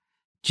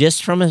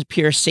 just from a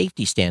pure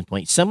safety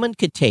standpoint, someone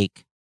could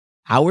take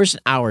hours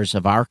and hours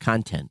of our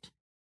content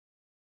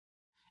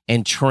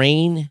and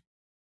train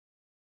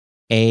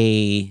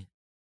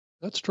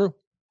That's true.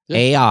 Yeah.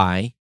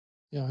 AI.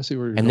 Yeah, I see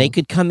where you're going. They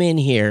could come in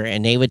here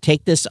and they would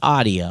take this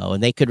audio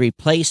and they could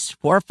replace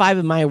 4 or 5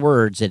 of my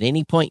words at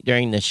any point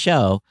during the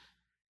show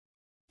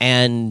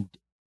and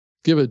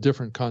give it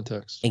different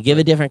context. And give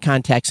a different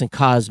context and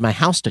cause my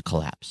house to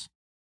collapse.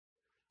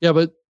 Yeah,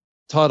 but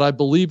Todd, I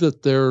believe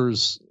that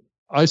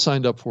I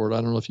signed up for it.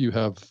 I don't know if you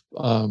have.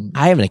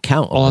 I have an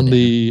account on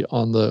the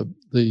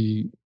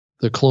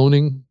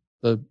cloning,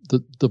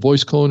 the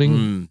voice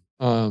cloning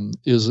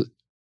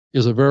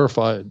is a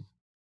verified.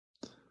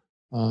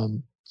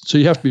 So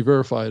you have to be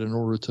verified in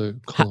order to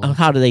clone.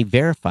 How do they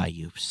verify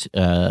you?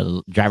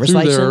 Driver's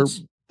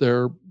license?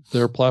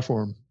 Their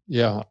platform.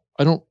 Yeah,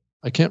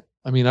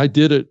 I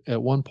did it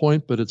at one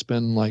point, but it's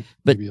been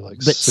maybe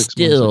 6 months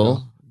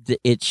ago.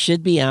 It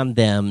should be on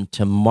them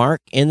to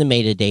mark in the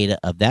metadata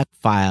of that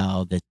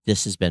file that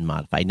this has been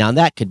modified. Now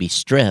that could be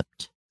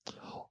stripped.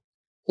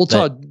 Well,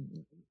 Todd,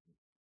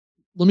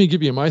 let me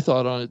give you my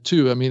thought on it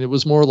too. I mean, it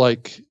was more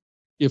like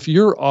if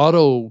you're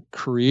auto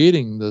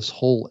creating this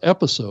whole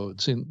episode,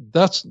 see,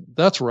 that's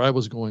where I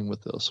was going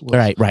with this.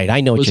 Right.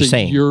 I know what you're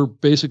saying. You're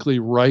basically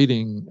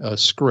writing a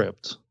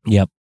script.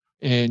 Yep.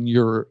 And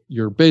you're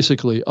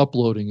basically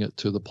uploading it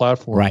to the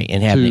platform. Right,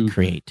 and having it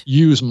create.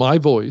 Use my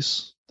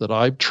voice that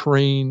I've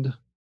trained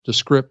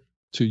Descript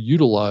to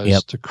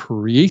utilize to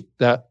create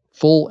that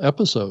full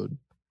episode.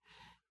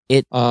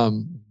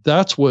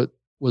 That's what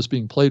was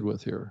being played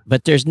with here.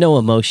 But there's no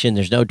emotion,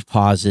 there's no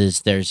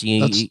pauses,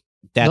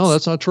 no,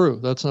 that's not true.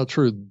 That's not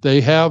true.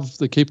 They have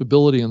the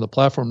capability in the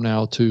platform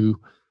now to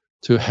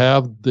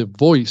have the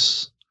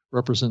voice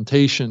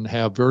representation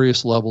have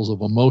various levels of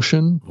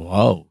emotion.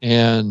 Whoa.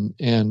 And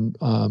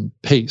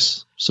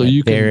pace. So that's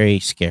you can very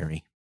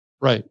scary.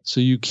 Right. So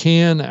you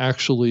can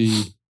actually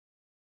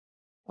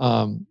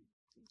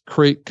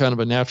create kind of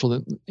a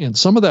natural, and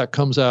some of that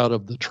comes out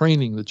of the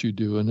training that you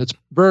do, and it's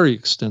very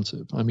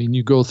extensive. I mean,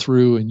 you go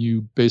through and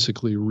you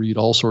basically read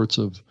all sorts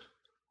of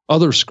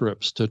other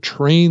scripts to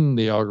train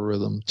the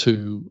algorithm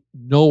to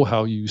know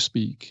how you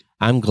speak.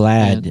 I'm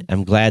glad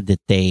that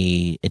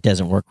it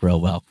doesn't work real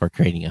well for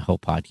creating a whole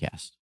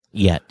podcast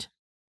yet.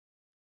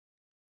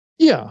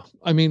 Yeah,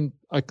 I mean,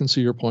 I can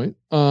see your point.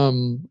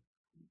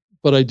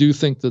 But I do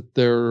think that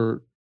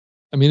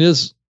it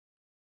is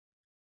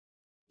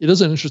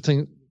an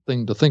interesting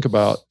thing to think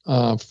about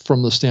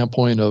from the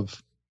standpoint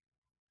of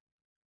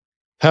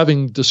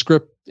having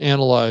Descript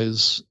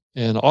analyze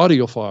an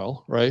audio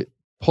file, right?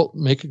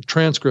 Make a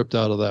transcript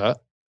out of that,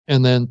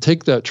 and then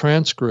take that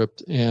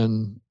transcript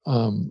and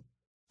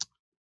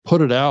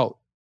put it out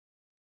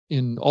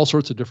in all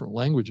sorts of different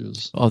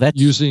languages. Oh, that's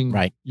using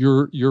right.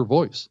 your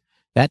voice.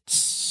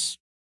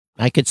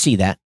 I could see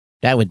that.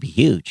 That would be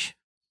huge.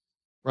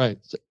 Right.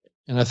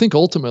 And I think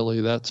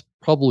ultimately that's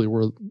probably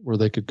where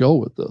they could go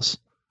with this.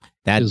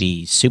 That'd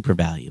be super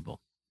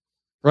valuable.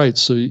 Right.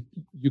 So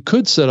you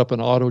could set up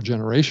an auto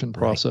generation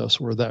process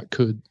where that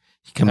could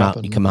come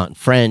happen. out in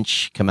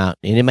French, and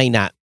it may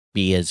not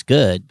be as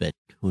good, but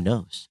who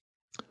knows?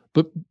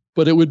 But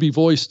it would be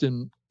voiced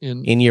in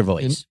your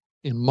voice.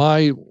 In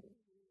my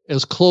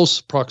as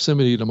close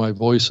proximity to my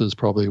voice as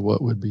probably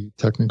what would be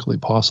technically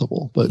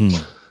possible. But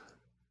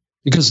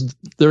because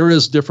there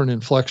is different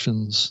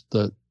inflections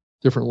that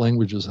different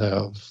languages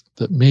have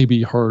that may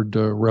be hard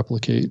to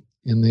replicate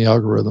in the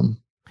algorithm.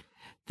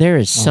 There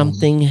is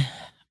something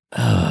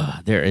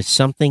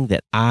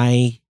that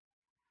I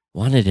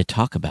wanted to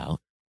talk about.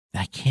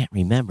 I can't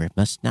remember. It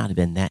must not have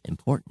been that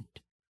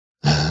important.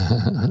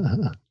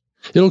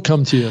 It'll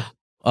come to you.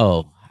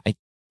 Oh,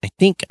 I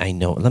think I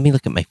know. Let me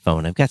look at my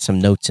phone. I've got some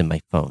notes in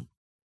my phone.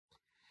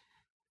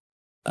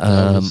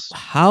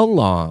 How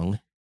long?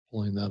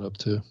 Pulling that up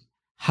too.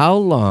 How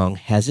long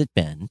has it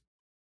been?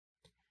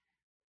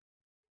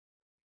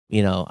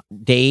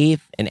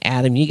 Dave and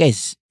Adam, you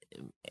guys,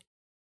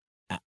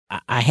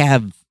 I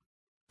have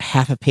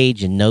half a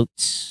page of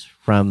notes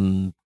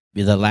from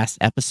the last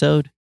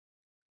episode.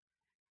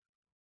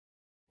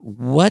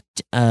 What,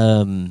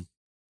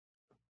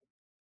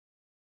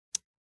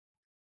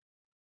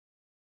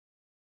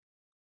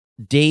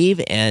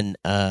 Dave and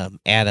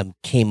Adam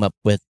came up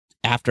with,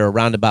 after a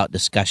roundabout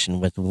discussion,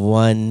 with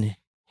one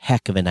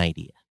heck of an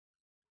idea.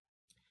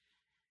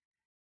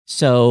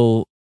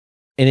 So,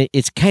 and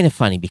it's kind of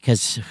funny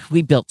because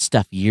we built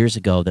stuff years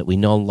ago that we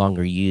no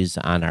longer use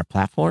on our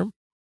platform.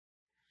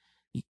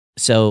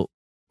 So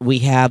we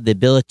have the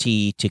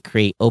ability to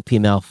create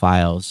OPML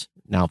files.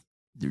 Now,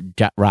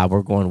 Rob,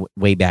 we're going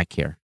way back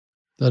here.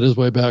 That is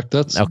way back.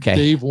 That's okay.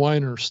 Dave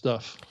Weiner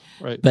stuff.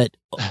 Right. But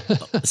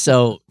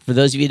so for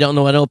those of you who don't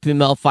know what an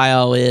OPML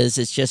file is,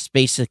 it's just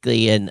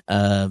basically it's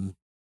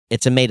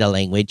a meta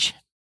language.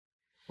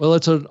 Well,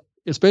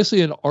 it's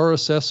basically an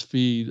RSS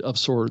feed of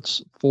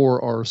sorts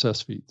for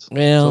RSS feeds.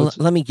 Well,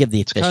 let me give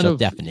the official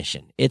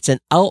definition. It's an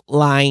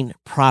outline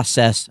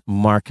process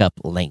markup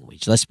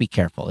language. Let's be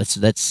careful.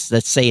 Let's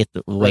say it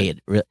the way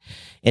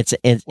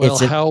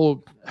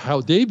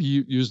how Dave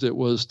used it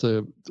was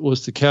to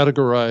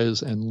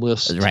categorize and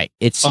list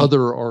It's other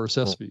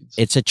RSS feeds.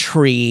 It's a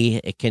tree.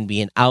 It can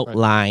be an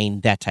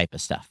outline, that type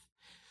of stuff.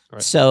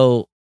 Right.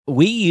 So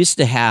we used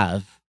to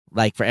have,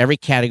 like, for every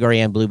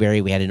category on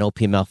Blueberry, we had an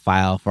OPML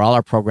file. For all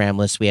our program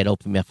lists, we had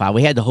OPML file.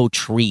 We had the whole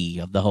tree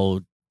of the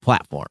whole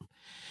platform.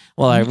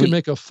 Well, you can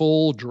make a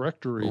full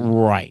directory.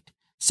 Right.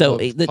 So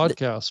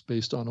podcasts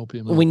based on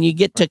OPML. When you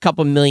get to a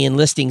couple million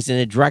listings in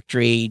a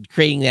directory,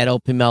 creating that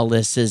OPML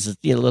list is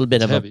a little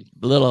bit of a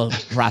little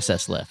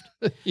process lift.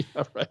 Yeah,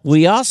 right.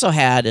 We also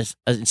had,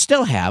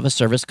 still have, a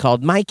service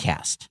called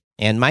MyCast.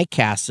 And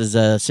MyCast is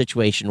a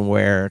situation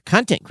where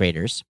content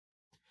creators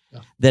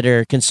that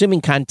are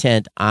consuming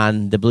content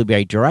on the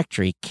Blueberry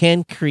directory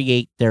can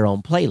create their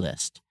own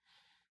playlist.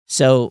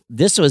 So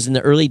this was in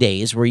the early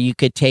days where you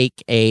could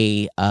take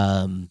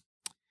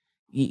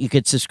you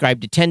could subscribe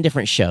to 10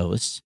 different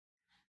shows.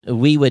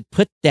 We would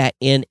put that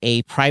in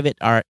a private,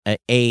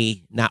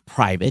 not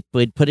private, but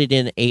we'd put it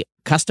in a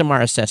custom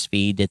RSS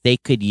feed that they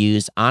could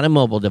use on a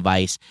mobile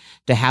device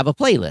to have a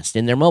playlist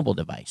in their mobile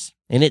device.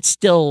 And it's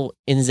still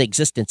in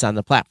existence on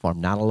the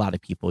platform. Not a lot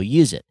of people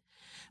use it.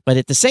 But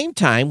at the same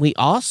time, we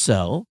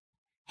also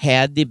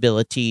had the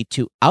ability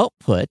to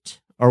output,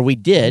 or we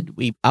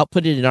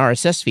output it in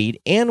RSS feed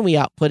and we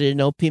output it in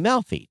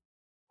OPML feed.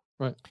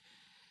 Right.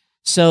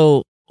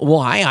 So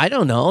why? I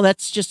don't know.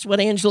 That's just what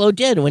Angelo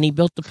did when he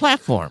built the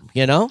platform,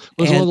 It was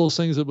one of those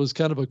things that was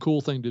kind of a cool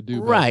thing to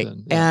do back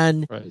then. Yeah.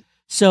 And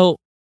so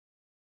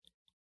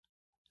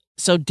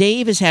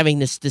Dave is having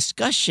this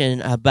discussion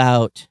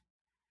about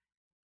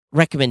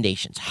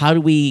recommendations. How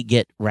do we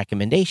get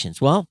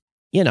recommendations? Well,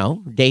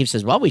 Dave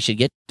says, well, we should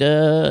get,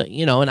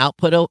 an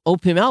output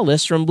OPML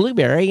list from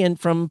Blueberry and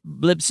from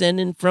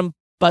Libsyn and from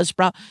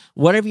Buzzsprout.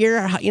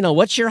 Whatever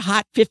what's your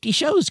hot 50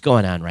 shows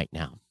going on right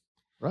now?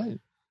 Right.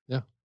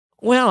 Yeah.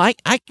 Well,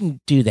 I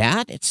can do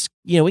that. It's,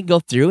 we can go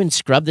through and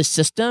scrub the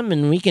system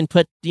and we can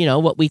put,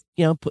 what we,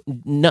 put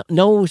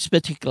no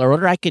particular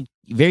order. I could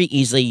very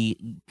easily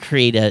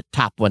create a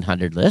top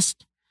 100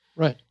 list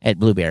at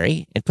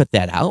Blueberry and put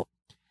that out.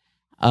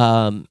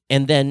 And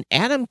then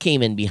Adam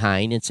came in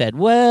behind and said,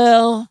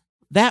 well,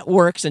 that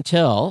works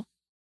until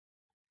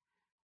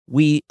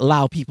we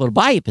allow people to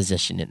buy a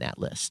position in that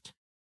list.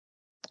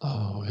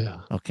 Oh, yeah.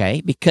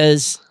 Okay.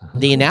 Because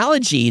the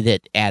analogy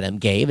that Adam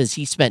gave is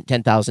he spent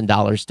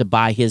 $10,000 to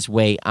buy his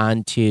way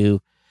onto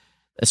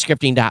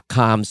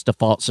scripting.com's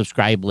default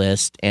subscribe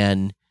list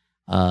and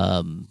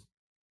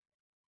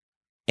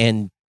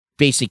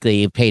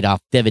basically it paid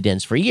off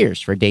dividends for years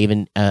for Dave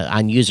and,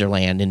 on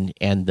Userland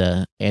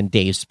and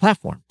Dave's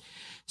platform.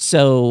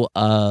 So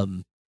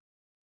Adam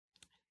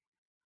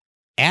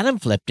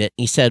flipped it.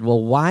 He said,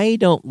 well, why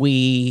don't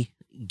we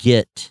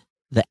get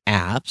the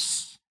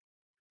apps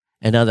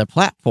and other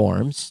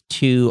platforms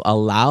to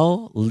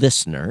allow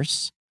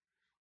listeners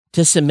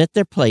to submit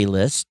their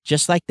playlist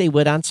just like they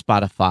would on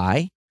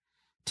Spotify,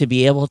 to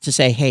be able to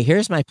say, hey,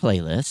 here's my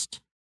playlist.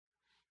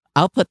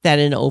 I'll put that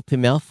in an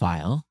OPML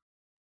file.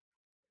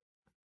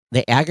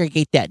 They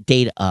aggregate that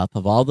data up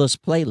of all those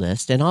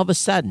playlists, and all of a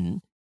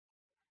sudden,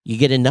 you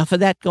get enough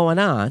of that going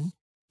on.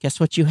 Guess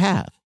what you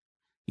have?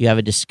 You have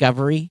a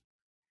discovery.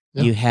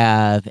 Yeah. You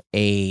have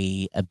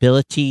a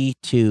ability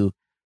to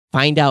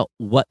find out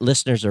what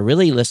listeners are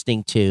really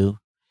listening to,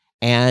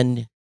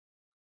 and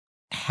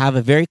have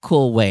a very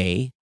cool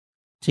way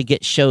to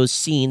get shows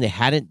seen that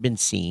hadn't been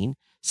seen.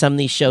 Some of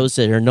these shows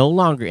that are no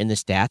longer in the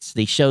stats,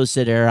 the shows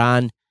that are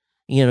on,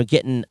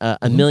 getting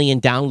a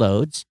million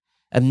downloads.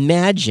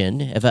 Imagine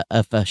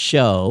if a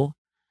show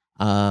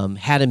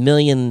had 1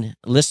 million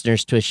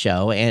listeners to a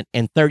show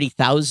and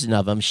 30,000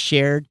 of them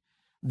shared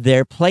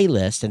their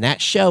playlist, and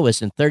that show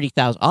is in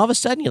 30,000. All of a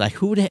sudden, you're like,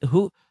 who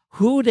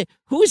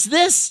is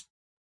this?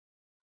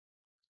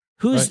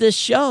 Who's Right. this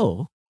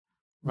show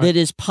Right. that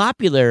is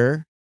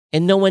popular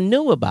and no one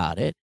knew about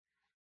it?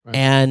 Right.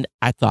 And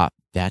I thought,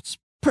 that's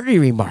pretty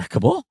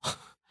remarkable,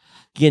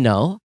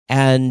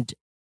 and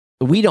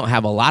we don't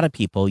have a lot of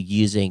people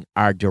using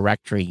our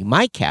directory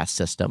MyCast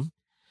system.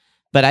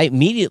 But I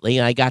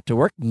got to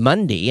work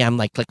Monday. I'm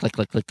like,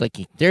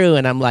 clicking through,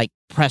 and I'm like,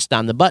 pressed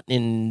on the button,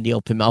 and the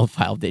OpenML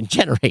file didn't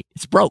generate.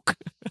 It's broke.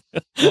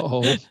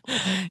 Uh-oh.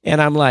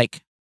 And I'm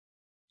like,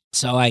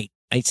 so I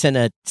sent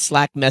a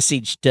Slack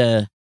message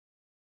to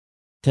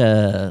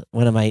the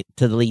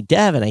lead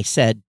dev, and I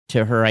said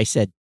to her,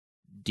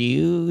 do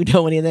you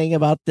know anything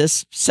about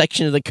this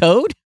section of the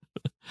code?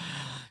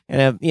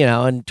 And,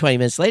 and 20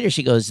 minutes later,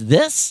 she goes,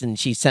 this, and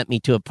she sent me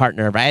to a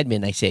partner of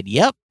admin. I said,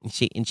 yep. And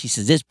she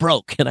says, it's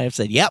broke. And I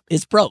said, yep,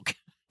 it's broke.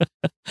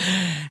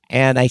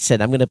 And I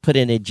said, I'm going to put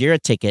in a Jira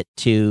ticket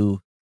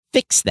to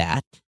fix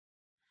that.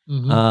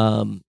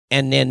 Mm-hmm.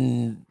 And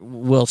then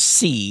we'll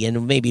see.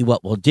 And maybe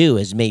what we'll do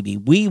is maybe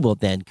we will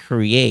then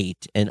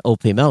create an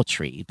OpenML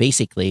tree.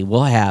 Basically,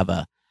 we'll have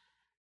a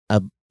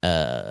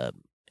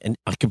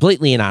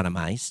completely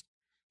anonymized.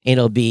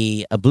 It'll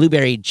be a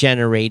Blueberry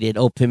generated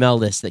OpenML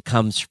list that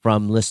comes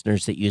from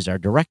listeners that use our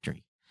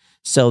directory,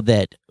 so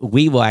that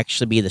we will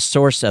actually be the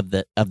source of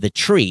the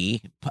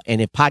tree. And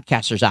if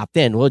podcasters opt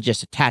in, we'll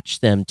just attach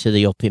them to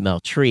the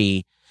OpenML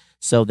tree,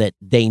 so that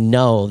they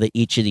know that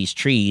each of these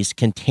trees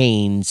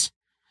contains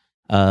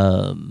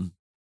the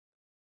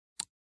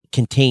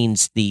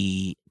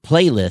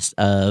playlist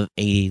of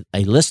a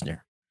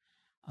listener.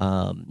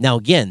 Now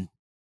again,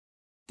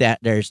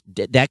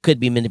 that could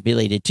be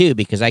manipulated too,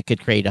 because I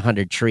could create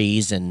 100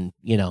 trees and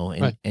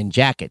Right. and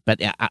jack it, but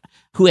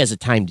who has the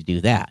time to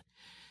do that?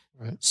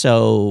 Right.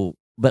 So,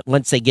 but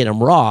once they get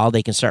them raw,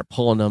 they can start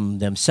pulling them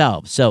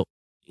themselves. So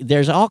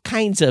there's all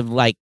kinds of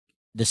like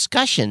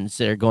discussions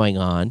that are going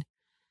on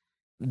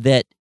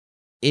that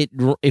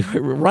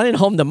running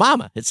home to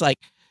mama. It's like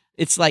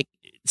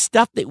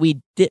stuff that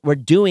we're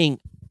doing.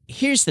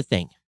 Here's the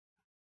thing,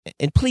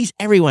 and please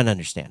everyone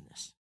understand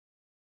this.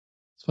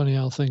 It's funny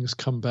how things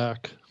come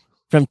back.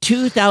 From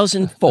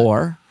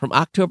 2004, from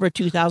October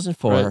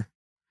 2004 Right.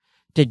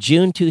 to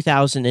June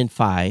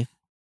 2005,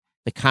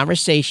 the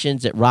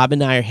conversations that Rob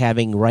and I are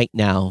having right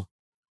now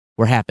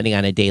were happening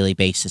on a daily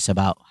basis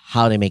about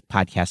how to make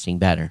podcasting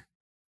better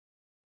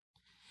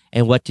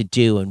and what to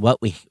do and what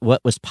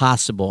was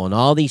possible and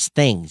all these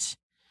things.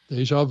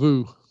 Deja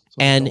vu. That's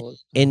what I And call it.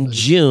 in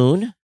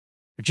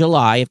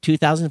July of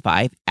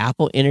 2005,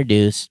 Apple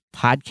introduced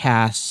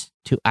podcasts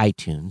to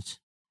iTunes.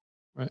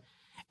 Right.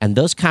 And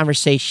those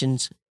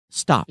conversations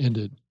stopped.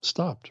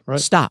 Stopped. Right.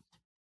 Stopped.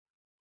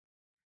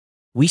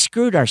 We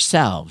screwed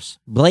ourselves.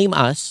 Blame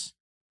us.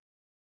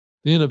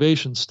 The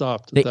innovation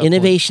stopped. At The that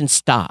innovation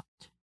stopped.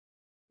 point.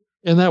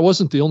 And that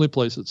wasn't the only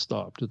place it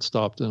stopped. It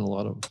stopped in a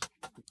lot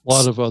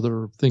of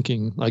other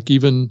thinking. Like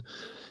even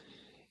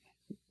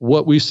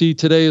what we see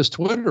today as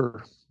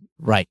Twitter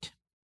Right.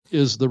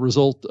 is the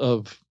result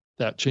of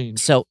that change.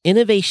 So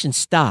innovation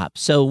stopped.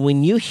 So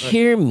when you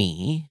hear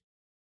me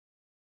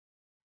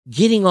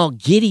getting all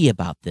giddy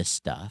about this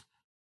stuff,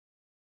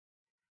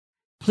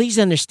 please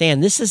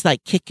understand this is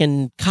like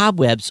kicking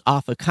cobwebs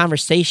off of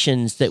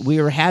conversations that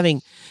we were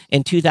having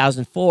in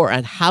 2004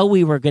 on how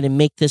we were going to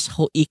make this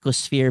whole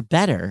ecosphere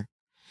better.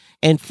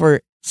 And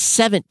for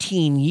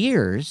 17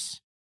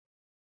 years,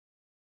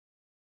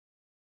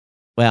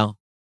 well,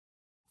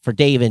 for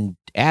Dave and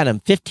Adam,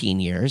 15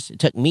 years, it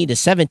took me to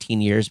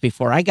 17 years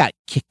before I got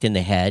kicked in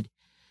the head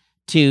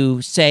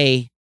to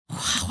say, wow,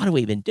 what have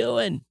we been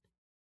doing?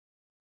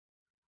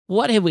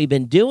 What have we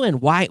been doing?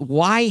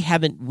 Why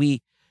haven't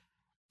we?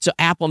 So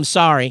Apple, I'm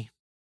sorry,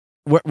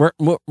 we're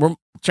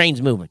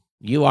train's moving.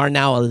 You are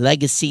now a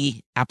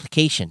legacy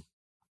application.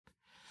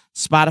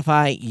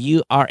 Spotify,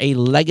 you are a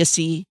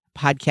legacy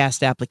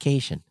podcast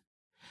application.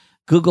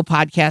 Google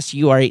Podcasts,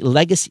 you are a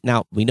legacy.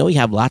 Now, we know you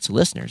have lots of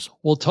listeners.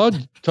 Well,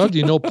 Todd,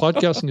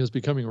 podcasting is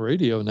becoming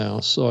radio now,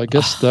 so I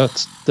guess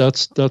that's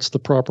the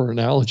proper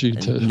analogy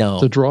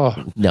to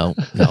draw. No.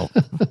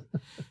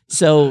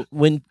 So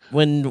when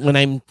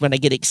I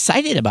get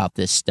excited about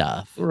this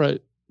stuff,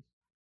 Right.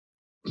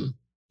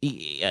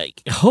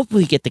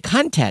 hopefully get the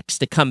context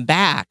to come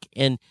back,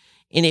 and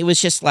it was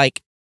just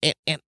like,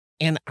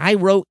 and I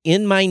wrote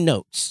in my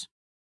notes,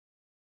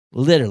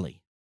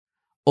 literally,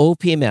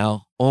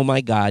 OPML, oh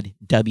my God,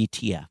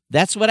 WTF.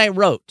 That's what I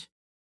wrote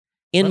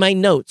in my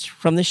notes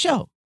from the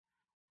show.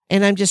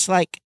 And I'm just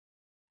like,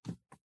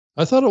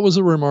 I thought it was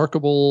a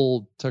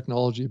remarkable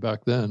technology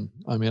back then.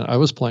 I mean, I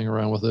was playing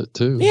around with it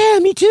too. yeah,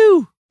 me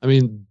too. I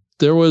mean,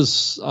 there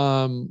was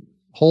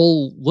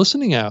whole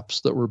listening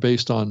apps that were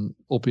based on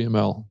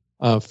OPML.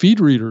 Feed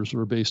readers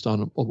were based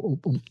on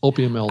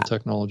OPML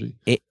technology.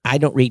 I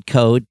don't read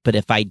code, but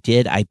if I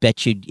did, I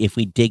bet you if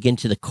we dig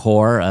into the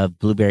core of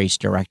Blueberry's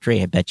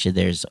directory, I bet you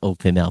there's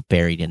OPML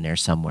buried in there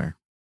somewhere.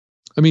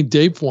 I mean,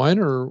 Dave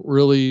Weiner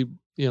really,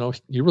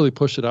 he really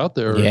pushed it out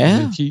there.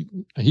 Yeah. I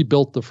mean, he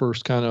built the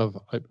first kind of,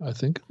 I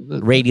think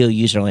radio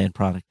userland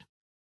product.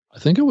 I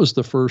think it was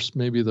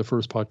maybe the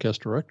first podcast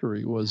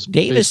directory was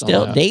Dave is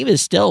still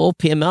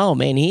OPML,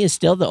 man. He is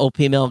still the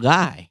OPML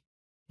guy,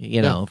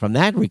 from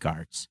that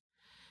regards.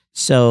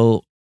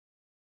 So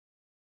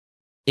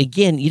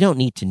again, you don't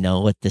need to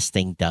know what this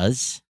thing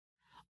does.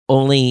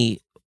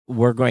 Only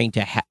we're going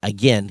to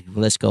again,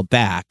 let's go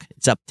back.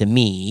 It's up to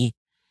me.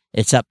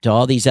 It's up to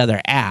all these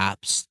other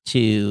apps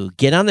to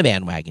get on the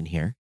bandwagon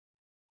here.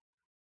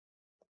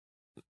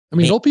 I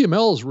mean,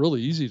 OPML is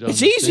really easy to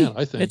understand. It's easy.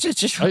 I think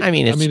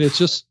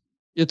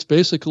it's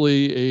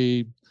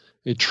basically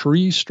a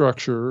tree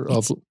structure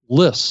of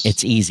lists.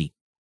 It's easy,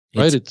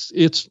 right?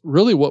 It's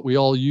really what we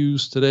all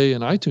use today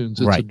in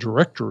iTunes. It's a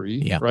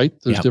directory, right?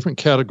 There's different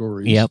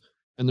categories,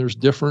 and there's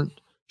different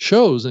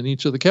shows in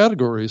each of the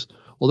categories.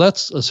 Well,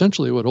 that's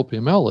essentially what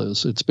OPML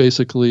is. It's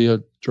basically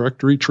a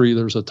directory tree.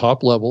 There's a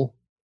top level,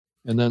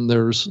 and then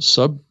there's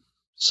sub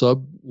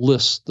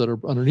lists that are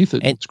underneath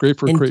it. It's great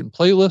for creating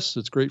playlists.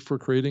 It's great for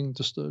creating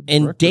just a directory.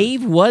 And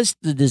Dave was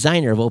the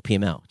designer of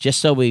OPML, just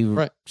so we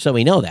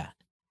know that.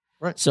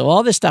 Right. So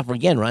all this stuff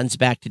again runs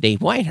back to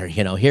Dave Weiner.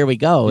 Here we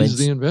go. He's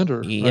the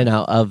inventor,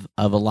 of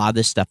a lot of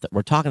this stuff that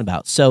we're talking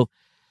about. So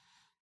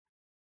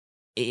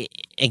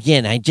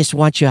again, I just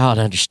want you all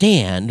to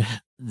understand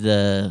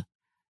now.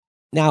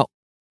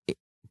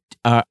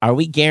 Are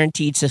we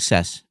guaranteed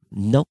success?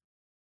 Nope.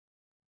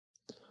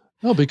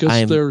 No,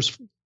 because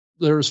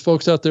there's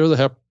folks out there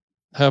that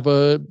have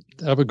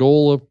a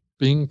goal of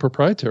being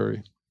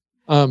proprietary.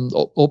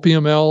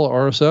 OPML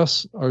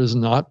RSS is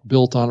not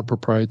built on a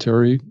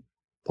proprietary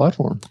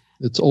platform.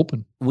 It's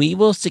open. We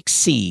will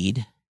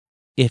succeed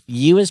if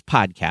you as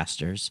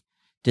podcasters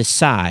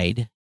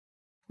decide.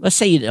 Let's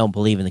say you don't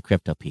believe in the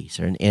crypto piece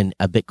or in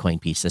a Bitcoin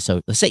piece.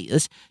 So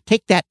let's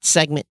take that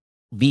segment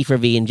V for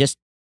V and just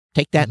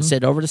take that and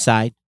sit over the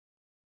side.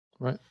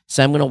 Right.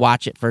 So I'm going to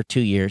watch it for 2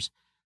 years.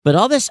 But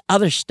all this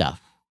other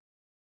stuff,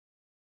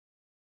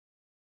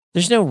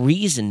 there's no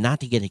reason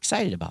not to get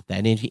excited about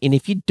that. And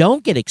if you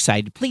don't get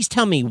excited, please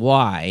tell me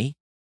why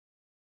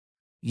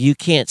you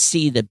can't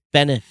see the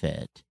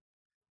benefit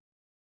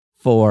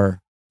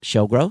for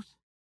show growth,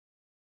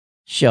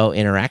 show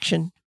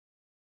interaction,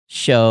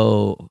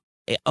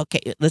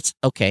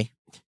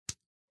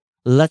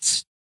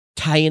 let's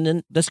tie in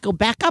and let's go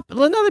back up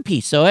another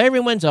piece. So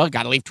everyone's,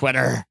 gotta leave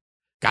Twitter.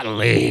 Gotta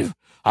leave.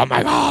 Oh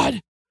my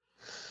God.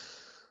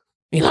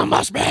 Elon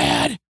Musk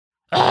bad.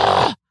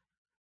 There's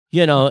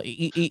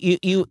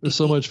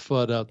so much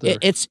FUD out there.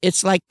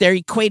 It's like they're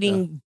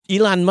equating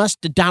Elon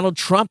Musk to Donald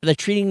Trump. They're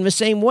treating him the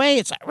same way.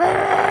 It's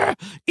like,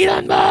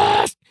 Elon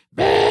Musk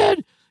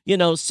bad.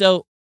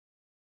 So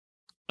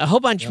a whole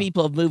bunch of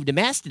people have moved to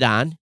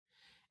Mastodon,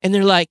 and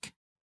they're like,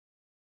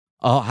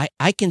 oh,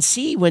 I can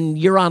see when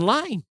you're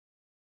online.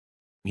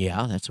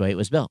 Yeah, that's the way it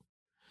was built.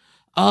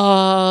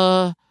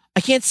 I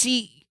can't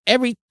see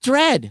every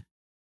thread.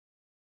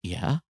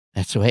 Yeah,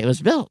 that's the way it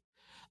was built.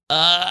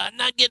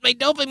 Not getting my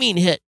dopamine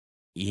hit.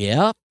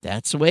 Yeah,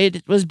 that's the way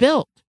it was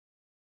built.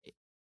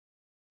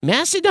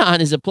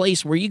 Mastodon is a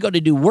place where you go to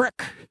do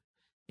work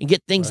and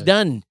get things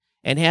done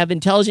and have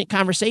intelligent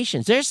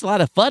conversations. There's a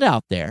lot of FUD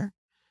out there,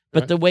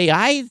 but the way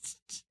I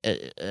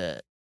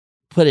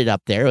put it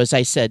up there was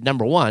I said,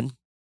 number one,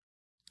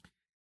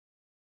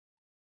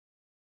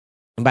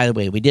 and by the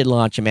way, we did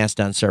launch a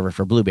Mastodon server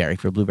for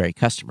Blueberry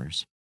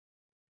customers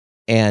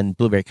and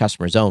Blueberry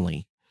customers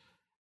only.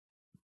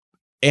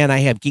 And I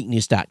have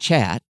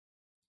geeknews.chat.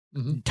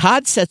 Mm-hmm.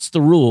 Todd sets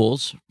the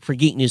rules for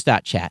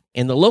geeknews.chat,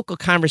 and the local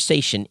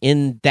conversation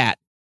in that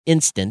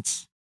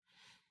instance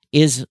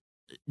is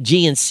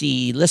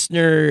GNC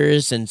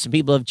listeners, and some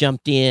people have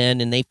jumped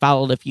in and they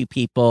followed a few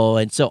people.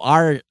 And so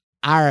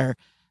our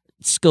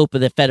scope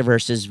of the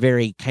Fediverse is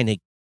very kind of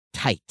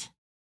tight.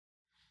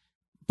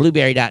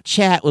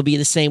 Blueberry.chat will be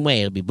the same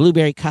way. It'll be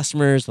Blueberry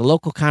customers, the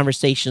local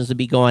conversations will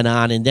be going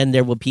on, and then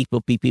there will be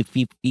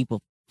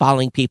people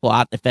following people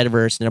out in the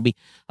Fediverse, and there'll be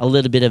a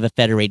little bit of a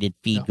federated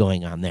feed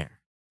going on there.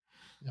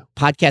 Yeah.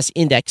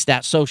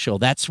 Podcastindex.social,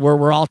 that's where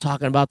we're all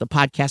talking about the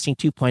podcasting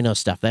 2.0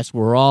 stuff. That's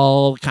where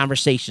all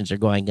conversations are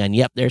going on.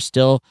 Yep, there's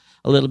still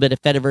a little bit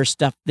of Fediverse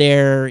stuff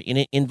there,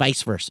 and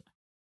vice versa.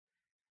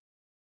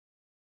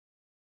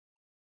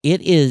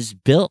 It is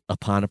built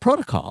upon a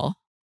protocol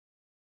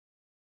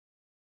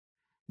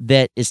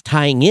that is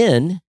tying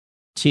in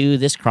to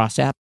this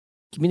cross-app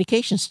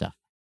communication stuff.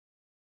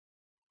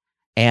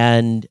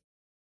 And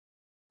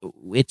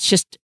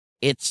it's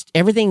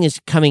everything is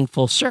coming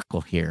full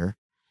circle here.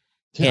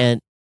 Yeah.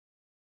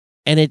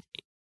 And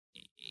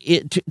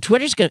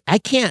Twitter's I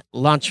can't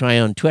launch my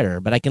own Twitter,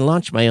 but I can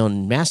launch my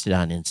own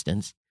Mastodon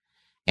instance,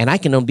 and I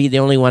can be the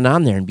only one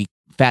on there and be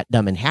fat,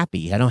 dumb, and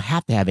happy. I don't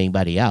have to have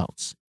anybody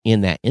else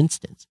in that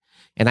instance.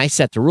 And I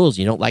set the rules.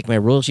 You don't like my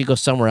rules, you go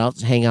somewhere else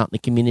and hang out in the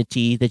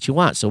community that you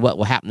want. So what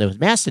will happen with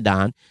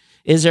Mastodon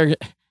is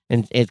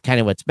and it's kind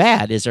of what's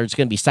bad is there's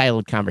going to be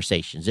siloed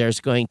conversations.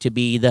 There's going to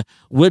be the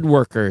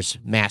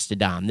woodworkers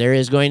Mastodon. There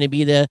is going to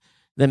be the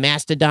the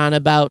Mastodon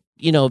about,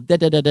 da da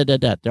da da da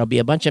da. There'll be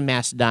a bunch of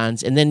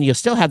Mastodons, and then you'll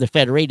still have the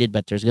federated,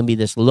 but there's going to be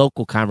this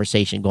local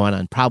conversation going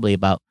on, probably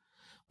about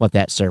what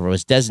that server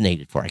was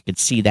designated for. I could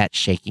see that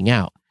shaking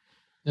out.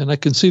 And I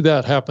can see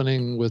that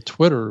happening with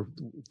Twitter,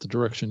 the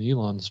direction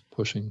Elon's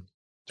pushing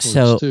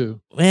towards too.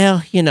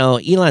 Well,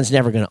 Elon's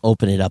never going to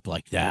open it up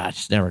like that.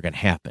 It's never going to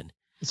happen.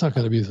 It's not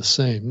going to be the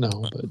same, no.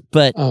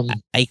 But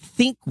I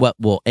think what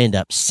we'll end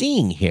up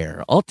seeing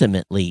here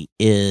ultimately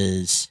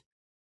is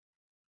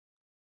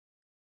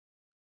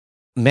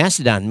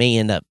Mastodon may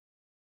end up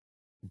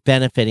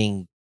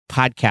benefiting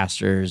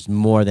podcasters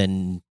more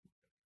than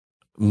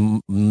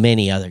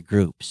many other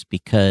groups,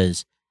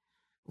 because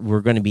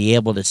we're going to be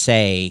able to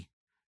say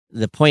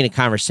the point of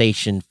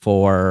conversation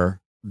for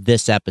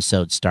this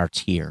episode starts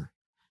here.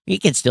 You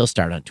can still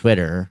start on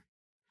Twitter,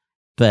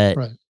 but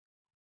right.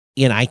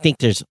 I think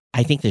there's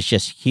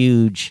just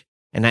huge,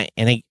 and I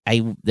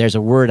there's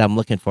a word I'm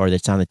looking for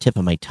that's on the tip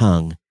of my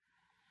tongue.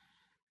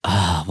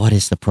 What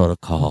is the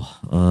protocol?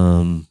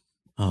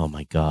 Oh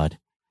my God,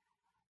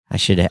 I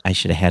should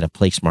have had a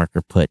place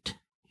marker put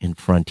in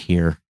front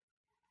here.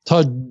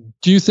 Todd,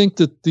 do you think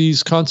that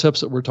these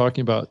concepts that we're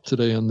talking about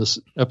today on this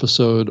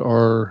episode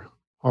are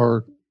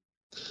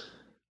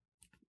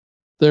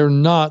they're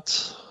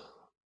not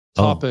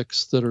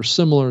topics that are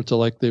similar to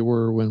like they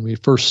were when we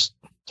first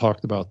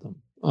talked about them?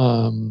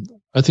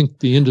 I think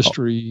the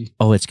industry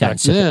it's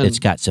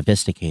got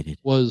sophisticated.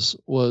 Was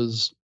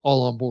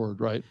all on board,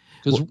 right?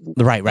 Because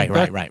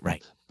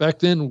right. Back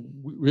then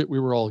we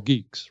were all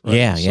geeks, right?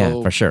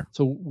 Yeah, for sure.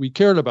 So we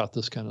cared about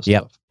this kind of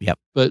stuff. Yep.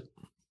 But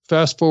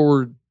fast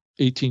forward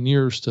 18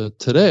 years to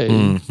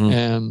today,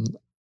 and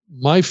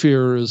my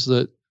fear is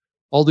that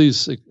all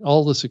this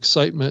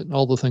excitement and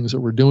all the things that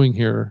we're doing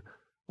here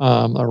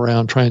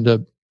around trying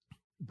to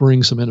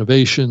bring some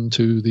innovation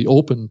to the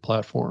open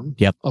platform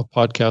of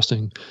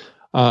podcasting,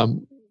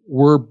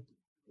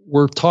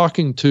 we're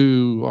talking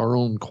to our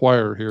own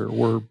choir here.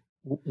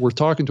 We're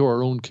talking to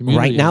our own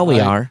community. Right now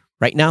we are.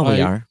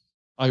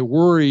 I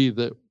worry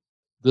that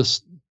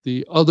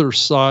the other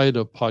side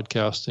of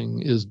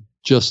podcasting is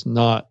just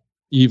not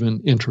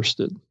even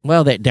interested.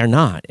 Well, they're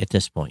not at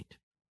this point.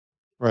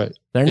 Right.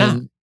 They're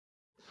not.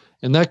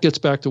 And that gets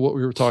back to what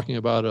we were talking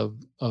about of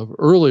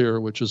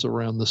earlier, which is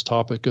around this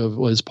topic of,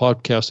 is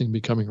podcasting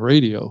becoming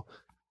radio?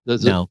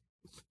 That's the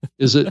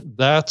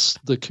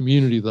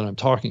community that I'm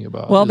talking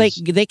about. Well,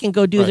 they can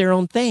go do their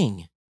own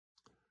thing.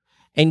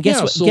 And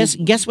guess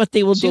what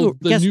they will do?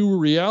 The new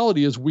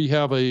reality is we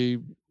have a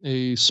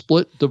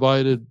split,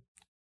 divided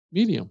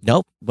medium.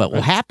 Nope. What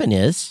will happen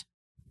is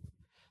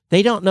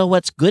they don't know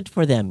what's good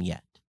for them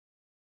yet.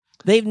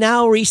 They've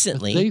now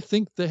recently. But they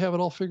think they have it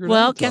all figured out.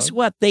 Well, guess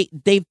what? They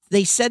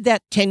said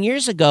that 10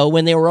 years ago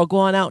when they were all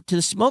going out to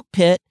the smoke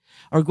pit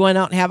or going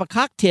out and have a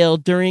cocktail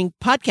during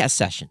podcast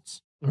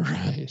sessions.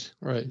 Right.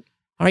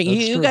 All right,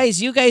 you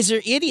guys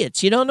are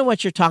idiots. You don't know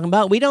what you're talking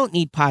about. We don't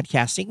need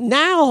podcasting.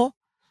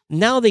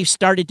 Now they've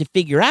started to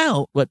figure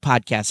out what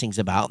podcasting's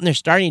about, and they're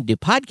starting to do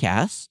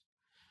podcasts.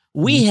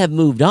 We have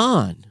moved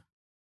on.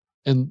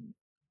 And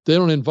they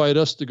don't invite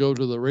us to go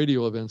to the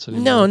radio events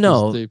anymore.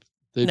 No.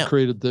 They've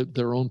created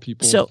their own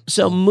people.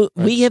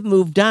 We have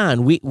moved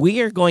on.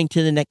 We are going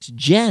to the next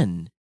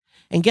gen.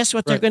 And guess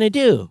what they're going to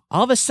do?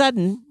 All of a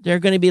sudden, they're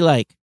going to be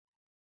like,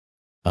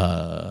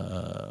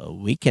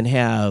 we can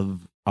have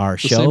our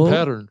show. Same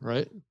pattern,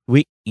 right?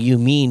 You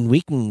mean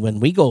we can, when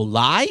we go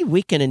live,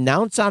 we can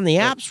announce on the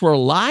apps we're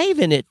live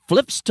and it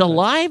flips to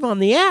live on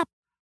the app?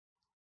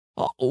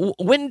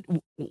 When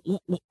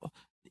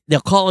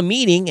they'll call a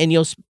meeting and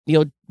you'll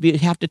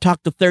have to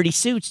talk to 30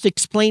 suits to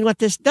explain what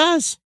this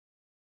does.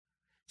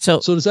 So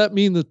does that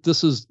mean that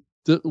this is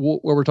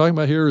what we're talking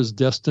about here is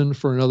destined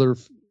for another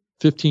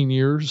 15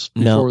 years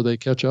before they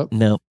catch up?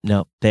 No.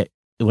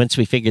 Once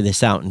we figure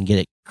this out and get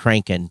it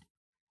cranking,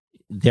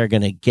 they're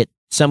going to get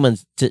someone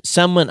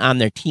on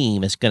their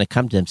team is going to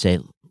come to them and say,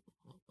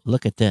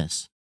 "Look at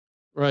this."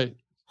 Right.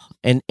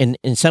 And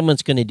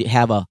someone's going to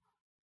have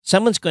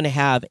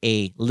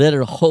a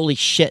literal holy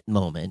shit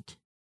moment.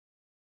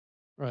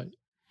 Right.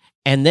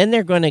 And then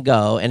they're going to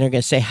go and they're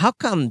going to say, "How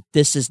come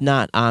this is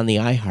not on the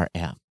iHeart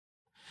app?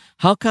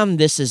 How come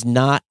this is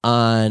not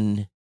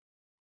on?"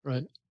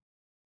 Right.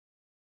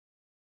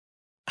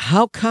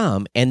 How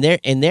come? And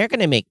they're going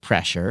to make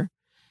pressure,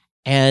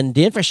 and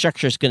the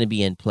infrastructure is going to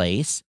be in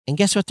place. And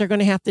guess what they're going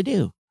to have to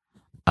do?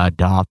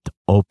 Adopt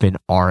open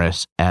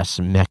RSS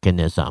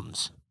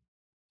mechanisms.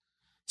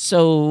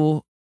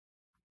 So,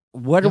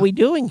 what are we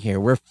doing here?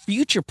 We're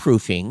future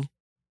proofing.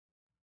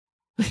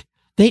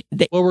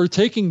 We're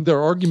taking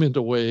their argument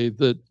away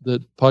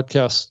that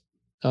podcast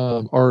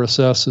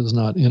RSS is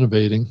not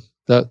innovating.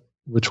 That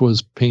which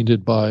was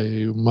painted by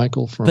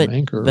Michael from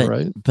Anchor,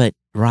 right? But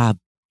Rob,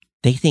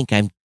 they think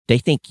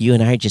you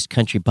and I are just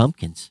country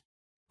bumpkins.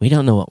 We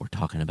don't know what we're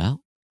talking about.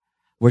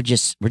 We're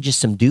just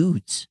some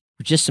dudes.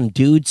 We're just some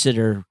dudes that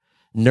are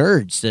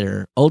nerds, that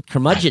are old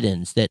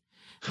curmudgeons.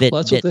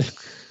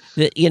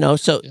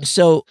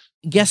 So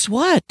guess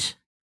what?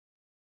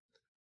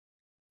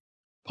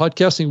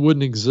 Podcasting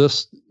wouldn't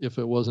exist if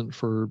it wasn't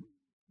for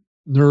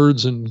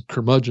nerds and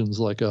curmudgeons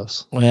like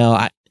us.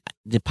 Well,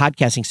 the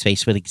podcasting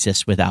space would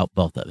exist without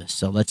both of us.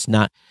 So let's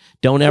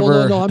don't ever.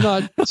 Well, no, I'm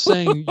not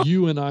saying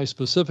you and I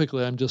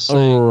specifically. I'm just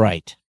saying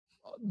right.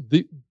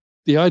 The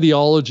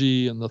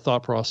ideology and the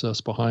thought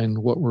process behind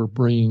what we're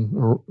bringing,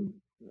 or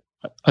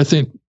I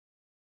think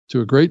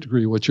to a great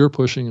degree, what you're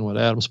pushing and what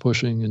Adam's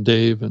pushing and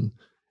Dave and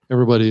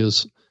everybody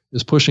is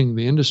pushing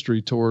the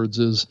industry towards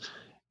is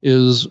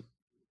a,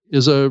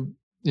 it's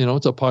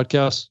a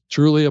podcast,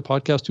 truly a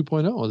podcast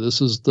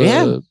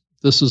 2.0.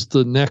 This is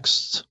the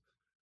next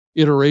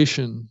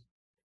iteration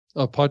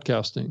of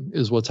podcasting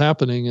is what's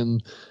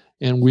happening.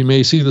 And we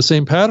may see the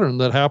same pattern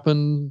that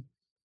happened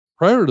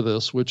prior to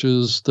this, which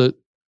is that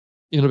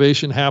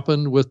innovation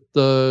happened with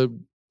the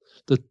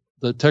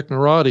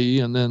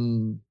technorati, and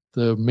then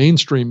the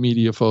mainstream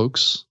media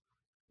folks,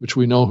 which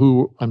we know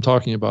who I'm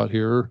talking about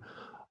here,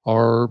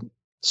 are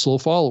slow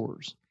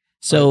followers.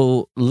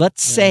 So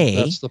let's say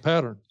that's the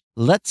pattern.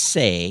 Let's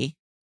say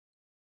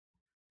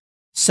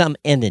some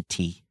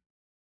entity,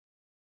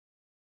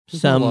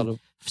 some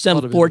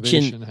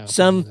Fortune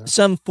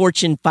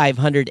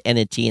 500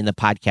 entity in the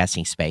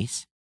podcasting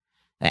space,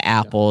 the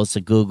Apples,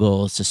 the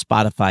Googles, the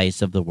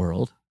Spotifys of the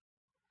world,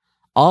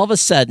 all of a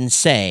sudden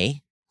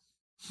say,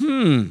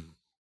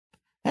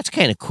 that's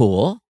kind of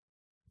cool.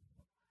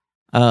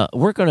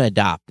 We're going to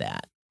adopt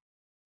that.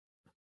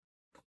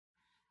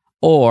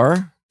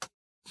 Or,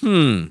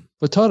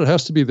 But Todd, it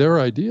has to be their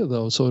idea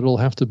though, so it'll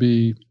have to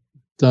be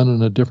done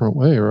in a different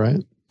way,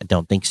 right? I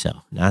don't think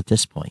so. Not at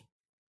this point.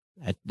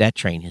 That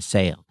train has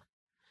sailed.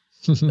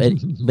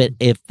 But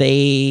if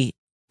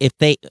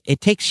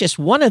it takes just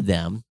one of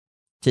them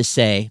to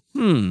say,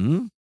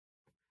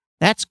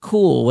 that's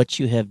cool what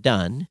you have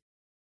done.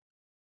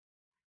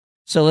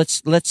 So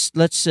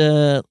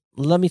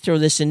let me throw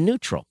this in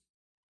neutral.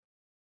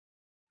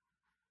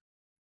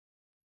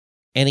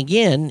 And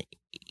again,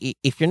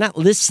 if you're not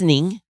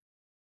listening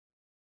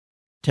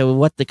to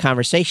what the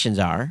conversations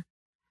are,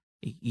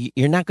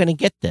 you're not going to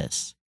get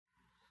this.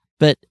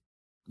 But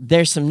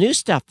there's some new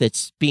stuff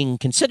that's being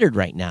considered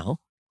right now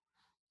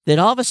that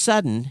all of a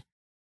sudden,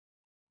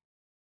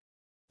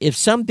 if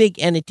some big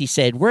entity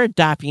said, we're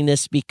adopting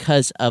this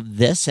because of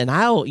this, and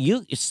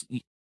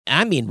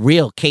I'm being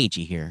real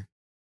cagey here,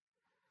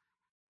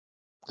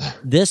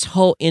 this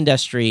whole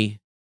industry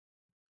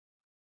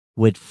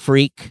would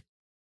freak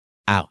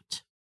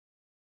out.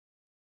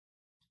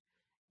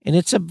 And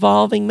it's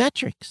evolving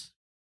metrics.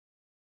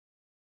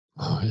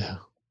 Oh, yeah.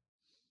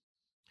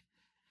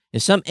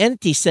 If some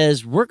entity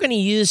says, we're going to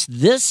use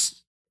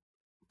this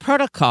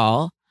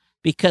protocol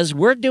because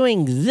we're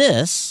doing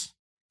this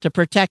to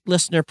protect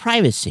listener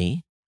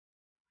privacy,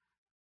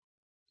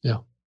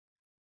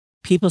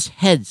 people's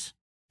heads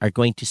are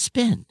going to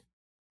spin.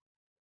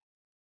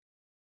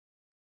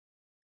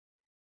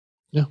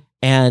 Yeah.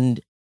 And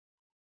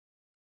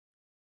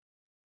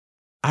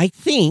I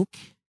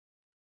think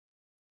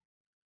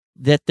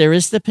that there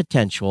is the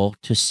potential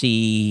to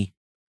see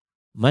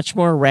much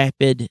more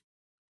rapid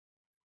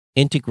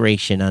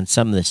integration on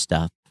some of this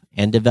stuff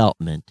and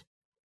development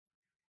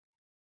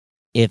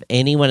if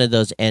any one of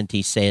those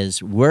entities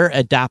says, we're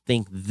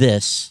adopting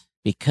this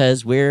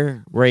because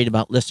we're worried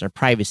about listener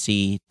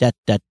privacy,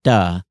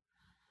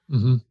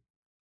 Mm-hmm.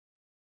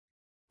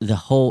 The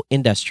whole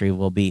industry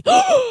will be,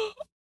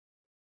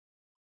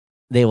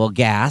 they will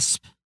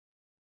gasp.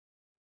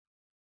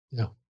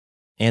 Yeah.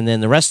 And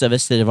then the rest of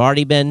us that have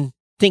already been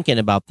thinking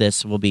about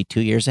this will be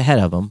 2 years ahead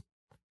of them.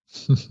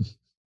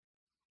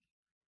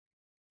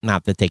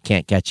 Not that they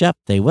can't catch up,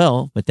 they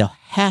will, but they'll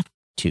have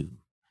to.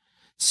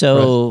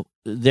 So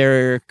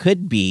there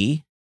could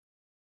be,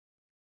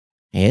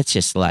 it's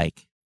just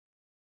like,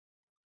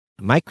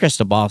 my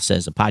crystal ball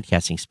says the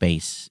podcasting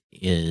space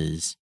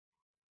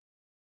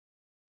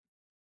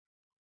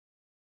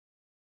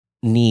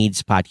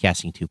needs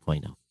podcasting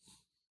 2.0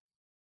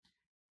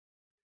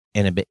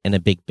 in a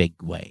big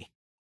way.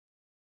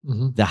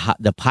 Mm-hmm.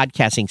 The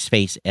podcasting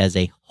space as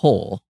a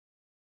whole,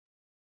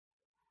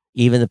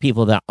 even the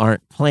people that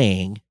aren't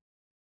playing,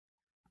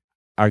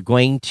 are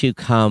going to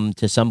come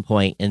to some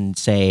point and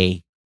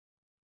say,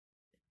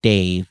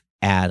 Dave,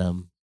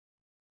 Adam,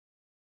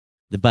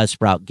 the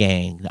Buzzsprout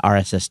gang, the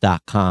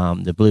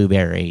RSS.com, the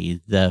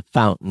Blueberry, the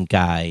Fountain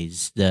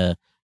guys, the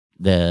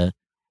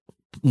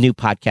new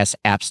podcast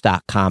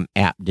apps.com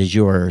app de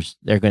jour,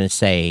 they're going to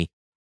say,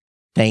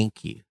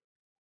 thank you.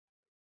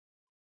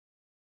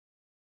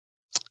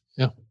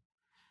 Yeah.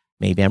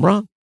 Maybe I'm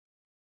wrong.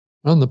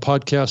 On the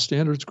podcast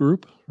standards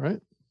group,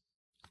 right?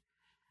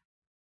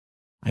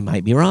 I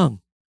might be wrong.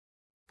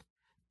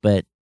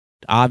 But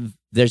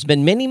there's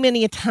been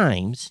many a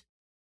times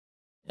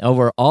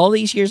over all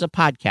these years of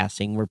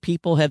podcasting where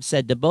people have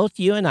said to both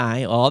you and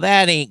I, oh,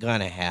 that ain't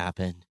going to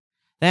happen.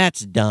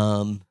 That's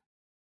dumb.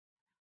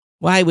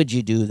 Why would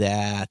you do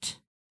that?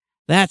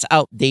 That's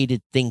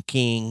outdated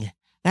thinking.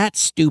 That's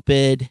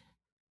stupid.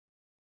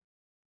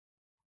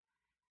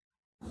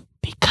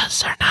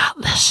 Because they're not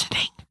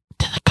listening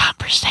to the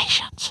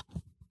conversations.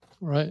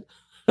 Right.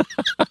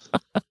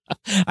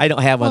 I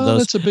don't have one of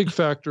those. That's a big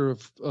factor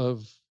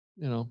of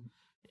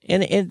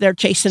and they're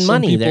chasing Some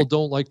money. people They're,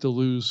 don't like to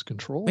lose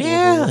control.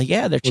 yeah, over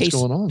yeah. They're what's chasing.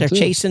 going on, They're too.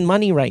 chasing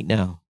money right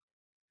now.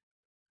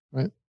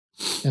 Right.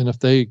 And if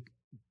they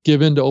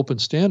give in to open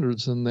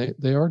standards, then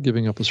they are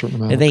giving up a certain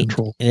amount of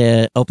control.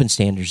 Open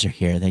standards are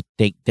here. They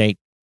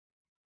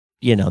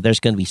there's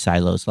going to be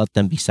silos. Let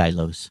them be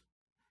silos.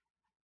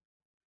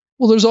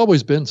 Well, there's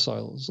always been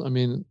silos. I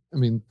mean,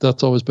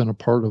 that's always been a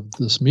part of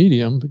this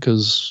medium,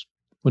 because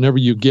whenever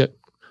you get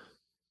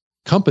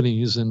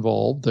companies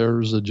involved,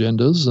 there's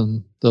agendas,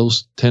 and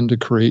those tend to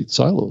create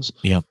silos.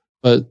 Yeah.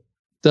 But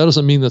that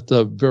doesn't mean that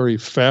the very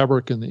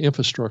fabric and the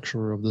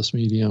infrastructure of this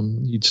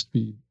medium needs to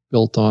be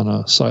built on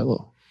a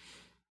silo.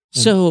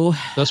 And So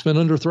that's been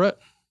under threat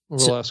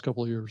over the last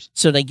couple of years.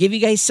 So did I give you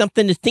guys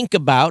something to think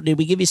about? Did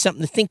we give you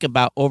something to think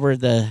about over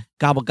the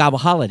Gobble Gobble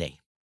holiday?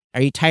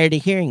 Are you tired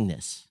of hearing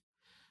this?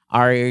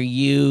 Are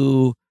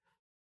you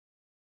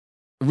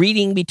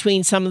reading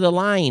between some of the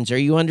lines? Are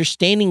you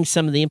understanding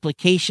some of the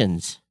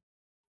implications?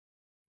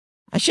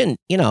 I shouldn't,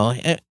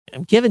 I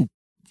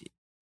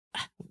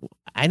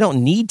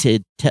don't need to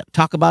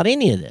talk about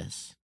any of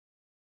this.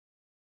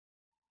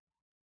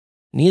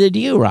 Neither do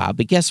you, Rob.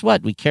 But guess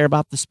what? We care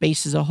about the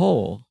space as a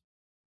whole.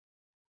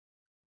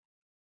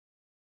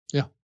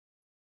 Yeah.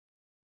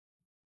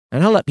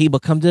 And I'll let people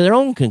come to their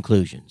own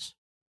conclusions.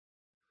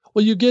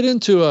 Well, you get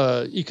into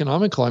a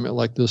economic climate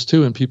like this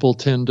too, and people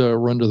tend to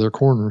run to their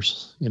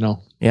corners,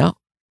 Yeah.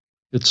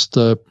 It's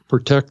to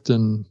protect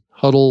and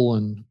huddle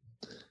and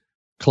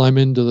climb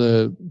into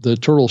the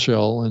turtle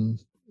shell. And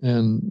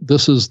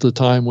this is the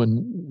time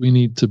when we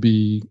need to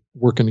be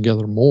working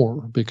together more,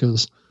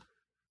 because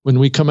when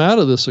we come out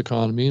of this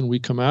economy and we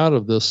come out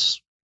of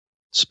this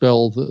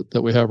spell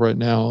that we have right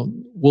now,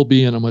 we'll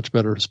be in a much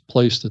better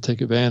place to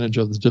take advantage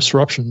of the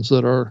disruptions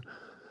that are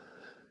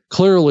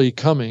clearly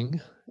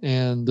coming.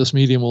 And this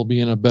medium will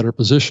be in a better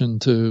position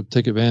to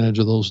take advantage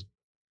of those,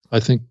 I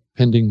think,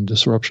 pending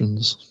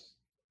disruptions.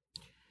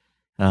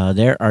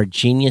 There are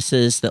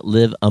geniuses that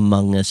live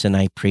among us, and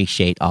I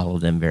appreciate all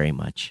of them very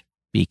much,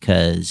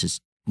 because it's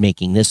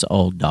making this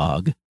old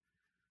dog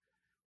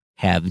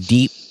have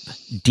deep,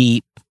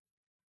 deep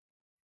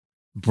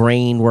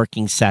brain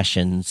working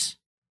sessions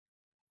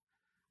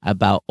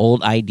about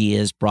old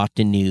ideas brought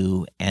to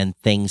new, and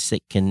things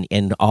that can,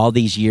 in all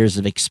these years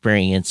of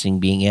experience, and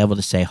being able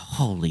to say,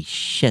 holy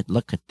shit,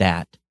 look at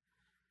that.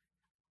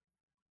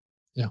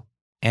 Yeah.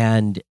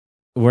 And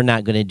we're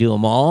not going to do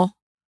them all.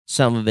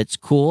 Some of it's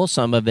cool.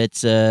 Some of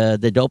it's the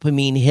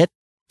dopamine hit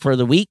for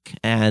the week,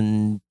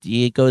 and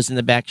it goes in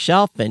the back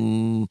shelf,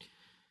 and,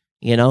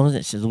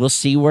 we'll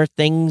see where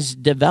things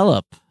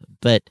develop.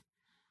 But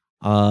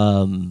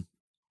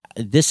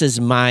this is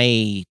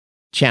my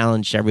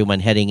challenge to everyone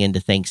heading into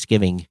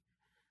Thanksgiving.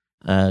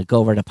 Go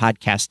over to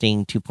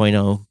Podcasting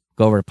 2.0,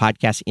 go over to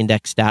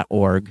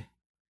podcastindex.org.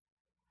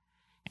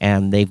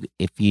 And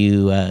if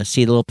you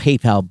see the little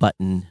PayPal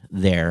button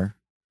there,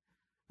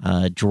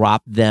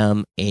 drop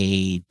them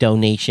a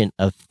donation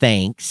of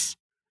thanks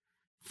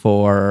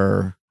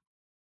for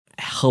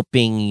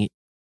helping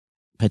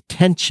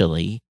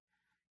potentially,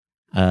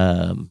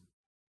 not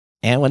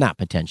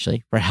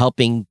potentially, for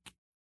helping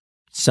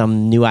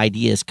some new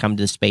ideas come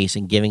to space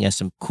and giving us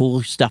some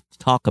cool stuff to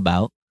talk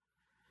about.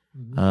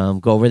 Mm-hmm.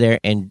 Go over there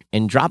and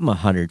drop them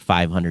 $100,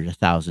 $500,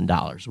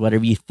 $1,000,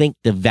 whatever you think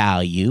the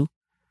value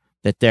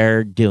that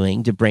they're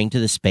doing to bring to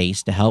the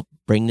space, to help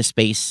bring the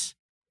space,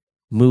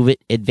 move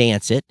it,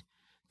 advance it.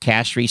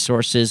 Cash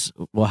resources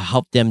will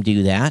help them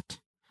do that.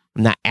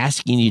 I'm not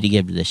asking you to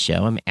give to this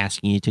show. I'm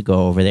asking you to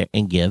go over there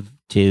and give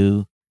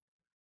to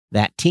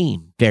that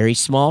team. Very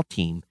small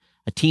team.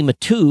 A team of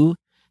two.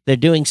 They're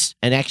doing,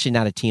 and actually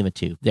not a team of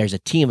two. There's a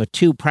team of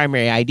two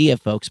primary idea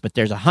folks, but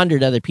there's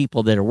 100 other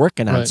people that are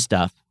working on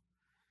stuff.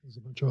 There's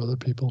a bunch of other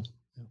people.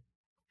 Yeah.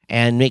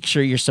 And make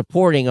sure you're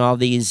supporting all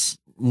these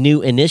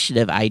new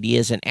initiative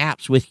ideas and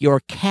apps with your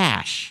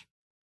cash,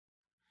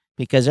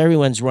 because they're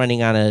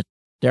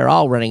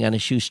all running on a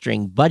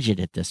shoestring budget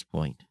at this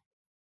point.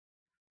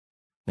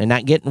 They're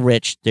not getting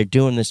rich. They're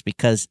doing this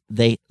because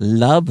they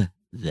love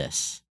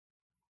this,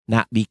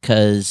 not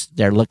because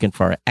they're looking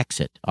for an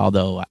exit,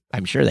 although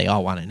I'm sure they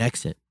all want an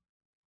exit.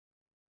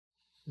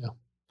 Yeah.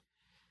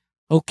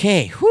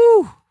 Okay.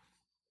 Whew.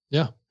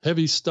 Yeah.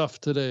 Heavy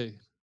stuff today.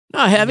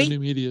 Not heavy. New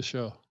media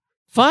show.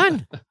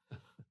 Fun.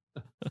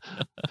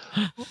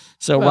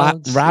 So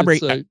Robert,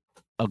 go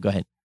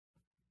ahead.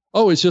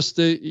 Oh, it's just,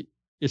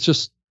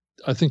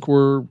 I think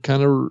we're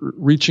kind of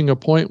reaching a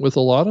point with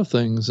a lot of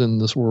things in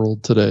this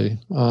world today.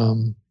 Are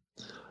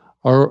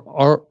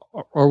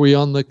we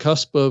on the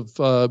cusp of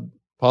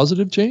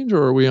positive change,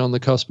 or are we on the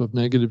cusp of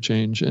negative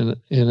change? And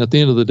at the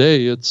end of the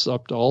day, it's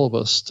up to all of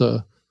us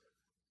to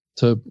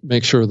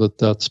make sure that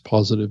that's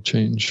positive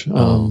change.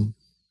 And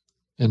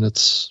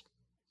it's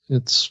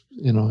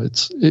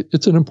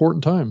an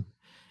important time.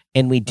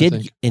 And we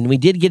did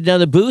get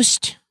another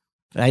boost,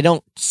 but I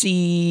don't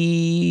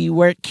see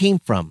where it came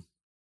from.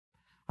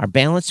 Our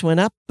balance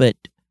went up, but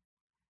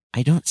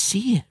I don't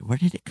see it. Where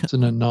did it come? It's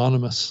an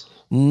anonymous.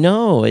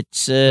 No,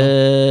 it's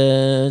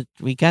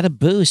we got a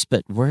boost,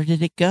 but where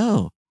did it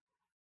go?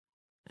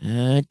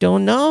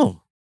 Don't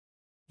know.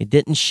 It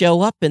didn't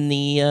show up in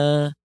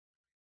the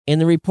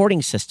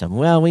reporting system.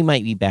 Well, we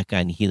might be back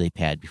on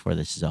HeliPad before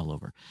this is all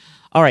over.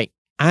 All right.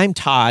 I'm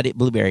Todd at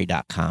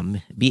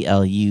blueberry.com,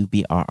 BLUBRRY.com,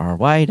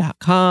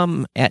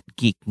 at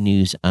Geek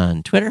News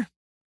on Twitter.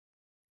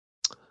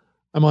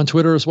 I'm on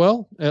Twitter as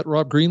well, at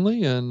Rob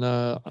Greenlee, and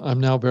I'm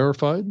now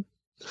verified.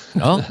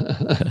 Oh.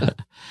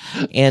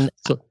 And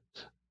so,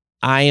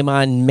 I am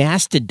on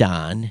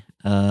Mastodon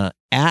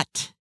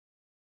at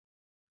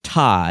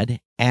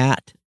Todd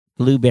at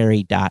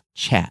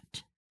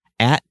blueberry.chat.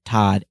 At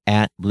Todd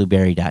at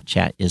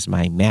blueberry.chat is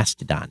my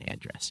Mastodon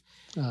address.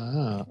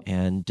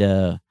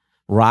 And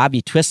Rob,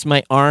 you twist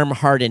my arm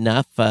hard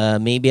enough.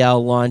 Maybe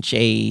I'll launch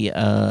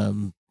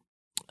a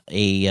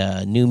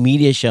new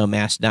media show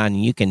Mastodon,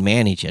 and you can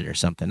manage it or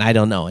something. I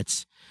don't know.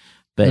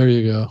 But there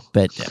you go.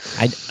 But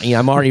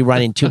I'm already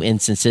running 2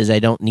 instances. I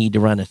don't need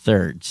to run a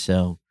third.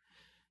 So,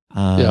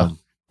 yeah.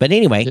 But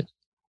anyway.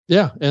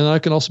 Yeah. And I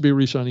can also be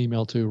reached on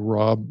email too.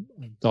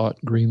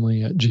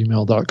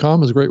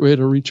 rob.greenlee@gmail.com is a great way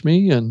to reach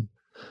me. And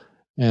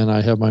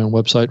I have my own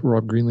website,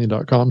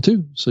 robgreenlee.com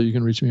too. So you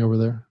can reach me over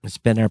there. It's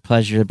been our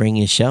pleasure to bring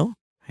you a show.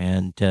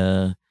 And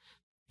yeah,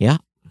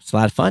 it's a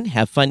lot of fun.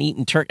 Have fun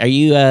eating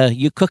turkey. Are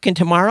you cooking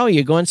tomorrow? Are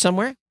you going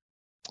somewhere?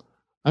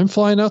 I'm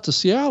flying out to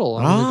Seattle.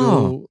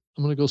 I'm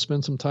gonna go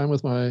spend some time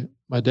with my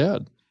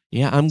dad.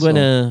 Yeah, I'm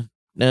gonna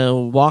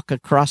walk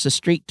across the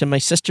street to my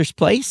sister's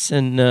place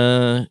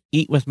and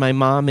eat with my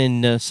mom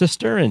and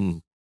sister,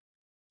 and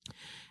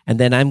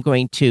then I'm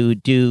going to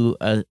do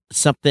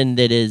something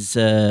that is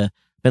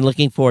been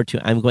looking forward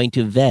to. I'm going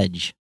to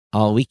veg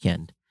all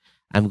weekend.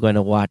 I'm going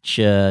to watch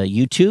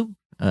YouTube,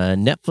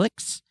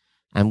 Netflix.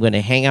 I'm going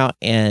to hang out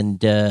and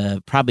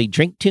probably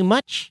drink too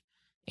much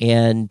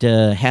and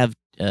have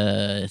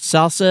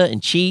salsa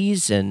and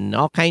cheese and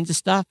all kinds of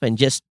stuff and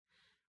just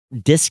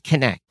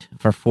disconnect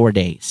for 4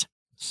 days.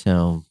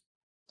 So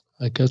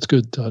I think that's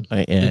good, Todd.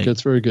 I think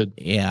that's very good.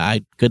 Yeah,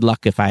 good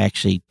luck if I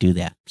actually do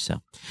that.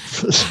 So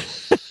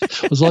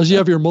as long as you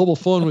have your mobile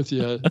phone with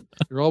you,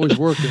 you're always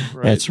working,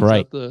 right? That's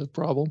right. Is that the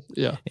problem?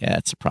 Yeah. Yeah,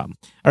 that's a problem.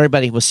 All right,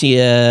 buddy. We'll see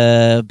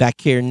you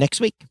back here next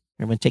week.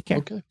 Everyone take care.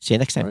 Okay. See you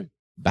next time. Right.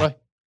 Bye. Bye.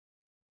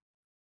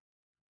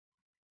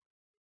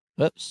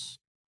 Whoops.